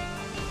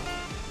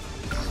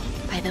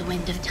by the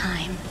wind of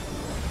time.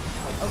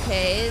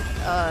 Okay.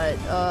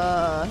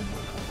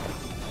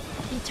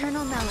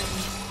 Eternal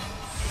melody.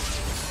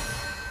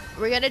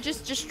 We're gonna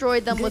just destroy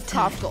them with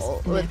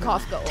Kafka.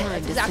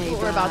 That's exactly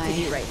what we're about to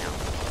do right now.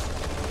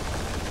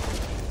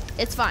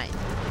 It's fine.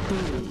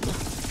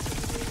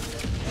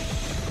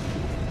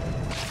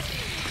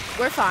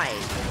 We're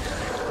fine.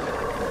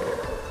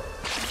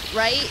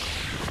 Right?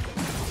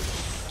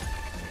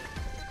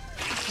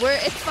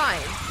 It's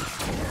fine.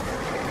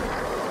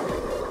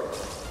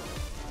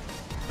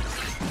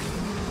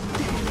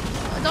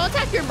 Don't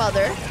attack your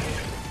mother.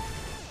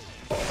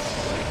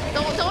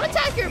 Don't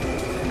attack your...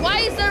 Why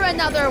is there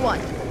another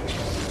one?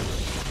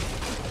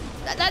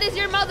 That is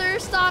your mother.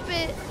 Stop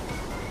it.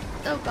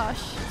 Oh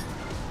gosh.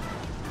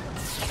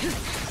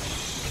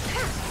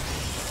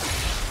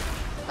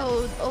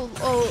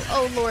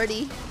 Oh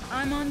lordy.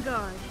 I'm on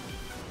guard.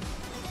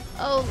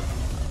 Oh,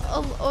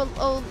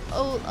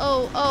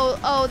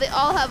 they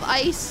all have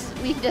ice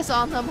weakness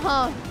on them,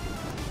 huh?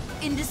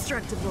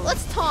 Indestructible.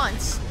 Let's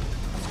taunt.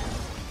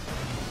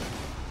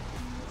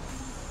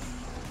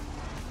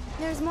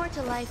 There's more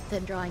to life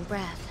than drawing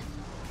breath.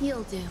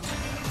 You'll do.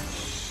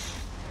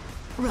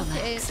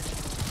 Relax.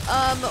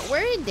 Okay.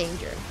 We're in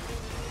danger.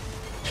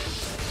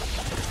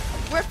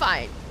 We're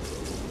fine.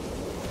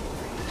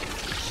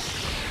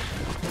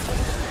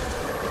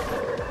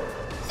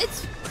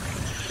 It's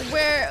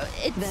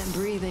that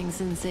breathing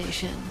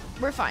sensation.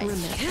 We're fine.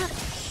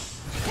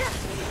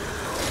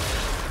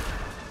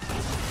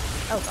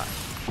 Oh gosh.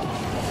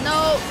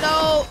 No,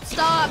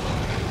 stop,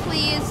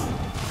 please.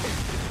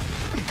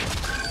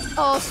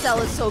 Oh,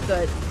 Stella's so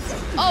good.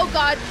 Oh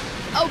god.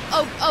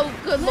 Oh,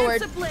 good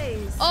lord.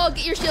 Oh,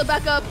 get your shield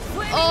back up.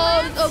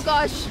 Oh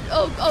gosh.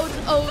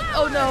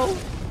 Oh no.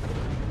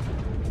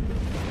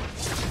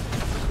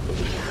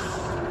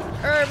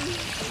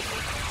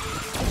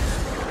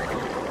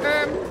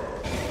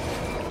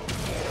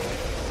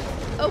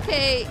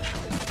 Okay,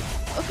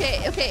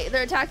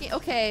 they're attacking.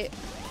 Okay.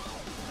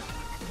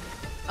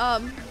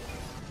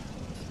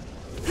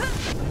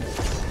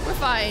 We're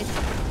fine.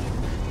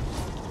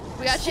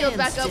 We got shields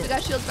back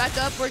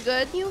up. We're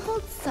good. You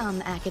hold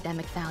some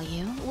academic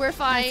value. We're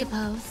fine. I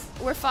suppose.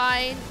 We're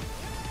fine.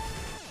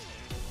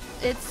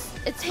 It's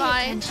Pay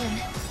fine.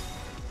 Attention.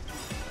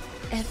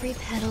 Every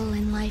petal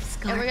in life's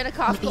garden. And we're gonna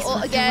Kafka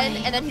ult again,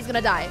 and then he's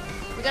gonna die.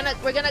 We're gonna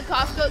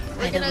Kafka.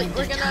 We're gonna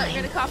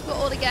Kafka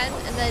ult again,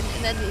 and then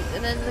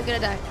they're gonna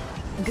die.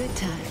 Good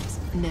times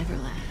never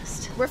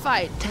last. We're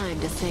fine. Time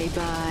to say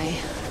bye.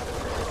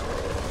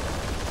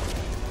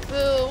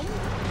 Boom.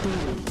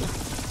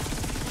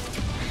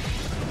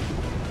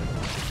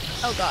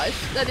 Oh gosh,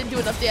 that didn't do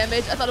enough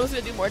damage. I thought it was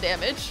gonna do more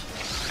damage.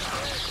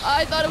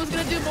 And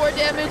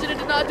it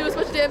did not do as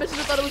much damage as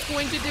I thought it was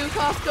going to do.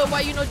 Kafka,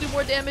 why you not do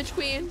more damage,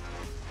 queen?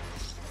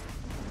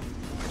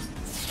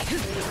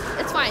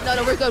 It's fine.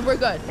 No, we're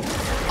good.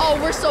 Oh,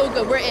 we're so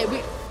good. We're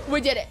in. We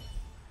did it.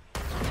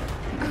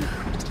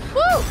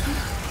 Woo!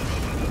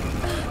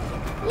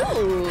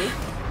 Ooh.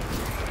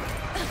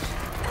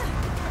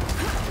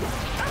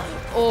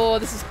 Oh,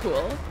 this is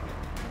cool.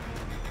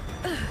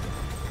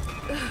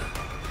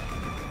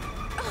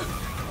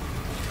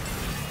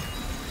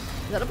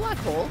 Is that a black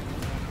hole?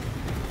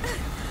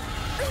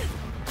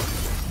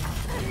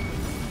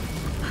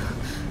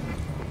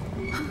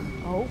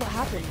 Oh, what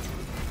happened?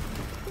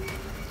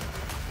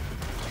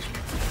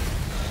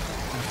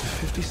 After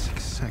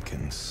 56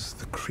 seconds,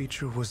 the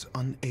creature was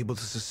unable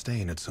to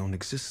sustain its own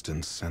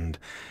existence and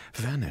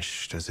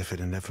vanished as if it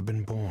had never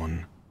been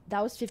born.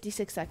 That was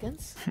 56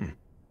 seconds?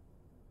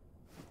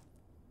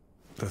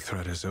 The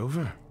threat is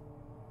over.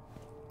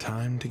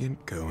 Time to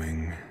get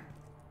going.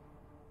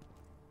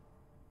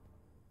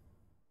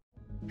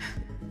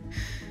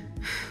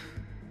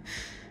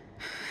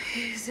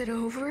 Is it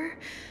over?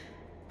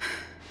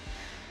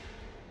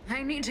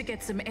 I need to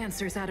get some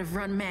answers out of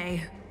RUAN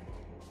MEI.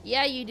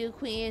 Yeah, you do,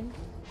 Queen.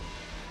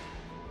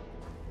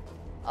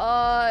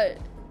 That...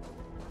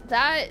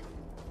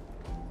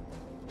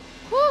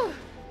 Whew.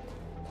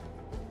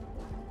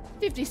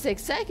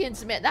 56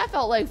 seconds, man, that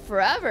felt like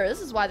forever. This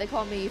is why they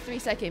call me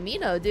 3-second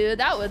Mina, dude.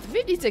 That was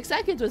 56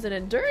 seconds was an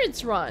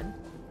endurance run.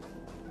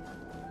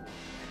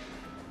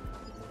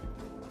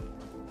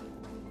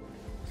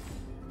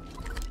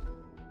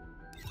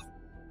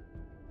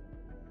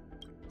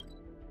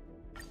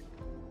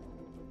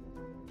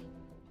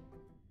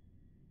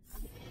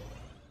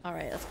 All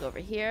right, let's go over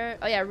here.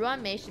 Oh yeah,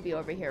 RUAN MEI should be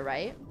over here,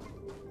 right?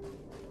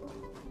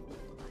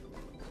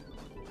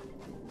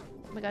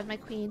 Oh my god, my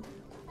queen.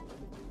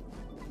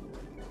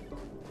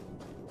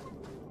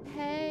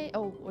 Hey.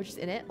 Oh, we're just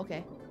in it?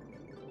 Okay.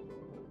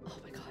 Oh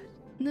my god.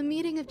 The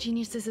meeting of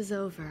geniuses is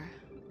over.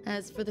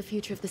 As for the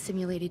future of the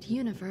simulated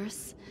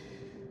universe,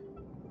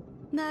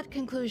 that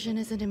conclusion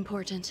isn't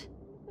important.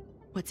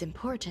 What's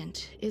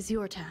important is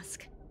your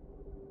task.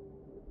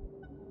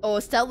 Oh,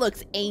 Estelle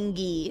looks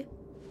angry.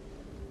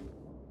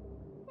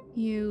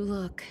 You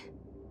look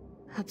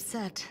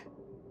upset,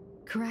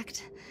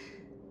 correct?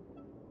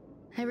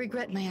 I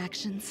regret my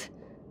actions.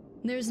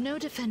 There's no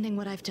defending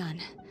what I've done.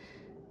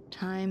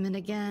 Time and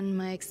again,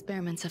 my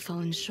experiments have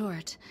fallen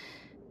short,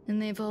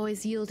 and they've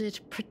always yielded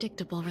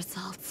predictable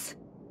results.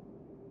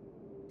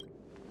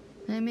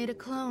 I made a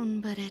clone,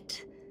 but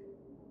it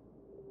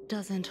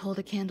doesn't hold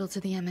a candle to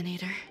the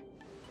emanator.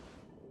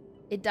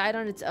 It died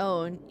on its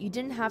own. You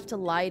didn't have to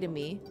lie to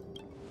me.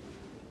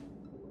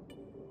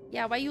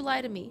 Yeah, why you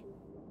lie to me?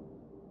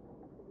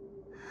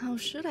 How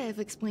should I have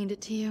explained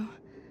it to you?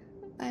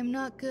 I'm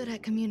not good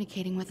at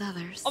communicating with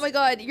others. Oh my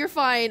god, you're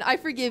fine. I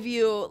forgive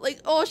you.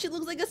 Like, oh, she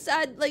looks like a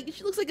sad,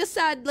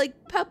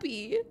 like,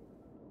 puppy.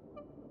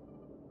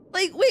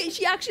 Like, wait,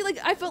 she actually, like,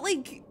 I felt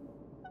like,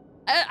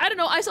 I don't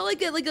know, I saw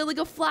like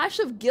a flash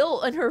of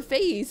guilt on her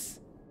face.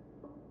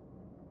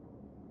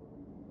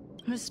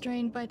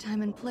 Restrained by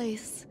time and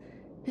place,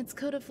 its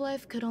code of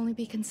life could only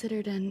be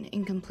considered an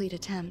incomplete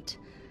attempt.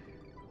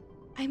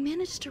 I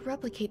managed to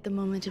replicate the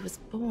moment it was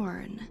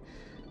born.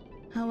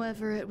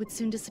 However, it would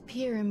soon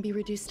disappear and be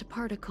reduced to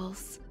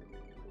particles.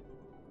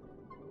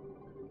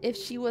 If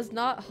she was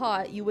not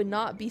hot, you would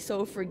not be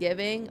so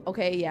forgiving.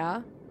 Okay,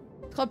 yeah.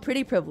 It's called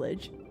pretty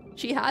privilege.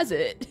 She has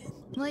it.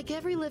 Like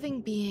every living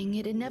being,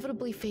 it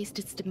inevitably faced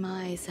its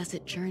demise as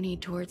it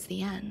journeyed towards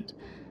the end.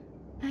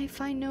 I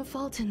find no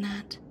fault in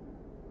that.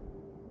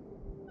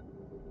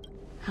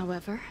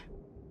 However,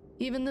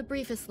 even the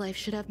briefest life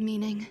should have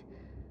meaning.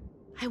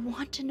 I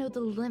want to know the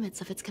limits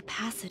of its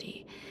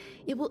capacity.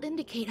 It will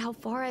indicate how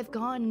far I've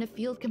gone in a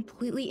field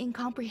completely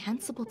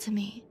incomprehensible to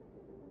me.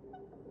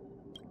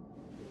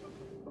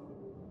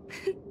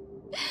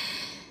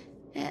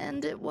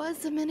 And it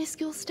was a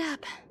minuscule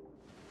step,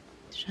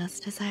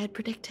 just as I had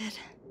predicted.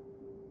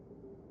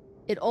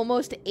 It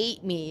almost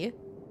ate me.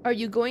 Are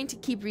you going to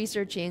keep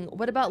researching?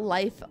 What about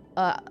life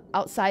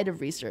outside of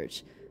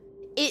research?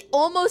 It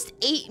almost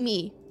ate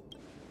me.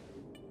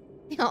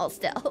 Oh,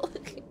 still.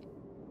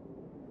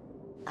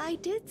 I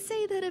did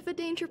say that if a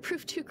danger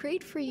proved too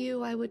great for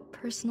you, I would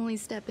personally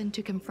step in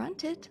to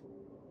confront it.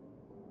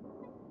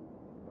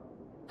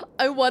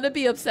 I want to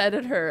be upset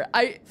at her.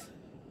 I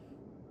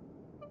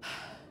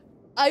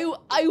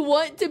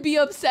want to be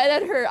upset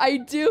at her. I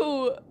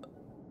do.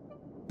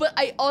 But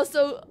I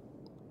also...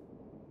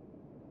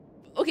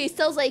 Okay,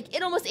 Stell's like,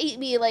 it almost ate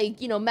me,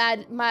 like, you know,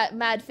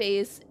 mad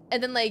face.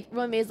 And then, like,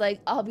 RUAN MEI's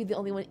like, I'll be the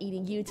only one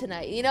eating you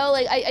tonight. You know,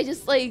 like, I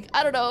just, like,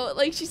 I don't know.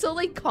 Like, she's so,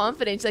 like,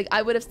 confident. She's like,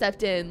 I would have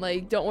stepped in.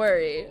 Like, don't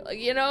worry. Like,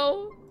 you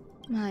know?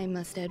 I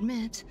must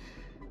admit,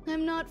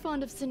 I'm not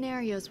fond of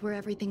scenarios where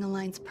everything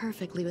aligns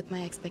perfectly with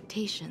my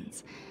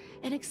expectations.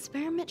 An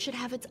experiment should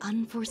have its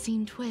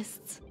unforeseen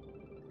twists.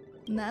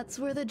 That's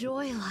where the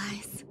joy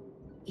lies.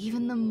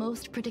 Even the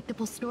most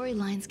predictable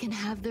storylines can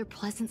have their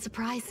pleasant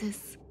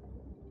surprises.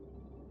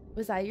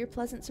 Was I your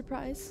pleasant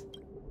surprise?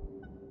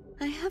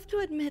 I have to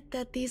admit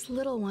that these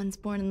little ones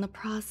born in the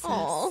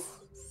process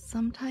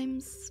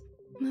sometimes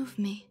move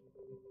me.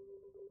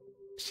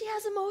 She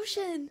has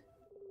emotion.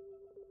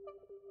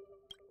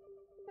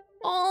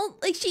 Oh,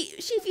 like she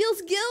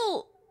feels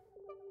guilt.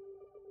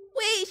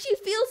 Wait, she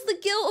feels the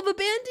guilt of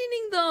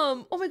abandoning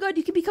them. Oh my god,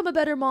 you can become a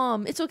better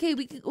mom. It's okay.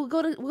 We'll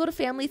go to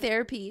family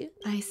therapy.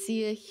 I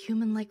see a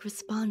human-like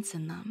response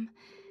in them.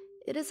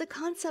 It is a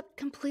concept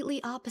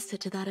completely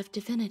opposite to that of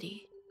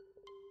divinity.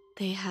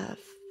 They have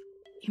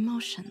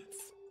emotions.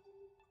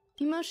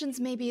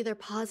 Emotions may be either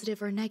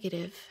positive or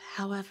negative.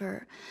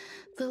 However,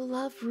 the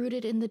love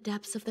rooted in the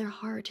depths of their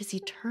heart is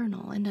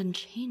eternal and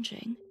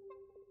unchanging.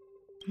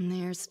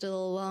 They're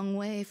still a long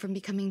way from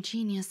becoming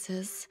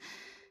geniuses,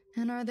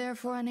 and are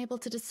therefore unable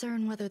to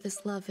discern whether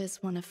this love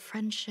is one of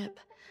friendship,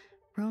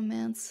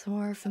 romance,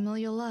 or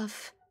familial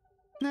love.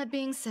 That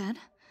being said,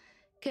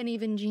 can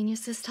even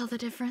geniuses tell the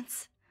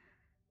difference?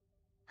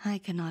 I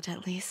cannot,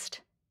 at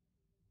least.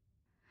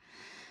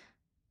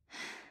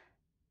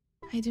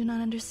 I do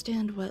not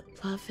understand what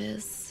love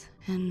is,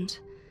 and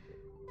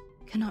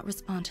cannot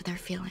respond to their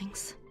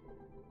feelings.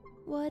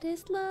 What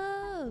is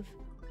love?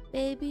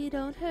 Baby,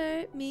 don't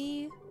hurt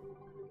me.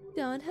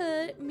 Don't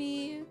hurt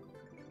me.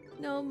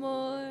 No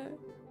more.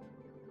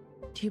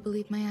 Do you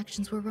believe my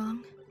actions were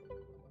wrong?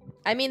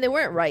 I mean, they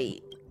weren't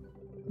right,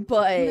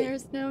 but...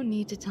 There's no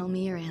need to tell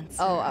me your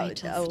answer.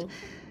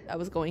 I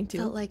was going to.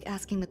 Felt like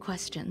asking the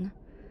question.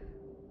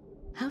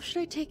 How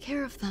should I take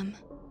care of them?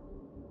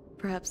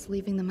 Perhaps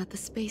leaving them at the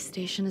space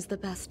station is the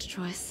best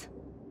choice.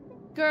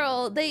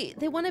 Girl, they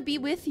want to be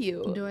with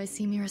you. Do I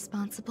seem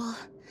irresponsible?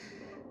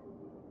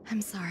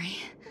 I'm sorry.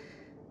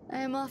 I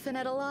am often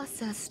at a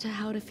loss as to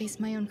how to face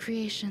my own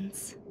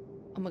creations.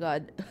 Oh my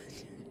god.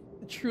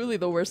 Truly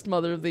the worst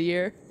mother of the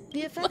year.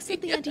 The effects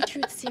of the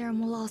anti-truth serum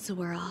will also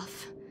wear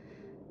off.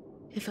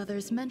 If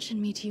others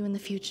mention me to you in the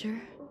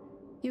future,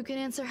 you can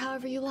answer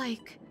however you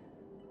like.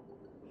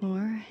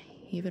 Or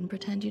even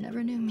pretend you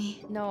never knew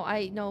me. No,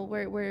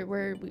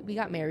 we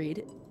got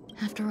married.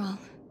 After all,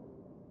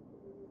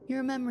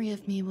 your memory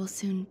of me will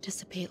soon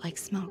dissipate like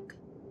smoke.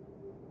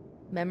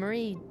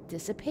 Memory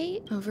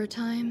dissipate? Over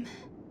time,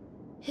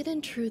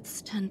 hidden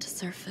truths tend to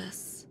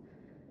surface.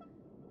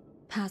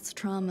 Past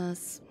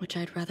traumas, which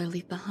I'd rather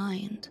leave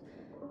behind,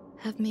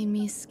 have made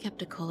me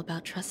skeptical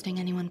about trusting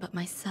anyone but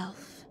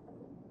myself.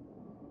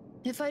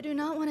 If I do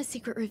not want a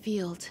secret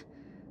revealed,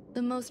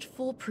 the most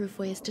foolproof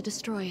way is to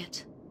destroy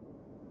it.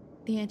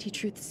 The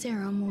anti-truth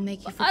serum will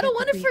make you forget I don't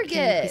want to we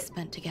forget.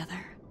 Spent together.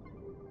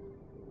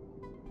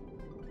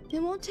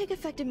 It won't take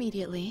effect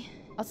immediately.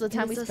 Also, the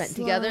time we spent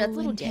together, that's a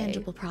little gay.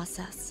 Intangible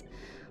process,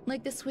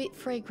 like the sweet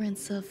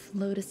fragrance of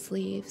lotus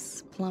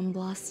leaves, plum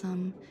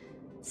blossom,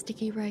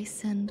 sticky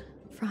rice, and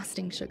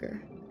frosting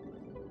sugar.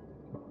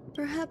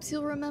 Perhaps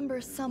you'll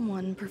remember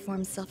someone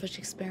performed selfish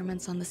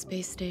experiments on the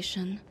space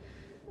station,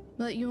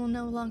 but you will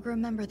no longer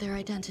remember their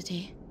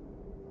identity.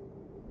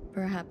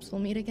 Perhaps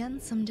we'll meet again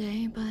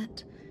someday,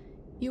 but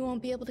you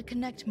won't be able to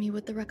connect me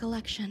with the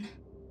recollection.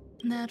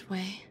 That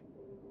way,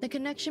 the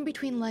connection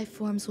between life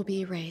forms will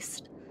be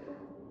erased.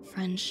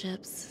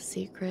 Friendships,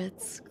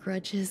 secrets,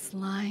 grudges,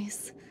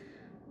 lies,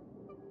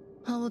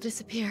 all will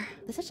disappear.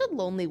 That's such a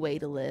lonely way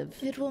to live.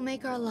 It will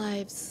make our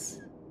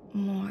lives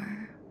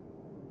more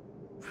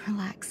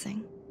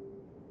relaxing.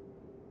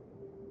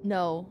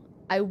 No,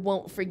 I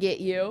won't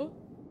forget you.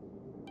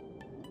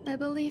 I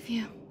believe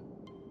you.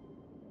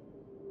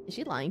 Is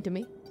she lying to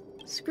me?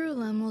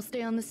 Screwlum will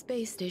stay on the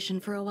space station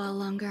for a while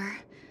longer.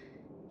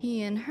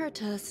 He and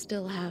Herta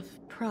still have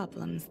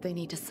problems they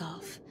need to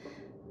solve.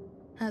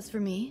 As for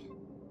me,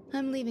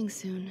 I'm leaving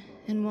soon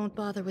and won't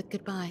bother with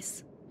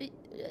goodbyes.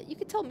 You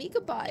could tell me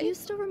goodbye. Do you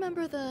still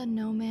remember the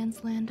no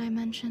man's land I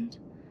mentioned?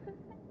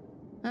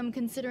 I'm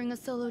considering a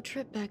solo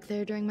trip back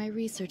there during my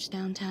research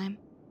downtime,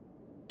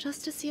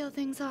 just to see how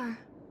things are.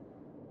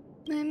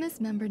 I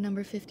miss member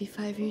number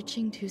 55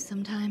 reaching too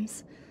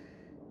sometimes.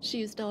 She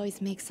used to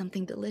always make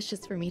something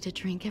delicious for me to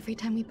drink every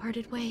time we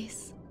parted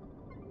ways.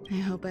 I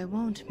hope I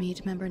won't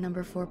meet member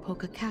number 4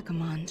 Polka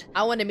Kakamond.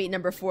 I want to meet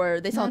number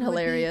 4. They sound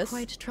hilarious. That would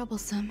be quite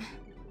troublesome.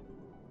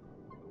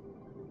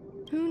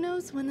 Who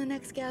knows when the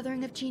next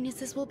gathering of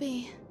geniuses will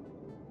be?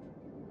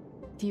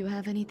 Do you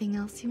have anything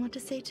else you want to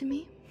say to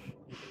me?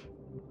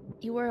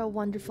 You were a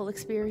wonderful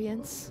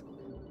experience.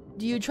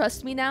 Do you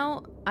trust me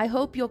now? I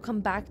hope you'll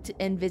come back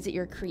and visit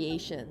your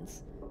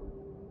creations.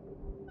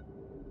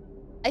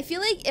 I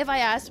feel like if I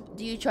ask,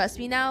 do you trust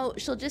me now,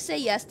 she'll just say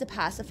yes to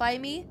pacify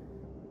me.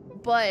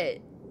 But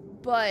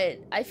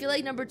I feel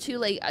like number 2,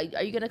 like,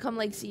 are you gonna come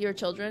like see your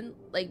children?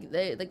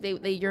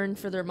 They yearn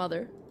for their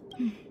mother.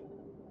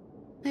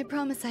 I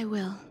promise I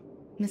will,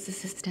 Miss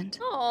Assistant.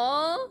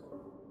 Aww.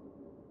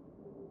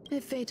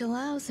 If fate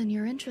allows and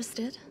you're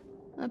interested,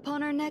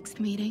 upon our next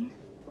meeting,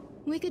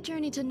 we could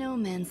journey to No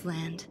Man's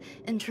Land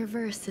and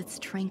traverse its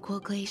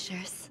tranquil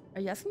glaciers.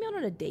 Are you asking me out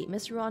on a date,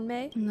 Miss RUAN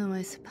MEI? No,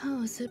 I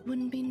suppose it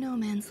wouldn't be No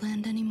Man's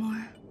Land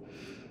anymore.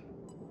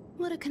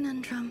 What a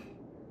conundrum.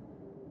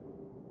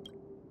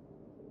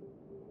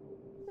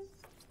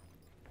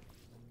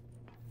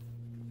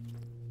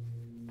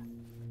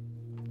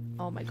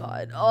 Oh my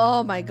god.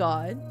 Oh my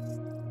god.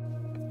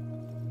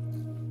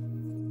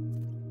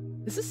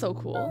 This is so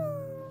cool.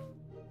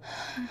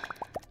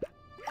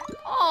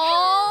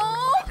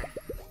 Aww.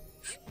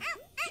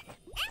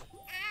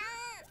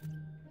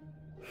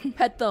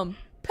 Pet them.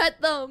 Pet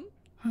them.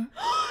 Huh?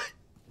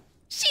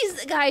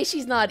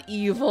 She's not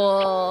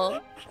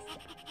evil.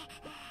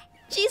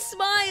 She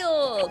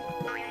smiled.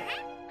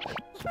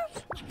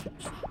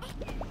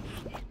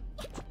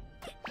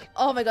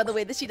 Oh my god, the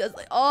way that she does,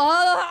 like,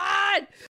 oh.